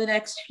 During the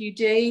next few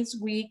days,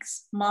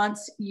 weeks,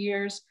 months,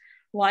 years,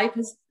 life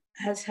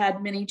has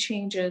had many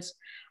changes.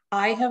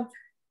 I have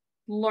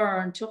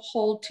learned to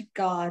hold to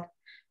God,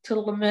 to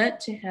lament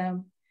to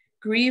him,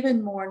 grieve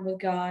and mourn with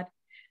God.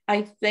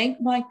 I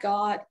thank my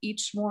God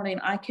each morning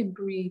I can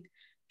breathe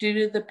due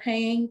to the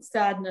pain,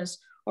 sadness,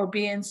 or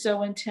being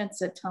so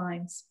intense at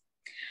times.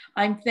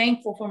 I'm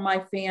thankful for my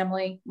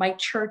family, my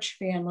church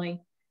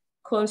family,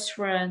 close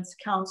friends,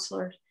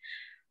 counselors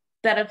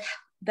that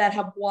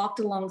have walked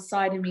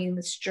alongside of me in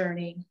this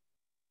journey.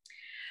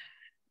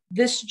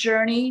 This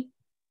journey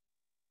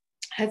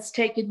has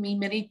taken me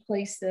many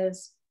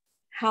places.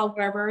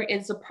 However,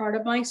 it's a part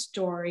of my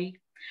story.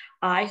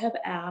 I have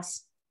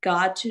asked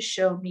God to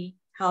show me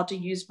how to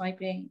use my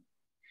pain,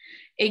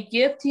 a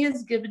gift he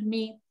has given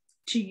me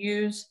to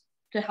use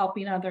to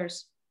helping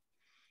others.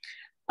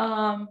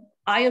 I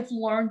have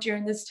learned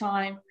during this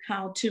time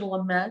how to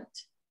lament.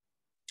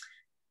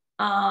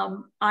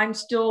 I'm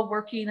still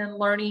working and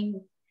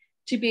learning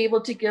to be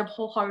able to give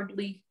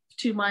wholeheartedly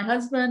to my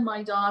husband,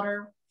 my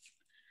daughter.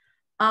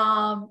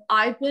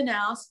 I've been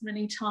asked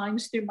many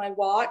times through my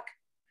walk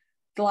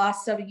the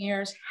last 7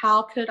 years,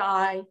 how could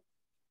I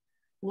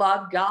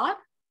love God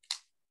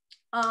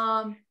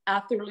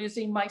after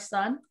losing my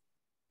son?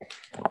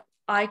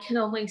 I can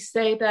only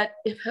say that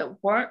if it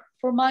weren't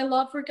for my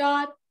love for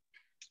God,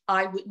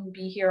 I wouldn't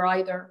be here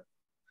either.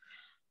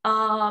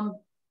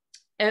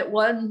 It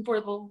wasn't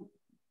for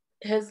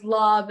his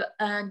love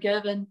and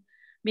giving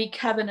me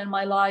Kevin in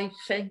my life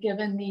and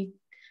giving me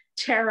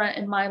Tara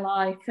in my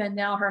life and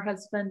now her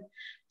husband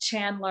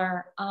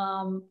Chandler.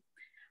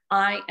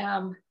 I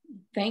am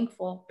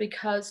thankful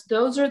because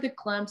those are the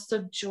glimpses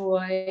of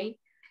joy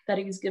that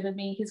he's given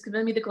me. He's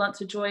given me the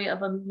glimpse of joy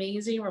of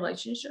amazing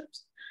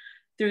relationships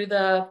through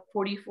the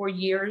 44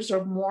 years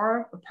or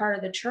more a part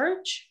of the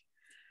church.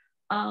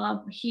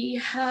 He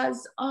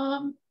has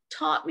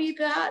taught me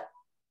that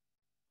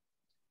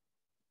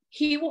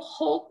he will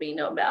hold me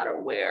no matter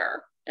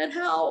where and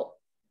how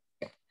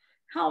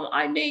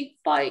I may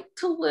fight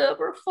to live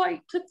or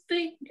fight to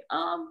think,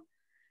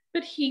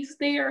 but he's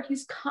there,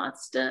 he's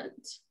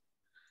constant.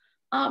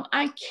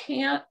 I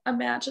can't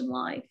imagine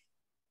life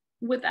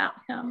without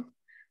him.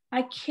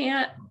 I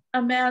can't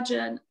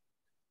imagine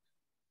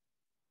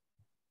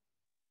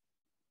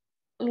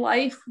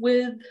life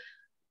without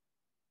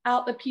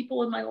the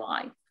people in my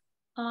life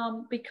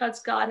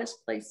because God has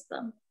placed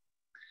them.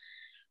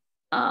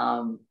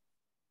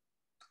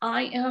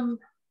 I am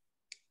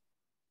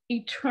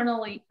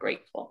eternally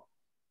grateful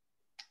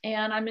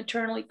And I'm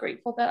eternally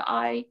grateful that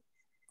I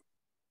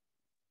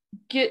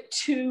get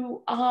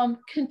to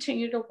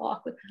continue to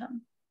walk with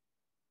him,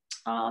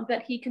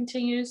 that he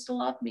continues to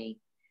love me,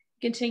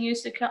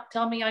 continues to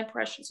tell me I'm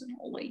precious and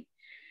holy.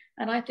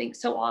 And I think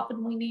so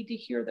often we need to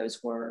hear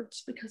those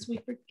words because we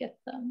forget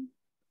them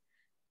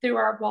through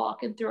our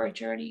walk and through our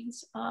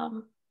journeys.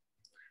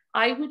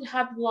 I would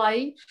have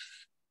life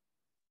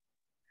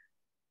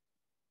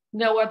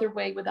no other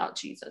way without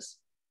Jesus.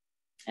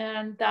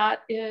 And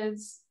that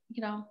is,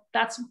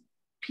 that's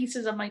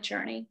pieces of my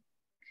journey,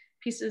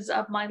 pieces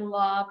of my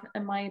love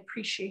and my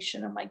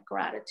appreciation and my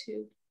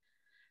gratitude,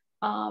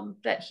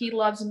 that he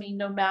loves me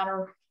no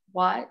matter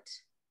what.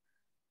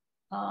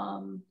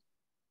 Because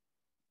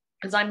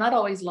I'm not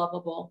always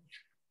lovable,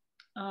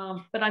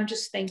 but I'm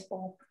just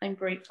thankful. I'm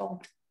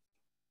grateful.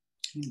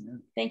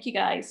 Amen. Thank you,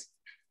 guys.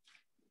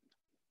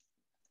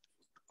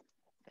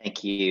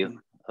 Thank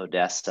you,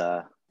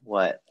 Odessa.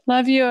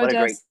 Love you,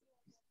 Odessa.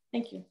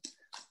 Thank you.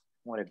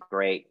 What a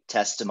great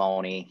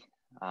testimony.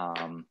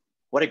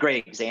 What a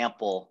great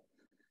example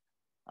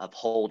of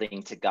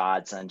holding to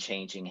God's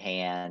unchanging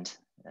hand,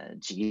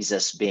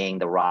 Jesus being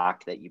the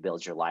rock that you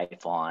build your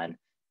life on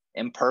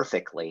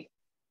imperfectly,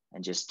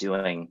 and just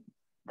doing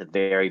the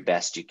very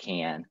best you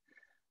can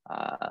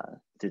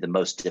through the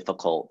most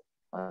difficult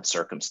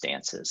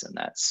circumstances. And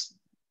that's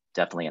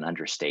definitely an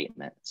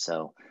understatement.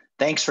 So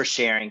thanks for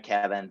sharing,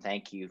 Kevin.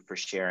 Thank you for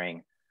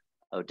sharing,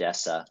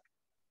 Odessa.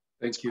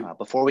 Thank you.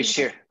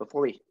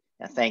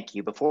 Thank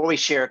you. Before we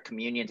share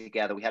communion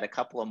together, we had a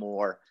couple of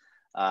more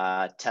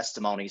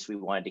testimonies we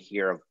wanted to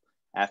hear of.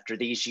 After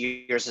these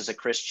years as a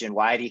Christian,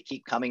 why do you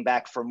keep coming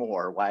back for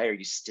more? Why are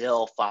you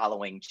still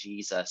following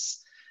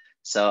Jesus?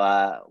 So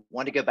I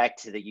want to go back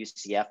to the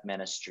UCF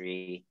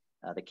ministry,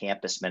 the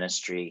campus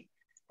ministry.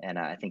 And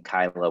I think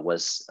Kyla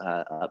was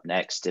up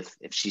next. If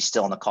she's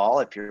still on the call,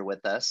 if you're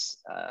with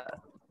us,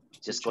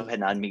 just go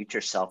ahead and unmute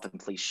yourself and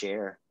please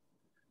share.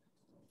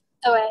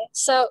 Okay,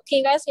 so can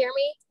you guys hear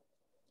me?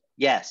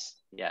 Yes.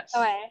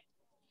 Okay.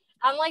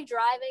 I'm like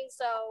driving,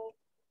 so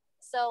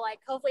like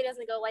hopefully it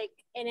doesn't go like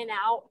in and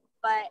out.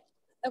 But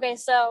okay,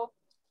 so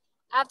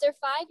after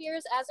 5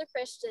 years as a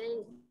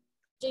Christian,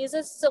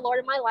 Jesus is the Lord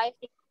of my life.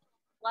 I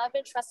love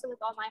and trust him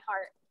with all my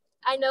heart.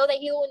 I know that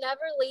he will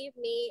never leave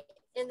me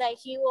and that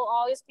he will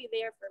always be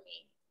there for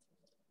me.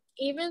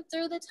 Even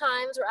through the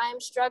times where I am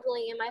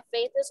struggling and my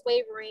faith is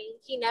wavering,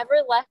 he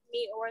never left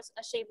me or is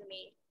ashamed of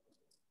me.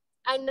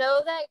 I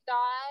know that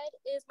God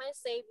is my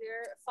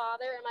Savior,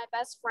 Father, and my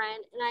best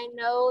friend, and I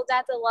know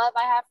that the love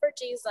I have for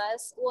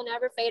Jesus will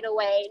never fade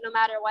away, no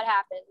matter what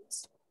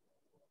happens.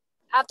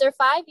 After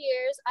 5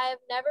 years, I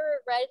have never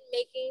regretted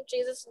making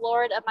Jesus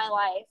Lord of my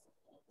life.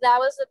 That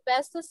was the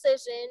best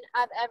decision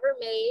I've ever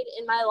made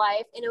in my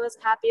life, and it was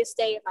the happiest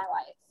day of my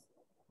life.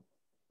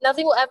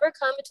 Nothing will ever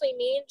come between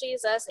me and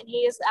Jesus, and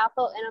he is the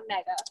Alpha and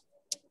Omega.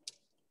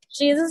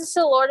 Jesus is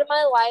the Lord of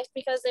my life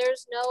because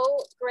there's no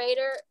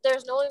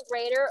one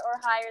greater or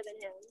higher than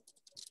him.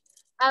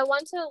 I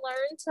want to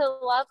learn to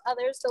love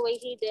others the way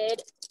he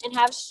did and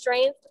have the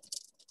strength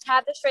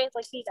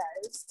like he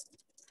does.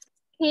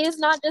 He is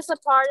not just a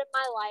part of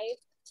my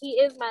life, he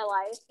is my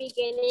life,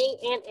 beginning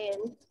and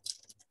end.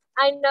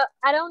 I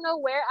don't know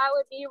where I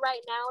would be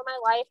right now in my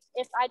life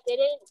if I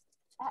didn't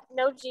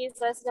know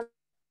Jesus.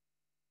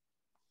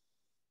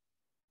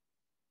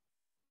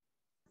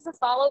 To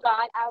follow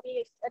God, I would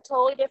be a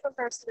totally different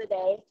person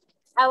today.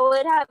 I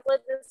would have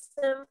lived a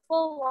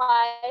simple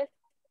life,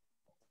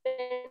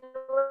 been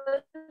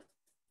with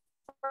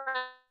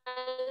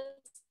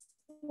friends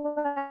who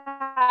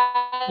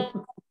had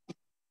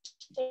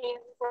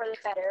changed for the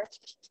better.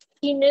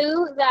 He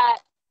knew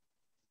that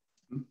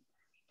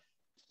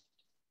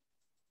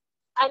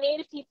I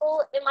needed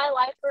people in my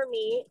life for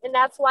me, and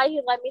that's why he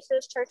led me to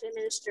this church and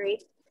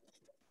ministry.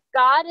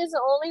 God is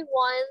the only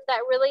one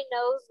that really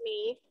knows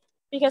me,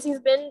 because he's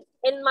been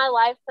in my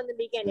life from the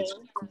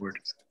beginning.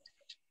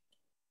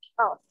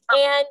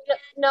 And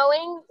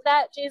knowing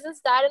that Jesus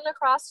died on the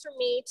cross for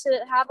me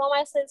to have all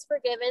my sins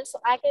forgiven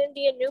so I can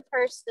be a new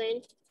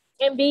person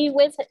and be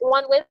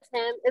one with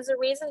him is the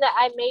reason that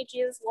I made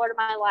Jesus Lord of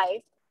my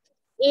life.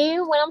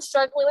 Even when I'm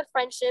struggling with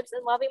friendships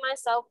and loving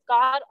myself,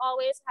 God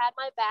always had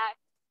my back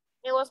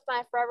and was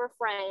my forever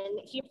friend.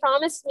 He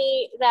promised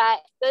me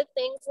that good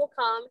things will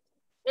come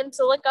and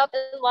to look up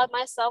and love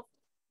myself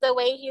the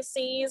way he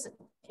sees,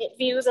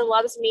 views, and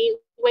loves me,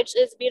 which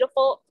is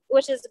beautiful,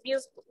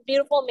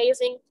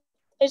 amazing,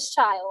 his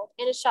child,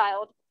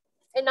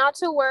 and not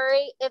to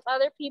worry if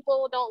other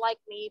people don't like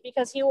me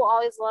because he will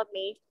always love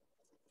me.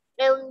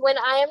 And when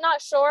I am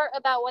not sure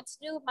about what's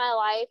new in my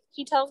life,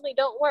 he tells me,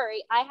 don't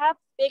worry, I have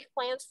big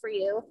plans for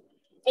you,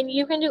 and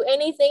you can do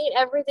anything and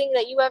everything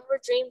that you ever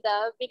dreamed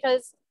of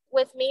because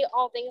with me,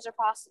 all things are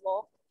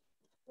possible.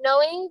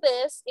 Knowing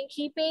this and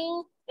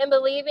keeping and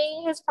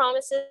believing his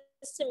promises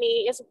to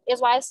me is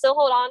why I still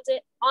hold on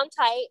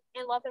tight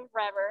and love him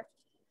forever.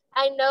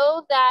 I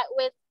know that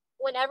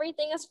when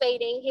everything is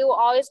fading, he will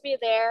always be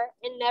there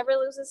and never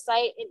lose his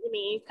sight in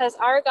me because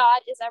our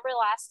God is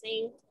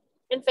everlasting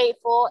and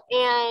faithful,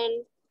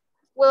 and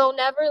will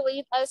never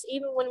leave us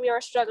even when we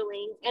are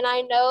struggling. And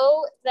I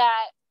know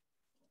that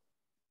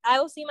I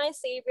will see my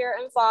Savior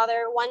and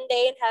Father one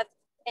day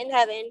in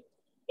heaven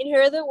and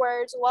hear the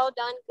words, "Well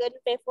done, good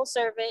and faithful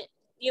servant.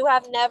 You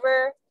have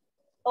never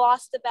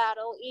lost a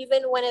battle,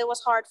 even when it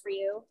was hard for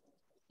you."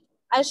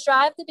 I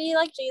strive to be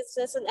like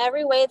Jesus in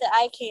every way that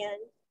I can.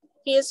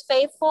 He is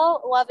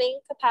faithful,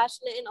 loving,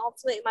 compassionate, and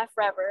ultimately my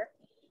forever.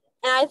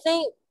 And I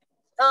think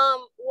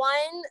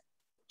one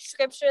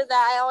scripture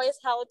that I always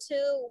held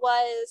to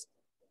was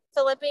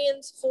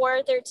Philippians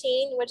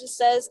 4:13, which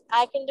says,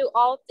 "I can do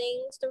all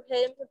things through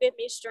him who gives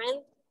me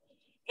strength."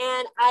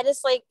 And I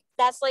just like,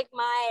 that's like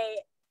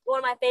one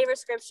of my favorite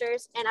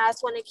scriptures, and I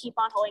just want to keep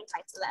on holding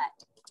tight to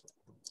that.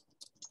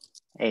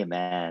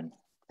 Amen.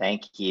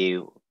 Thank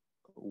you.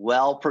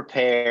 Well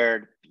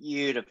prepared,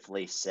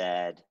 beautifully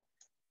said.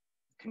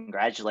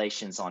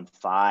 Congratulations on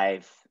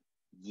 5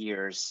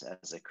 years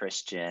as a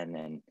Christian.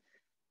 And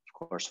of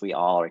course, we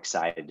all are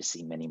excited to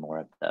see many more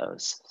of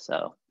those.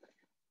 So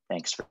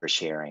thanks for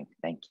sharing.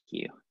 Thank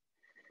you.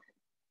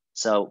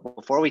 So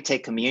before we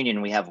take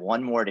communion, we have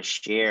one more to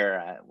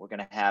share. We're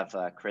going to have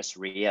Chris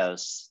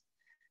Rios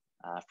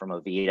from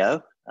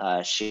Oviedo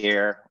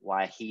share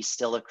why he's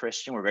still a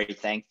Christian. We're very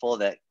thankful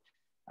that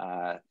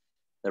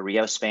the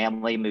Rios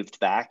family moved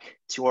back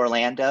to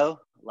Orlando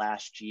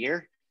last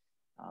year.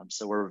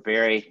 So we're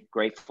very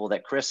grateful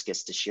that Chris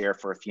gets to share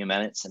for a few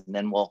minutes, and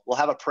then we'll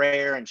have a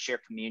prayer and share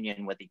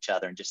communion with each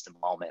other in just a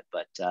moment.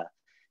 But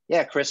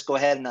yeah, Chris, go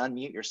ahead and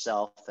unmute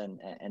yourself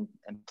and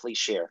please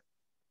share.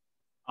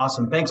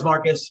 Awesome. Thanks,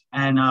 Marcus.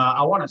 And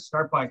I want to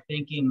start by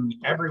thanking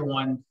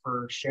everyone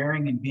for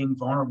sharing and being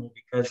vulnerable,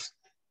 because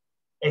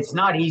it's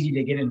not easy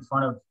to get in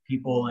front of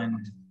people and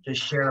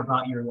just share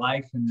about your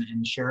life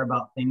and share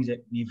about things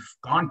that you've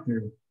gone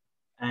through.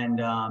 And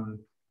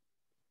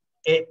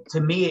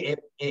to me,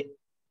 it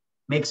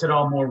makes it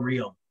all more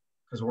real,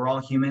 because we're all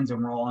humans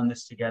and we're all in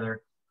this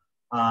together.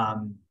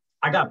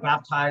 I got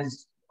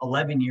baptized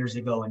 11 years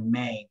ago in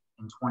May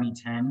in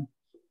 2010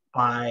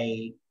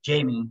 by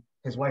Jamie.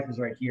 His wife is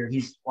right here.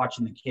 He's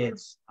watching the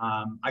kids.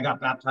 I got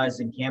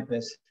baptized in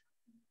campus,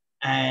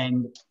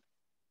 and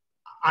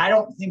I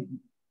don't think,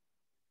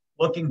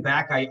 looking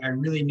back, I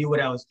really knew what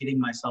I was getting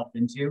myself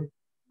into.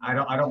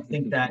 I don't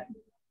think that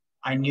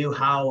I knew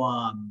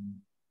how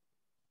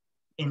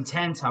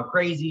intense, how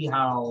crazy,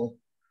 how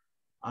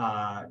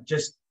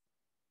just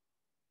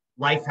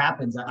life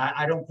happens.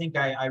 I don't think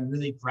I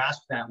really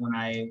grasped that when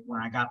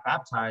I got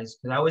baptized,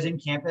 because I was in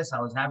campus, I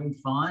was having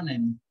fun,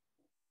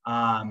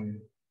 and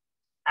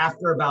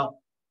after about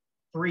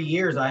 3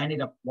 years, I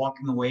ended up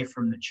walking away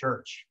from the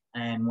church.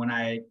 And when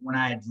I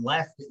had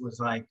left, it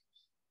was like,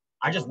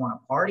 I just want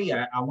to party.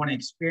 I want to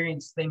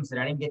experience things that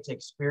I didn't get to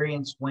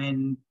experience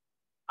when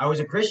I was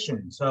a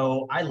Christian.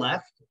 So I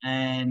left,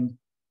 and,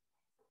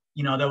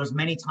 there was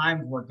many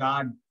times where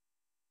God,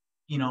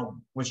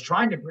 was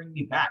trying to bring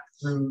me back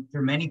through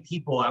many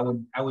people.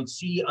 I would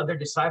see other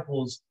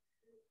disciples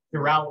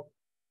throughout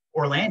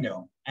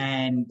Orlando,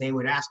 and they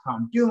would ask how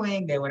I'm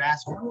doing. They would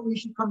ask, "Oh, we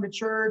should come to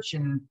church."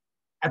 And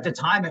at the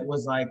time it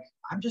was like,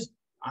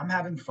 I'm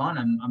having fun.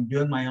 I'm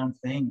doing my own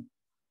thing.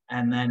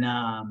 And then,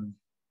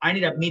 I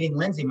ended up meeting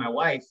Lindsay, my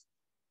wife,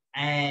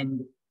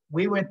 and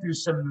we went through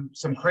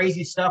some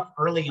crazy stuff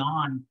early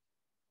on.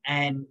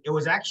 And it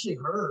was actually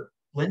her.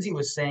 Lindsay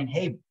was saying,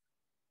 "Hey,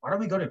 why don't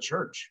we go to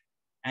church?"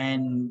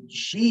 And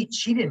she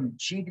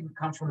didn't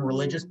come from a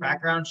religious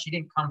background. She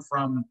didn't come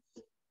from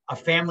a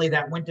family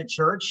that went to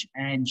church,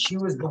 and she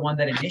was the one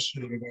that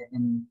initiated it.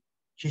 And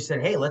she said,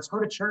 "Hey, let's go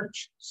to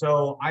church."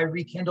 So I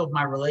rekindled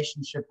my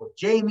relationship with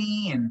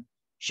Jamie, and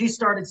she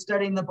started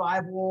studying the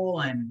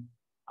Bible, and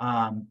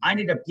I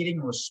ended up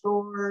getting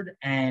restored.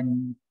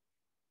 And,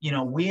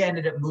 we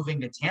ended up moving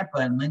to Tampa,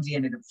 and Lindsay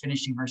ended up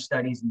finishing her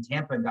studies in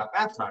Tampa and got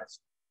baptized.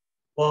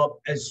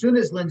 Well, as soon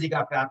as Lindsay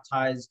got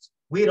baptized,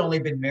 we had only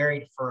been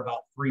married for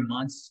about 3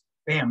 months.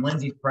 Bam,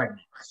 Lindsay's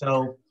pregnant.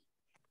 So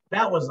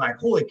that was like,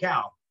 holy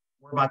cow,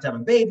 we're about to have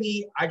a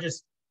baby. I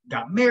just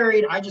got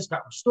married. I just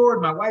got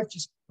restored. My wife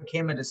just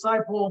became a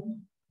disciple.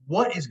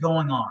 What is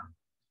going on?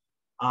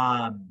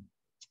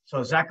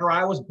 So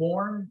Zechariah was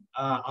born,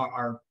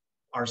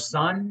 our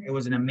son. It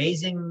was an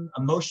amazing,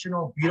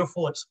 emotional,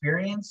 beautiful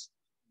experience.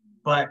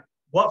 But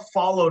what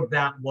followed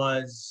that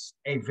was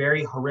a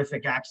very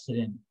horrific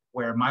accident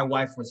where my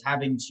wife was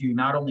having to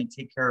not only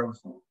take care of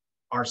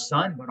our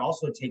son, but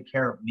also take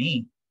care of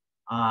me,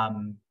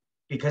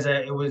 because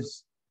it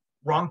was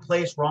wrong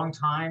place, wrong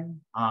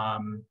time.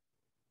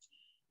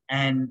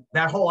 And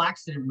that whole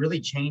accident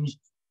really changed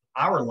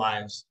our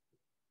lives.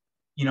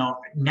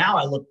 Now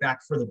I look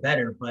back for the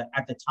better, but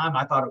at the time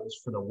I thought it was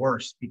for the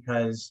worse,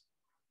 because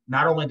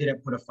not only did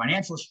it put a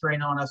financial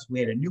strain on us,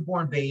 we had a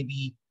newborn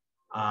baby.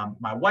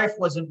 My wife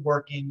wasn't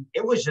working.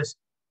 It was just,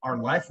 our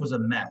life was a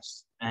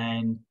mess.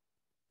 And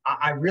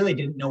I really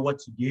didn't know what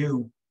to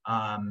do.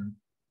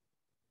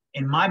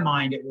 In my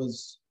mind, it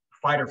was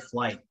fight or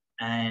flight.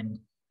 And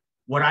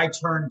what I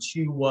turned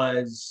to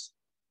was,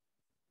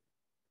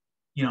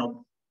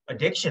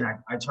 addiction.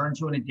 I turned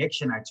to an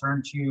addiction. I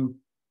turned to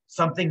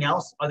something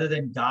else other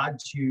than God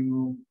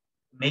to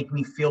make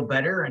me feel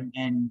better.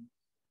 And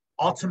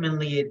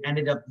ultimately it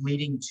ended up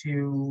leading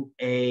to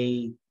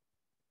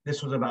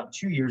this was about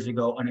 2 years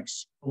ago, an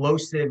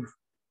explosive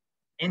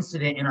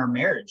incident in our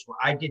marriage where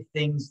I did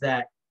things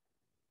that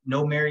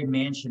no married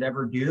man should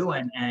ever do.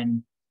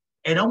 And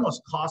it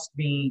almost cost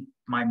me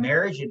my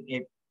marriage.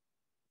 It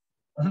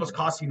almost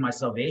cost me my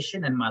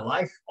salvation and my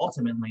life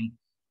ultimately.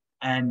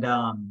 And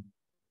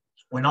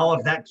when all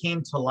of that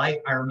came to light,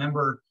 I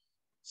remember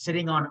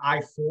sitting on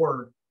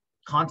I-4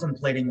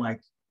 contemplating,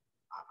 like,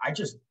 I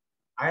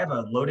have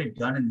a loaded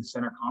gun in the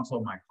center console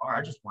of my car.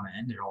 I just want to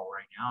end it all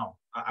right now.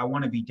 I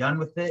want to be done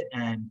with it.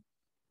 And,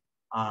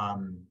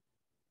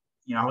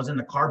 I was in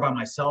the car by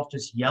myself,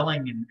 just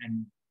yelling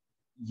and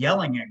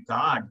yelling at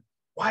God.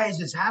 Why is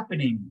this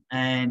happening?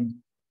 And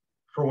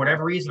for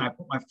whatever reason, I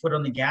put my foot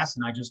on the gas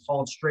and I just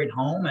hauled straight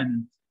home.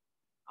 And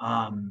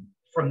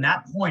from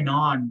that point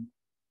on,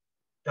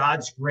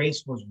 God's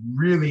grace was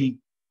really,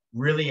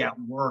 really at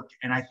work.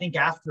 And I think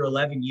after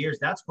 11 years,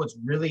 that's what's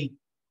really,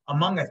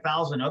 among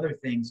 1,000 other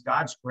things,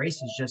 God's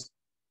grace is just,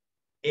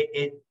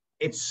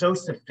 it's so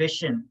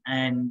sufficient.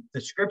 And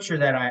the scripture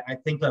that I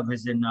think of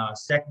is in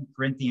 2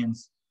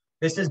 Corinthians.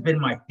 This has been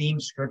my theme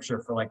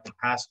scripture for like the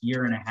past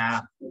year and a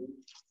half,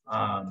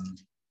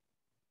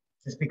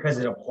 just because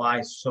it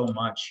applies so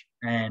much.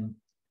 And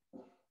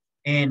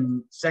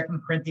in 2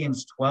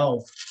 Corinthians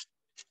 12,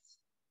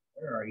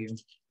 where are you?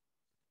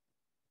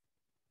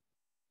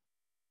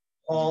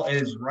 Paul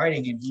is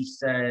writing and he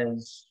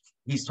says,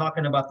 he's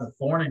talking about the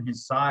thorn in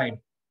his side.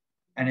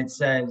 And it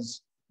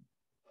says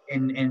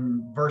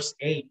in verse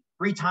 8,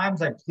 3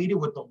 times I pleaded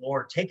with the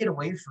Lord, take it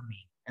away from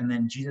me. And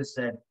then Jesus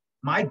said,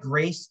 my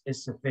grace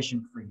is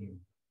sufficient for you.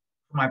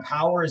 For my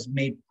power is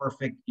made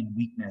perfect in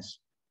weakness.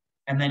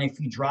 And then if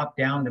you drop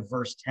down to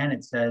verse 10,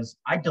 it says,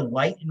 I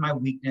delight in my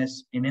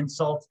weakness, in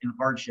insults, in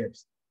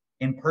hardships,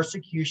 in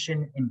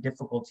persecution, in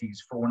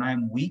difficulties. For when I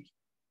am weak,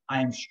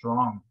 I am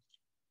strong.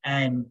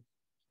 And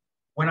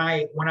when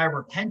I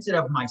repented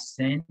of my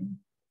sin,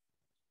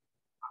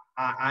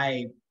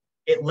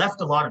 it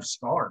left a lot of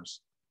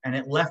scars, and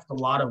it left a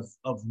lot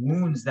of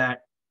wounds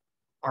that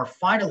are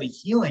finally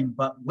healing.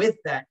 But with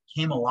that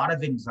came a lot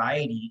of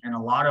anxiety and a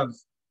lot of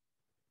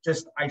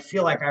just, I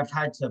feel like I've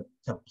had to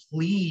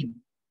plead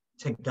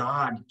to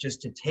God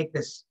just to take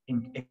this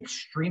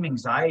extreme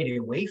anxiety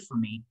away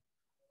from me.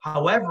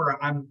 However,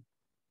 I'm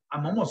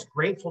almost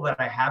grateful that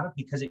I have it,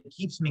 because it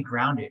keeps me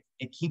grounded.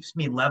 It keeps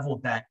me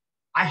leveled, that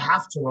I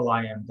have to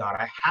rely on God.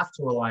 I have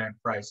to rely on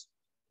Christ.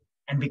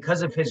 And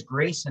because of his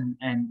grace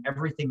and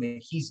everything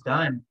that he's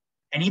done,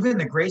 and even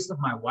the grace of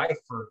my wife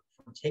for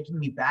taking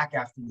me back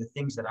after the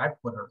things that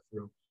I've put her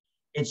through,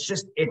 it's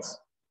just, it's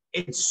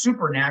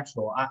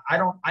supernatural. I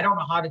don't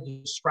know how to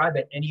describe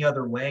it any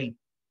other way.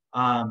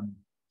 And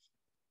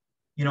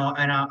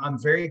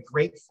I'm very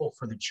grateful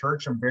for the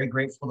church. I'm very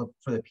grateful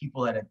for the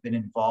people that have been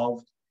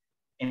involved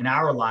in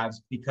our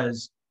lives,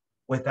 because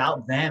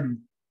without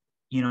them,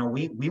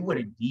 we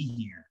wouldn't be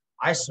here.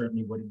 I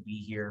certainly wouldn't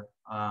be here.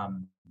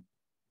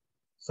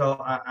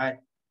 So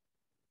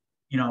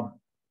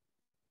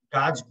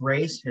God's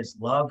grace, his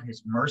love,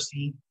 his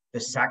mercy, the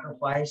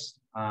sacrifice.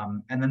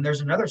 And then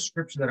there's another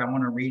scripture that I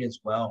want to read as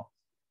well.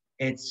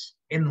 It's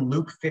in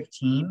Luke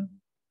 15.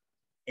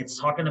 It's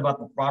talking about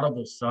the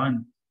prodigal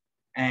son.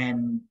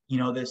 And,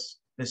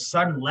 the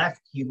son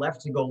left. He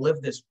left to go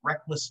live this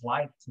reckless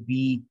life, to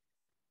be,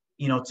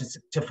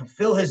 to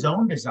fulfill his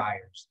own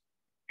desires.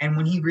 And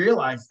when he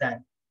realized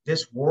that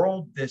this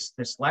world, this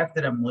life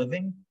that I'm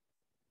living,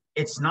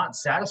 it's not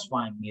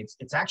satisfying me.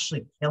 It's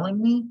actually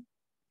killing me.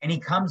 And he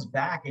comes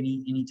back and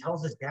he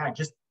tells his dad,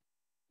 just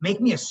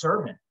make me a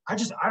servant. I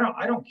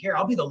don't care.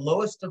 I'll be the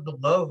lowest of the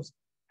lows.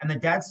 And the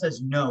dad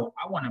says, no,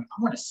 I want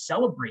to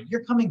celebrate.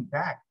 You're coming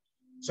back.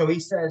 So he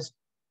says,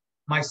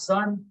 my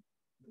son,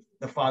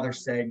 the father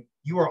said,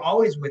 you are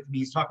always with me.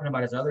 He's talking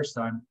about his other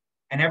son,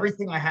 and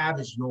everything I have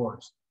is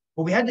yours.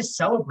 But we had to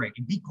celebrate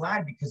and be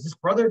glad, because this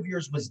brother of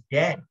yours was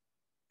dead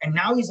and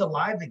now he's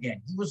alive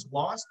again. He was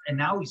lost and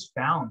now he's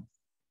found.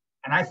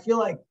 And I feel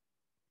like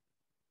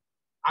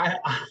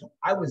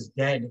I was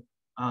dead,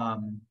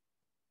 and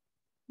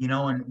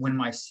when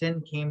my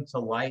sin came to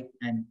light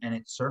and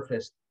it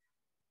surfaced,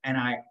 and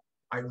I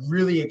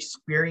really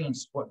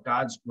experienced what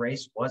God's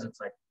grace was. It's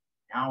like,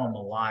 now I'm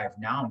alive.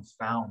 Now I'm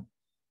found.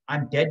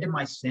 I'm dead to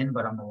my sin,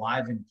 but I'm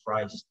alive in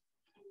Christ.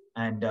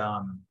 And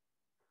so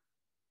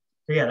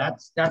yeah,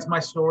 that's my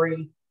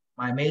story.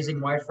 My amazing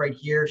wife right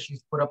here.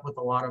 She's put up with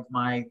a lot of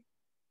my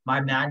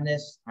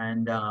madness,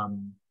 and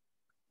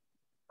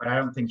but I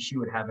don't think she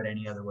would have it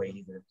any other way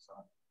either. So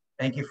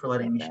thank you for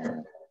letting me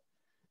share.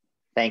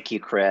 Thank you,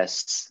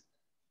 Chris.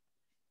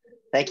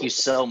 Thank you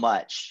so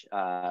much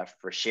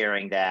for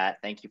sharing that.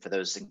 Thank you for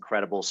those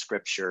incredible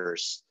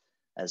scriptures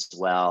as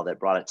well that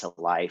brought it to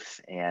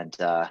life. And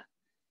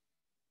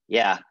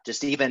yeah,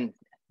 just even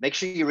make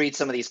sure you read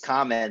some of these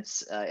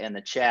comments in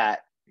the chat.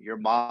 Your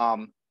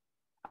mom,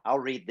 I'll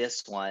read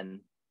this one.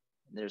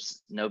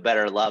 There's no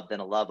better love than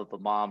a love of a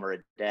mom or a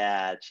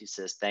dad. She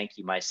says, thank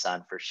you, my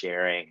son, for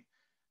sharing.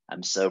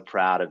 I'm so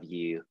proud of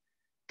you.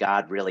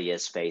 God really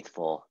is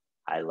faithful.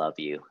 I love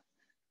you.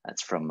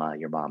 That's from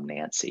your mom,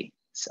 Nancy.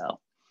 So,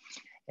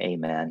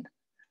 amen.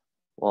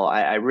 Well,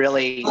 I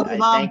really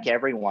thank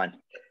everyone.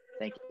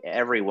 Thank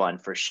everyone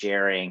for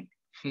sharing.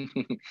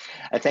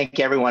 I thank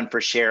everyone for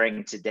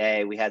sharing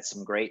today. We had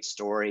some great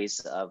stories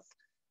of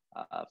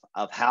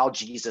how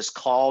Jesus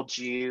called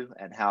you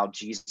and how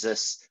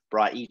Jesus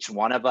brought each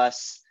one of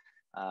us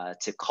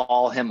to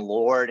call him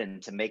Lord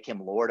and to make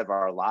him Lord of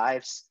our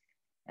lives.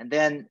 And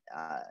then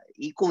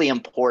equally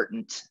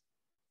important,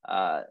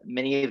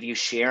 many of you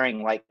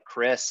sharing, like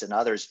Chris and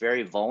others,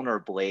 very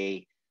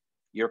vulnerably,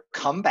 your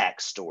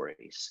comeback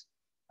stories.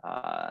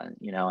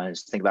 You know, and I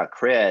just think about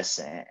Chris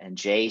and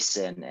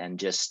Jason and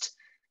just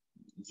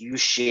you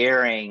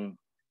sharing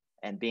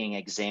and being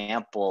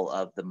example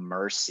of the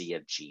mercy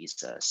of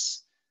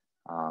Jesus.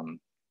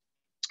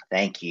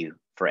 Thank you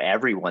for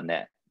everyone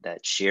that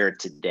shared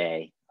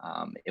today.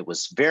 It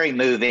was very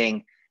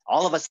moving.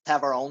 All of us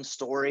have our own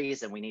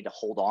stories and we need to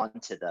hold on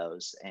to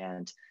those.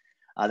 And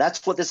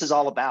that's what this is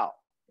all about,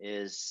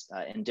 is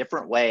in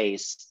different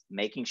ways,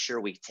 making sure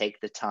we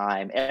take the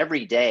time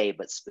every day,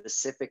 but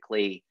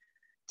specifically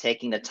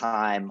taking the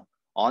time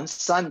on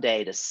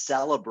Sunday to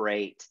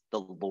celebrate the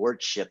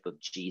Lordship of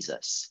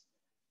Jesus.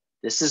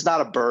 This is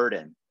not a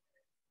burden.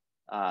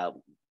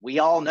 We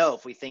all know,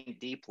 if we think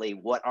deeply,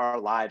 what our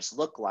lives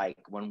look like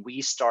when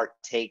we start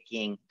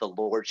taking the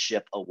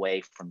Lordship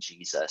away from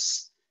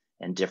Jesus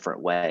in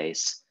different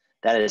ways.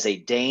 That is a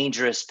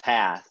dangerous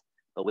path,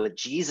 but with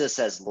Jesus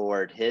as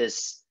Lord,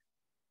 his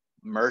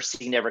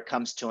mercy never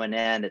comes to an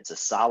end. It's a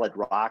solid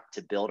rock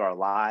to build our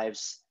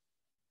lives.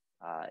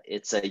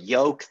 It's a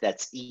yoke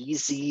that's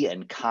easy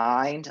and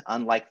kind,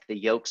 unlike the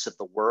yokes of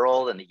the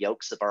world and the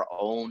yokes of our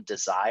own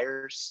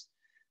desires.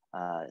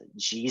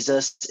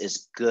 Jesus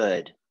is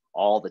good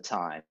all the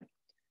time.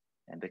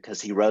 And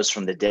because he rose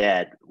from the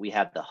dead, we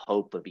have the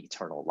hope of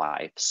eternal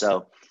life.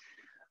 So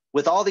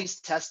with all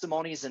these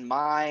testimonies in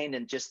mind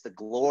and just the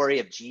glory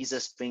of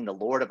Jesus being the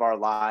Lord of our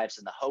lives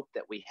and the hope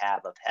that we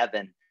have of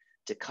heaven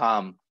to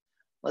come,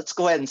 let's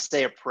go ahead and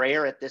say a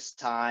prayer at this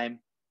time.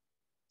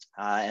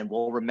 And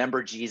we'll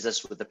remember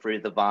Jesus with the fruit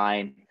of the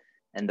vine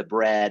and the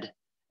bread.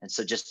 And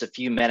so just a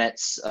few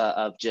minutes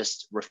of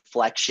just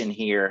reflection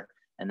here,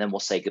 and then we'll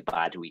say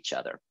goodbye to each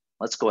other.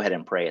 Let's go ahead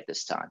and pray at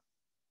this time.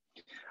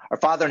 Our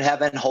Father in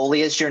heaven,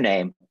 holy is your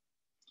name.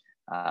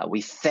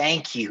 We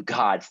thank you,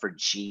 God, for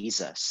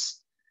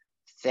Jesus.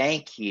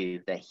 Thank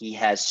you that he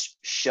has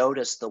showed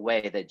us the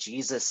way, that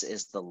Jesus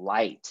is the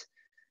light.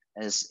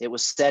 As it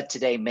was said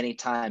today many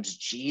times,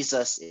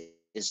 Jesus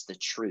is the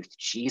truth.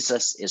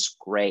 Jesus is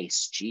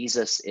grace.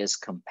 Jesus is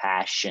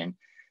compassion.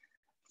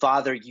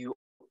 Father, you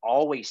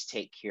always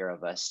take care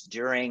of us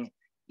during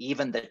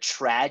even the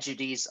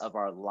tragedies of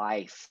our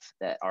life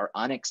that are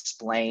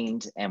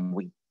unexplained, and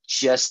we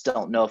just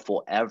don't know if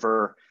we'll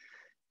ever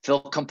feel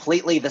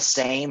completely the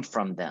same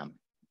from them,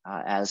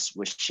 as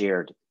was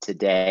shared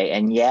today.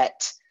 And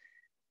yet,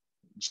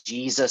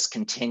 Jesus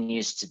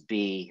continues to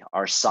be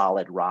our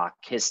solid rock.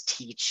 His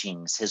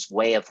teachings, his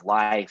way of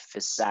life,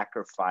 his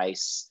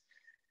sacrifice,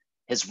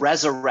 his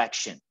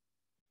resurrection.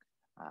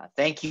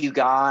 Thank you,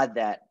 God,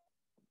 that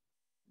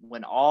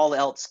when all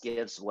else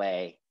gives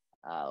way,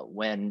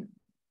 when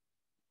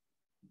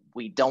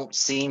we don't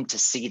seem to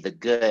see the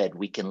good,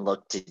 we can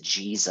look to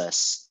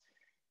Jesus,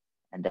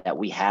 and that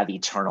we have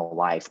eternal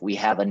life. We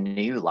have a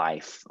new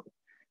life.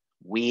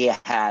 We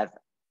have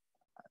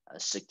a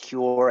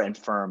secure and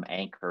firm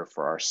anchor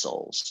for our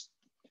souls.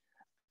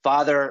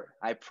 Father,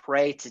 I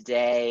pray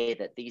today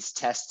that these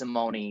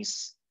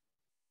testimonies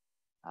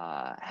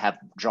have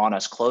drawn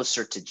us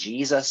closer to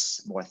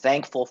Jesus, more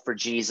thankful for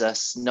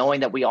Jesus,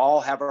 knowing that we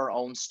all have our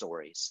own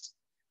stories.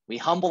 We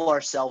humble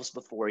ourselves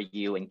before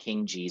you and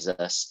King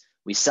Jesus.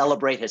 We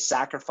celebrate his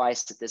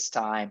sacrifice at this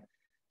time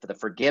for the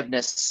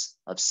forgiveness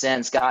of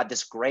sins. God,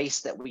 this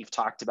grace that we've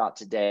talked about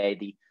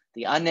today,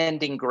 the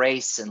unending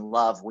grace and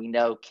love we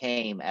know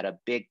came at a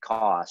big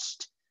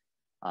cost,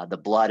 the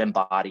blood and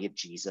body of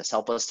Jesus.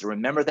 Help us to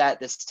remember that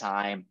this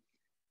time,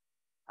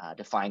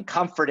 to find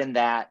comfort in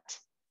that,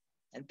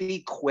 and be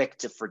quick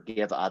to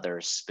forgive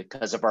others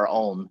because of our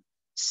own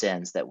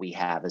sins that we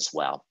have as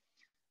well.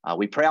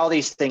 We pray all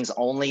these things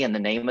only in the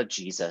name of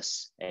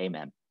Jesus.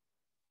 Amen.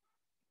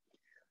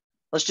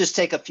 Let's just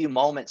take a few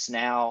moments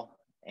now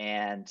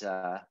and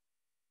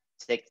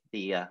take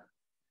the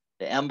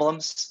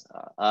emblems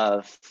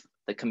of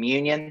the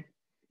communion,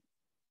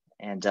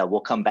 and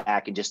we'll come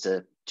back in just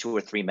 2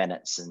 or 3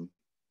 minutes and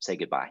say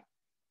goodbye.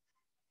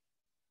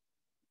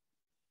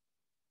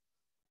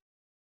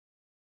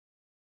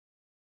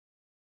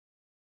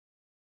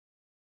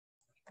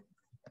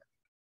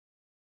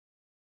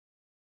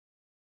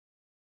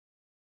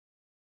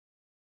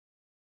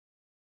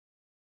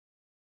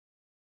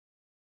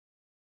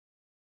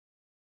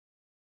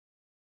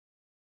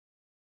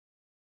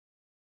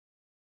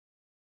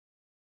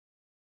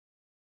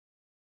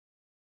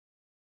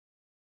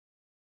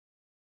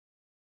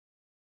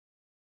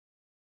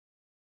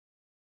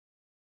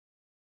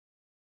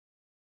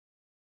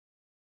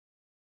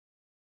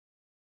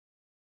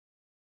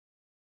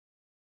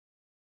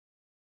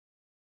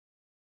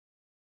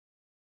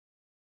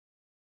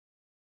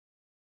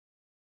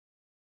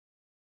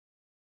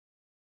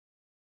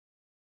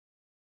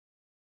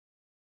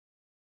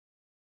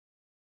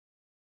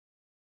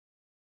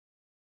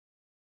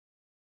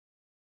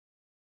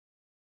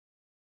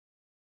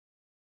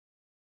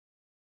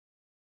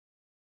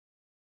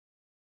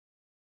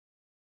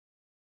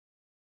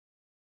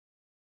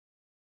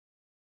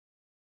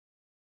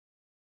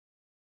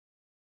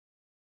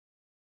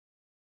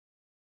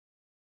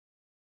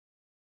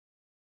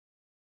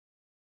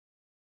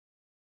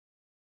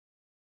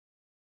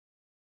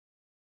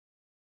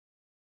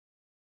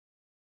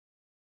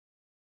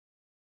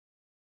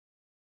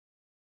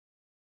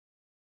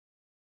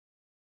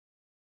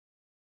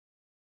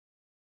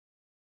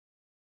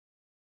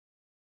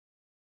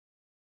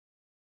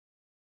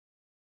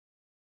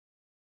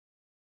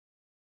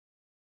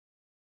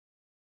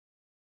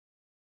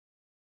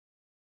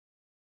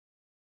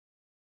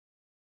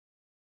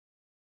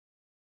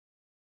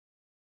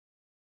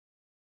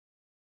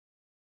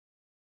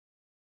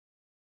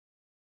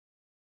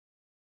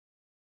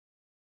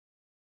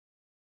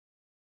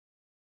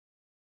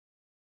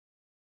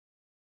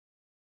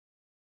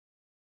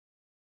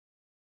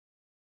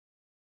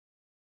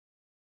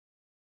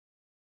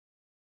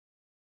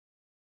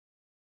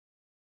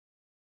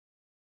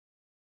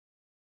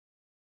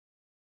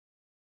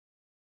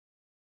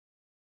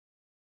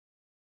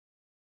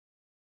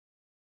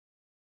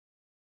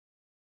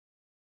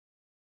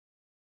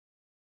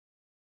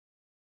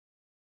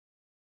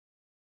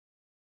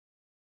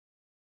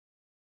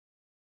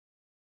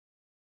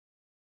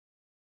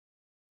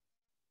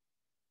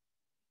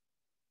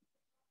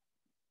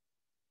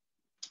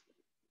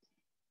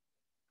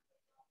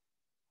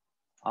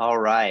 All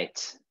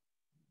right.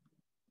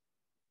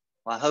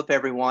 Well, I hope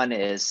everyone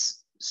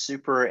is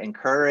super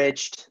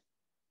encouraged.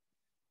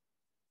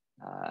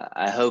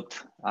 I hope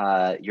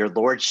your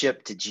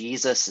lordship to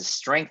Jesus is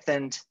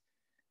strengthened.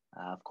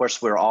 Of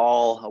course, we're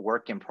all a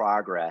work in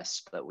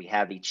progress, but we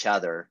have each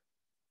other.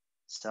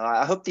 So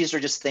I hope these are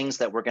just things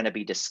that we're going to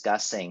be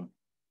discussing,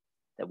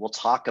 that we'll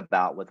talk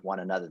about with one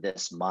another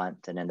this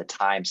month and in the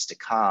times to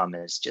come,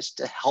 is just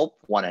to help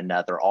one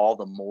another all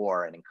the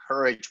more and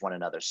encourage one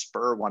another,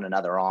 spur one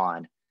another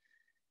on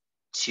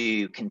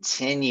to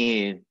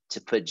continue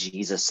to put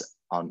Jesus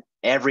on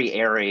every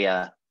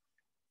area,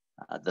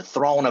 the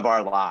throne of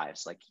our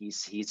lives. Like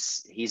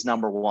he's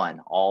number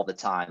one all the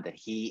time, that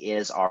he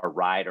is our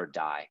ride or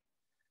die.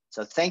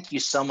 So thank you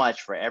so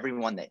much for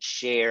everyone that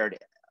shared.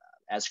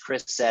 As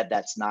Chris said,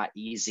 that's not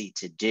easy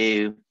to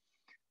do,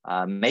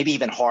 maybe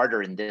even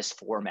harder in this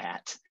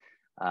format.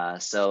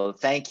 So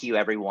thank you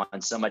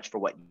everyone so much for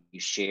what you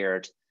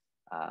shared.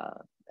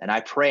 And I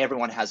pray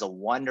everyone has a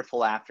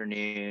wonderful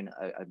afternoon,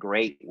 a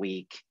great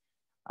week.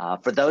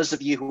 For those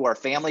of you who are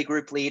family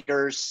group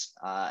leaders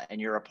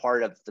and you're a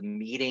part of the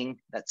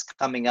meeting that's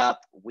coming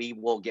up, we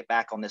will get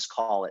back on this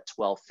call at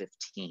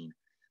 12:15.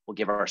 We'll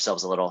give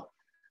ourselves a little,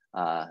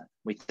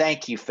 we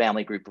thank you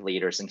family group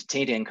leaders, and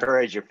continue to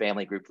encourage your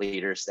family group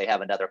leaders. They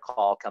have another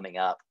call coming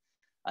up,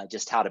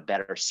 just how to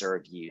better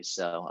serve you.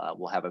 So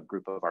we'll have a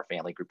group of our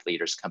family group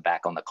leaders come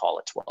back on the call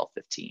at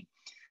 12:15.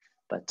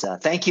 But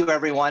thank you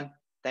everyone.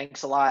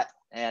 Thanks a lot,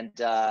 and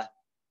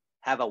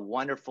have a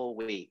wonderful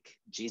week.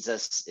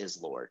 Jesus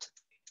is Lord.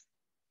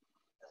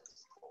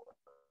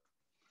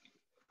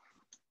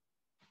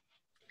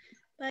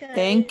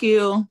 Thank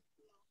you,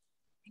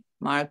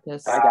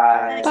 Marcus. Bye,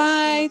 guys.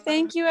 Bye.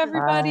 Thank you,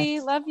 everybody.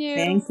 Bye. Love you.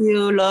 Thank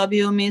you. Love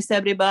you. Miss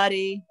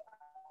everybody.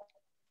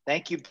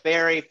 Thank you,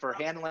 Barry, for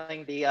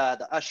handling the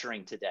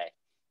ushering today.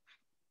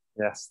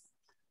 Yes.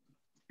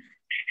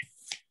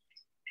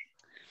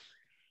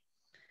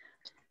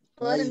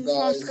 Hi, you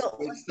guys.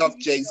 Great stuff,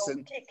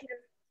 Jason.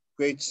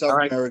 Great stuff,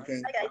 right.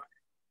 American.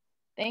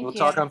 Thank We'll you.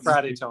 talk on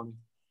Friday, Tony.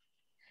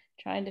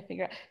 Trying to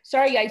figure out.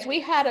 Sorry, guys, we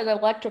had an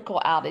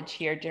electrical outage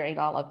here during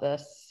all of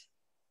this.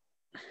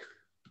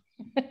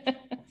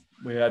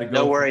 We had to go.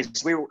 No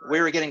worries. We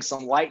were getting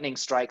some lightning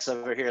strikes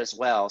over here as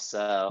well.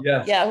 So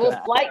Yeah, it was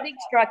lightning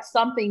struck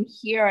something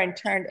here and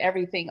turned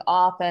everything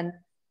off and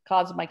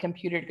caused my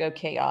computer to go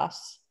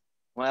chaos.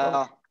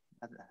 Well,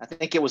 I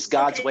think it was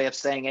God's way of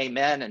saying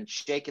amen and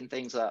shaking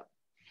things up.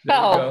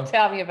 Oh,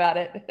 tell me about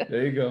it.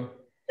 There you go.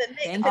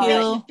 Thank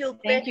you.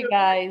 Thank you,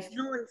 guys.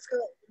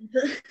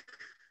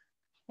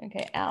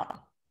 Okay, out.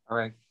 All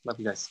right. Love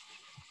you guys.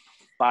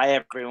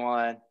 Bye,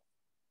 everyone.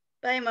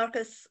 Bye,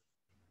 Marcus.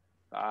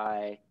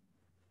 Bye.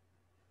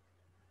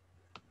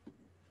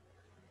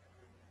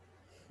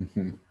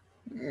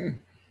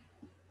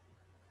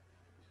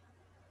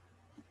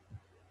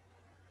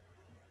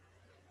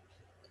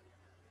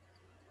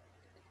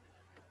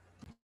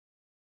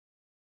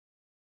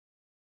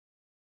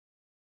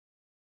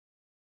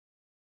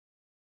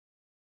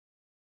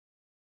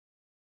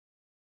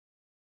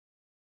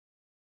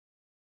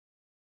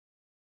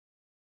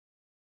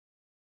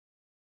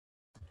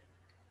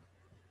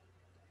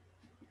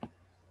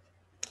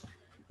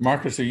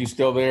 Marcus, are you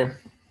still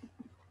there?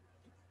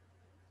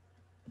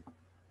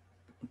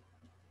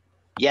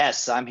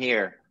 Yes, I'm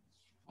here.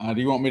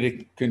 Do you want me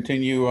to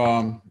continue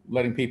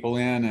letting people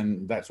in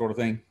and that sort of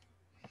thing?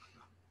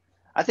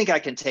 I think I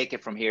can take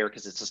it from here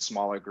because it's a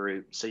smaller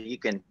group. So you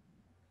can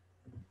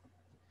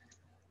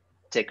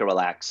take a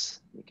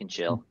relax. You can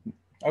chill.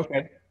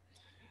 Okay.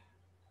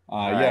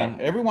 right. Yeah,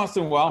 every once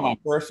in a while,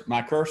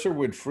 my cursor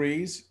would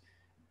freeze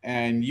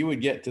and you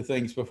would get to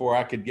things before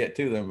I could get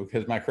to them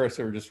because my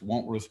cursor just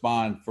won't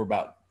respond for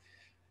about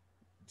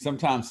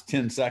sometimes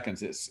 10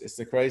 seconds. It's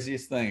the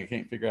craziest thing. I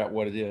can't figure out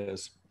what it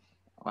is.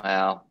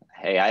 Well,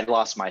 hey, I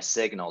lost my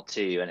signal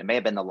too, and it may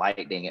have been the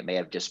lightning. It may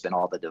have just been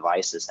all the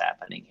devices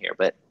happening here,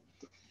 but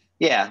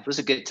yeah, it was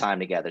a good time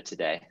together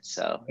today.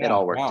 So it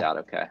all worked out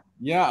okay.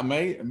 Yeah,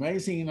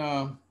 amazing.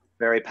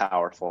 Very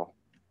powerful.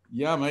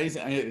 Yeah,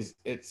 amazing.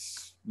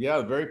 It's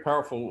very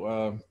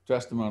powerful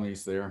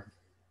testimonies there.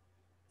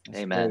 That's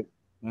Amen. Great.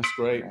 That's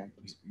great. Amen.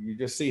 You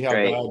just see how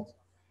God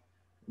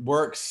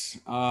works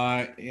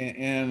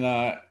in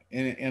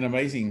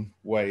amazing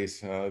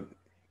ways.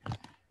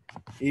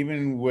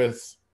 Even with